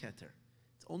reach Keter.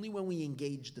 It's only when we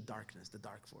engage the darkness, the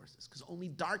dark forces, because only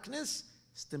darkness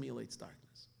stimulates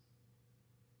darkness.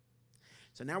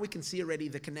 So now we can see already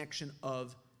the connection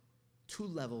of two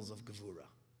levels of Gevura.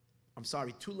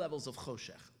 Two levels of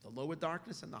Choshech, the lower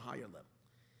darkness and the higher level.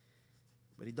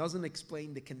 But he doesn't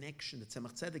explain the connection, the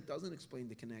Tzemach Tzedek doesn't explain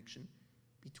the connection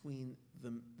between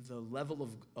the level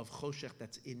of Choshech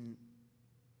that's in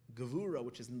Gevura,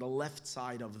 which is in the left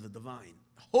side of the divine.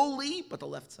 Holy, but the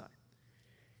left side.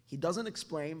 He doesn't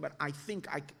explain, but I think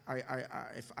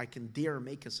if I can dare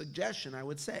make a suggestion, I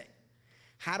would say,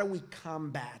 how do we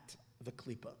combat the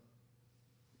Klippa?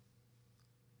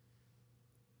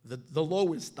 The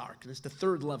lowest darkness, the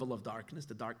third level of darkness,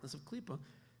 the darkness of Klippa,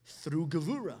 through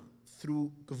Gevura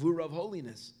of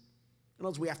holiness. In other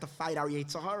words, we have to fight our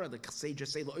Yetzer Hara. The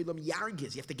sages say, L'olam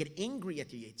yargiz. You have to get angry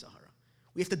at your Yetzer Hara.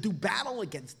 We have to do battle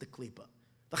against the Klippa.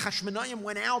 The Chashmonayim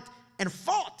went out and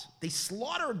fought. They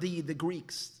slaughtered the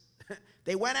Greeks.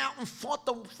 They went out and fought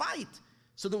the fight.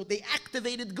 So they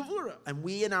activated Gevura. And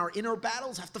we in our inner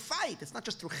battles have to fight. It's not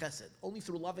just through chesed. Only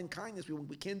through love and kindness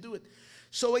we can't do it.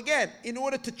 So again, in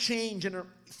order to change, and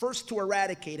first to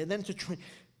eradicate and then to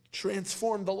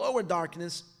transform the lower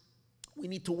darkness, we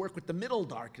need to work with the middle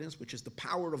darkness, which is the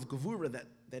power of Gevura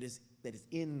that is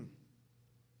in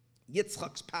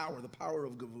Yitzchak's power, the power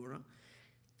of Gevura.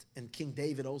 And King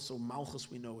David also, Malchus,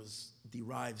 we know,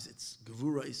 derives its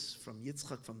Gevura is from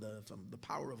Yitzchak, from the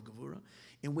power of Gevura,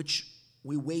 in which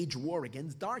we wage war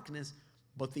against darkness,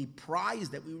 but the prize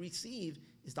that we receive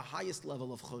is the highest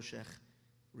level of Choshech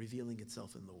revealing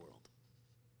itself in the world.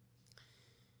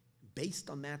 Based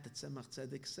on that, the Tzemach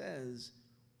Tzedek says,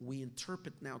 we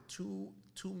interpret now two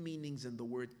meanings in the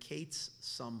word Keitz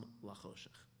Sam Lachoshech.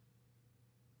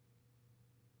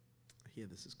 Here,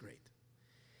 this is great.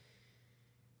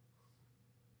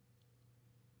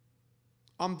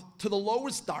 To the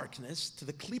lowest darkness, to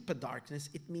the Klippa darkness,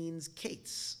 it means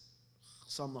Keitz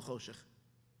Sam Lachoshech.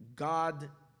 God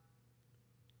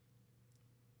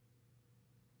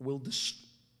will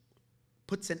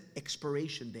puts an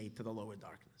expiration date to the lower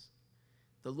darkness.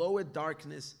 The lower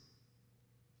darkness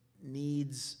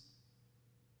needs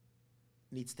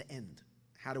to end.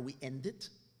 How do we end it?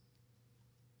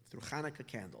 Through Chanukah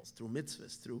candles, through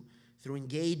mitzvahs, through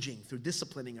engaging, through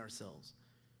disciplining ourselves,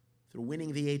 through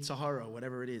winning the Yetzer Hara,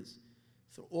 whatever it is.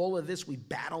 Through all of this, we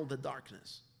battle the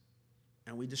darkness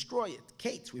and we destroy it.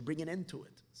 Kates, we bring an end to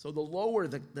it. So the lower,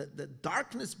 the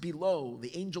darkness below,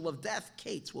 the angel of death,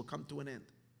 Kates, will come to an end.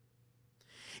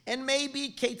 And maybe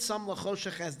Kate Sam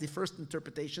Lachoshech has the first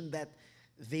interpretation that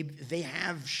they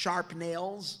have sharp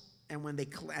nails, and when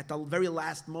at the very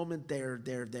last moment they're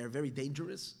very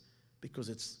dangerous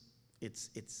because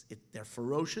they're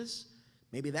ferocious.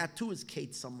 Maybe that too is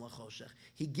Kate Sam Lachoshech.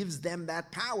 He gives them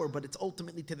that power, but it's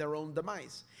ultimately to their own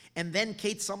demise. And then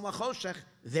Kate Sam Lachoshech,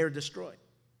 they're destroyed.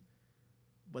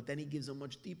 But then he gives a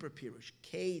much deeper pirush.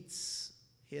 Kate's,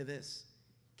 hear this,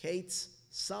 Kate's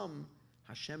Sam,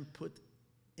 Hashem put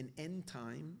an end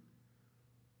time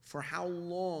for how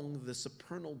long the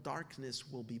supernal darkness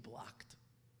will be blocked.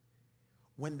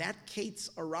 When that Kates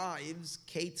arrives,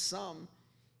 Kate's Sam,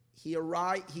 he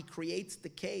creates the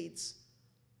Kates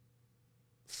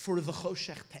for the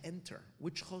Choshech to enter.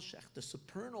 Which Choshech? The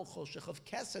supernal Choshech of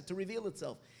Keser to reveal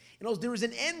itself. You know, there is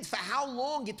an end for how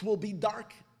long it will be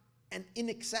dark and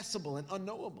inaccessible and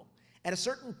unknowable. At a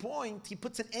certain point, he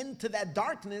puts an end to that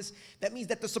darkness. That means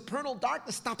that the supernal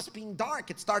darkness stops being dark.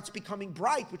 It starts becoming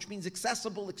bright, which means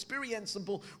accessible,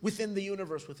 experienceable within the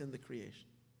universe, within the creation.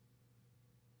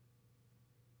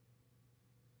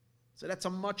 So that's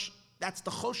the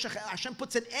Choshech. Hashem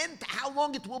puts an end to how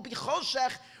long it will be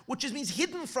Choshech, which means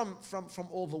hidden from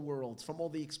all the worlds, from all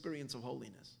the experience of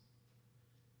holiness.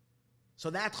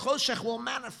 So that Choshech will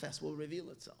manifest, will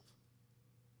reveal itself.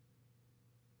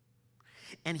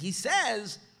 And he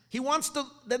says, he wants to,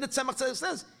 then the Tzemach Tzedek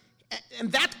says,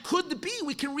 and that could be,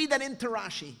 we can read that into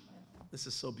Rashi. This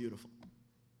is so beautiful.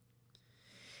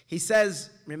 He says,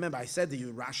 remember I said to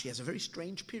you, Rashi has a very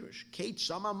strange pirush. Kate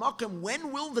Shama Makim,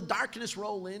 when will the darkness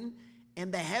roll in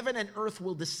and the heaven and earth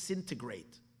will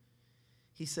disintegrate?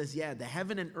 He says, yeah, the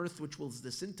heaven and earth which will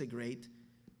disintegrate,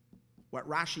 what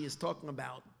Rashi is talking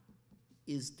about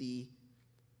is the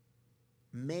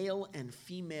male and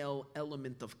female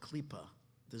element of Klippa.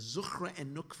 The Zuchra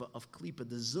and Nukva of Klippa.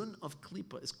 The Zun of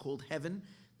Klippa is called heaven.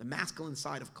 The masculine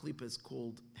side of Klippa is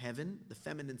called heaven. The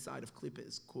feminine side of Klippa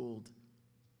is called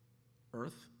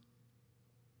earth.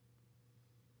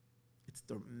 It's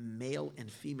the male and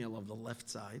female of the left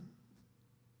side.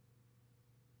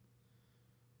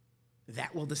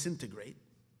 That will disintegrate.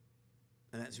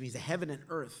 And that means the heaven and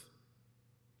earth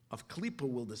of Klippa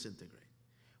will disintegrate.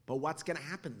 But what's going to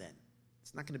happen then?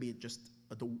 It's not going to be just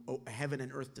a heaven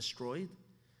and earth destroyed.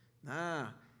 Nah.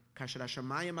 And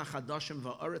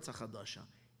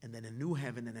then a new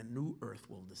heaven and a new earth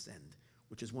will descend,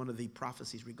 which is one of the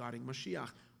prophecies regarding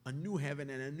Mashiach. A new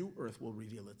heaven and a new earth will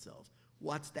reveal itself.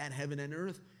 What's that heaven and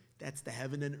earth? That's the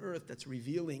heaven and earth that's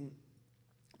revealing,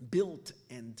 built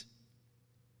and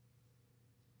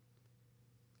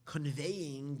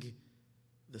conveying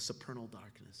the supernal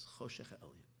darkness. Choshech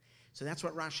Elyon. So that's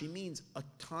what Rashi means. A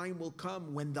time will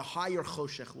come when the higher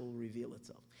Choshech will reveal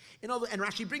itself. And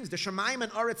Rashi brings the Shemayim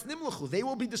and Aretz Nimluchu. They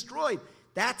will be destroyed.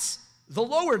 That's the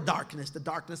lower darkness, the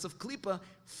darkness of Klippa.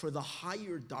 For the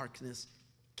higher darkness,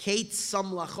 Kate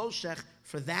Samla Choshech,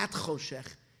 for that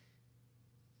Choshech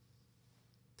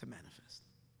to manifest.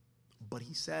 But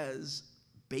he says,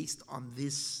 based on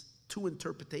these two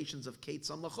interpretations of Kate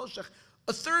Samla Choshech,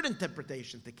 a third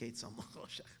interpretation to Kate Samla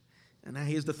Choshech. And now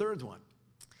here's the third one.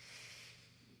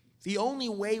 The only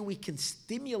way we can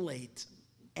stimulate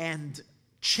and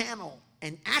channel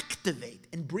and activate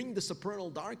and bring the supernal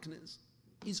darkness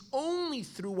is only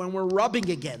through when we're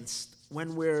rubbing against,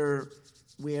 when we're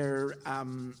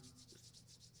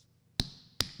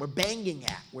banging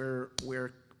at, we're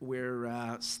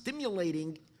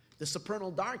stimulating the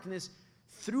supernal darkness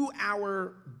through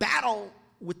our battle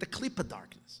with the Klippa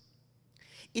darkness.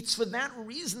 It's for that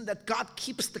reason that God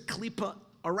keeps the Klippa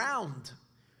around.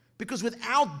 Because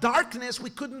without darkness, we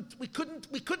couldn't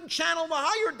channel the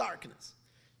higher darkness.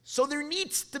 So there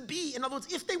needs to be, in other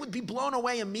words, if they would be blown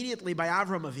away immediately by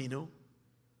Avram Avinu,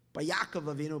 by Yaakov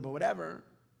Avinu, by whatever,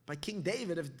 by King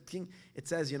David, it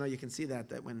says, you can see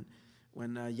that when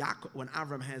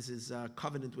Avram has his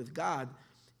covenant with God,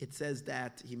 it says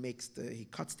that he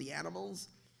cuts the animals,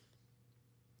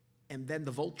 and then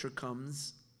the vulture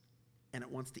comes, and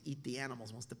it wants to eat the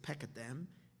animals, wants to peck at them,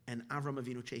 and Avram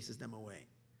Avinu chases them away.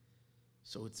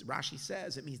 So Rashi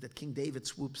says it means that King David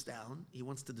swoops down. He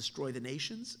wants to destroy the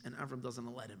nations, and Avram doesn't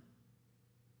let him.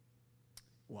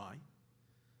 Why?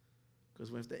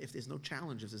 Because if there's no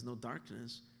challenge, if there's no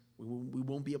darkness, we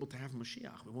won't be able to have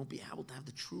Mashiach. We won't be able to have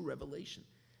the true revelation.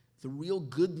 The real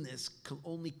goodness can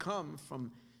only come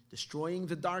from destroying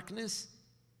the darkness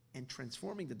and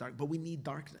transforming the dark. But we need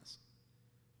darkness.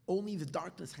 Only the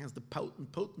darkness has the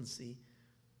potency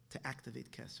to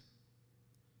activate Kesser.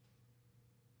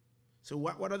 So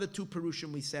what are the two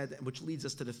Perushim we said, which leads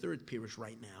us to the third Pirush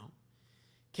right now?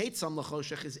 Kate Sam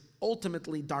Lachoshech is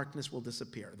ultimately darkness will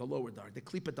disappear, the lower dark, the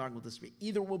Klippa dark will disappear.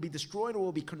 Either will be destroyed or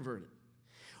will be converted.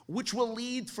 Which will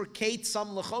lead for Kate Sam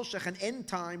Lachoshech an end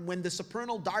time when the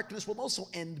supernal darkness will also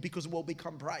end because it will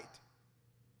become bright.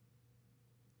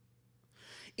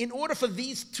 In order for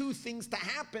these two things to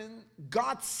happen,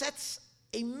 God sets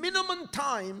a minimum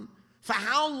time for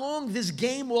how long this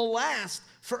game will last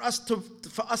for us to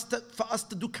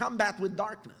do combat with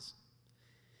darkness.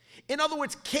 In other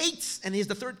words, Kates, and here's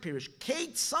the third Pirush,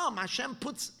 Kates, Hashem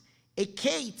puts a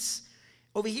Kates.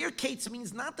 Over here, Kates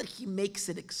means not that he makes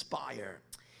it expire.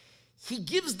 He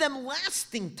gives them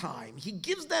lasting time. He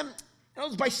gives them, in other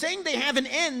words, by saying they have an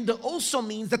end also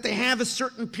means that they have a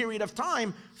certain period of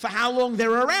time for how long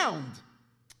they're around.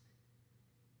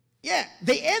 Yeah,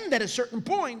 they end at a certain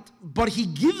point, but he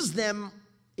gives them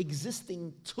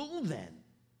existing till then.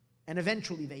 And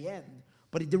eventually they end.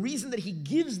 But the reason that he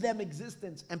gives them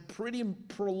existence and pretty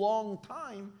prolonged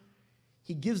time,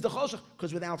 he gives the choshech,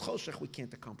 because without choshech we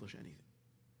can't accomplish anything.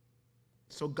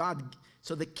 So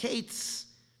the Kates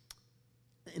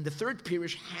in the third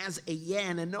Pirush has a yeah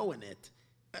and a no in it.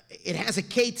 It has a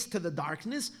Kates to the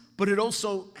darkness, but it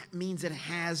also means it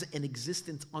has an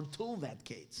existence until that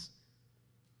Kates.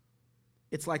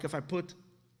 It's like if I put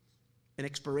an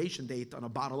expiration date on a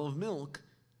bottle of milk,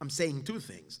 I'm saying two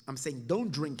things. I'm saying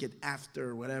don't drink it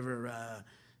after whatever,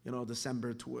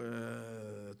 December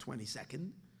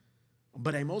 22nd.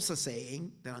 But I'm also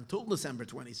saying that until December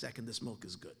 22nd, this milk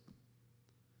is good.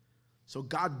 So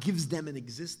God gives them an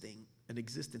existence,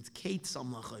 Kate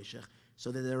Samla Choshech,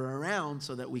 so that they're around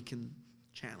so that we can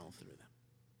channel through them.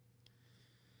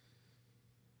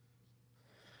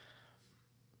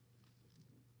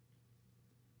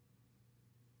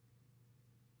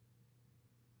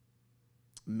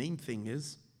 Main thing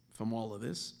is, from all of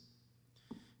this,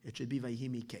 it should be Vayhi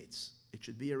Mikeitz. It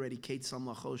should be already Keitz Sam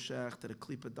Lachoshech, to the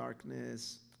Klipa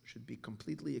darkness, should be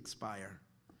completely expire.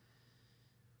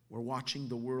 We're watching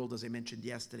the world, as I mentioned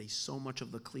yesterday, so much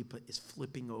of the Klipa is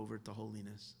flipping over to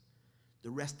holiness. The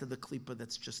rest of the Klipa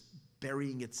that's just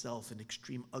burying itself in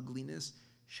extreme ugliness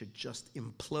should just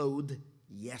implode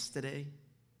yesterday.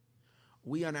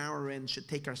 We on our end should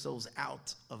take ourselves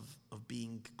out of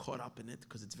being caught up in it,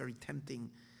 because it's very tempting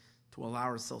to allow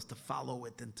ourselves to follow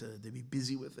it and to be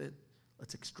busy with it.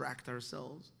 Let's extract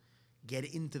ourselves, get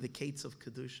into the Keitz of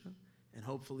Kedusha, and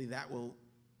hopefully that will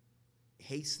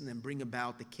hasten and bring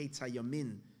about the Keitz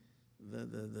HaYamin,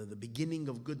 the beginning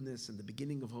of goodness and the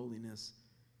beginning of holiness,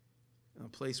 a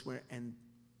place where,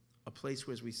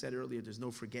 as we said earlier, there's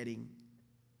no forgetting,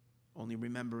 only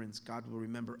remembrance. God will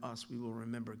remember us, we will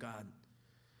remember God,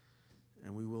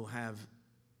 and we will have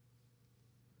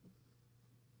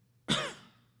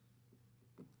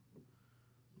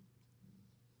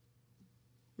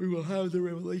the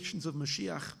revelations of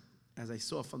Mashiach, as I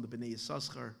saw from the Bnei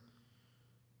Yissaschar.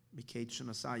 Mikeitz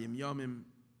Shenasayim Yomim,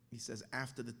 he says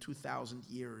after the 2,000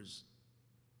 years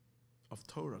of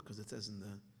Torah, because it says in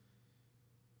the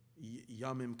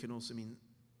Yomim can also mean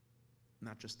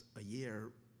not just a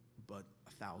year, but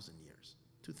 1,000 years.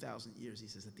 2,000 years, he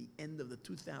says, at the end of the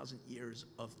 2,000 years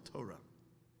of Torah.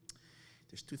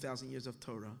 There's 2,000 years of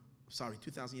Torah,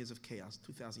 2,000 years of chaos,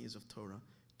 2,000 years of Torah,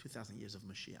 2,000 years of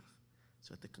Mashiach.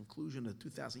 So at the conclusion of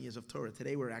 2,000 years of Torah,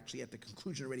 today we're actually at the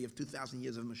conclusion already of 2,000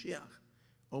 years of Mashiach,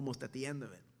 almost at the end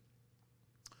of it.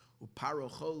 Uparo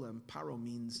cholem, paro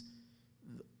means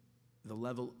the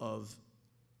level of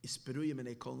ispiruyim and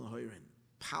ekol nahoirin.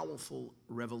 Powerful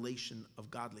revelation of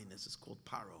godliness is called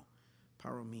paro.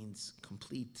 Paro means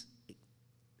complete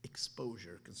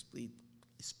exposure, complete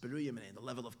ispiruyim and the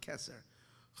level of keser.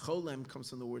 Cholem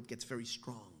comes from the word gets very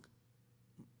strong.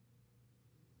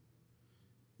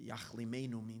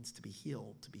 Yachlimenu means to be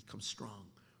healed, to become strong.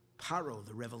 Paro,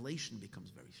 the revelation,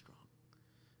 becomes very strong.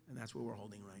 And that's what we're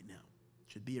holding right now.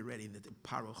 It should be already that the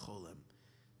Paro Cholem,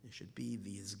 it should be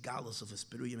the Izgalus of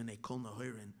Espiruyim and Ekol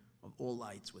Nahoirin, of all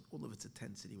lights, with all of its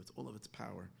intensity, with all of its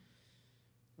power.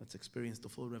 Let's experience the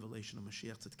full revelation of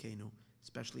Mashiach Tzidkenu,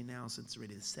 especially now since it's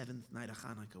already the 7th night of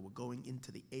Chanukah. We're going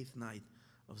into the 8th night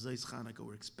of Zois Chanukah.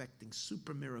 We're expecting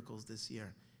super miracles this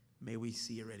year. May we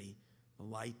see already the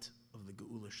light of the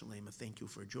Geula Shalema. Thank you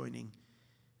for joining,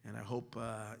 and I hope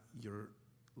you're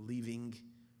leaving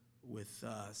with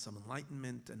some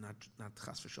enlightenment and not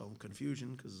chas v'shalom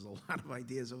confusion, because there's a lot of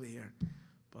ideas over here.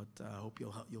 But I hope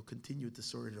you'll continue to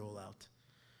sort it all out.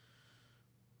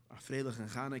 A freilich and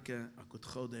Chanukah, a good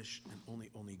chodesh, and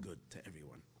only good to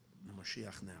everyone. And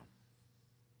Mashiach now.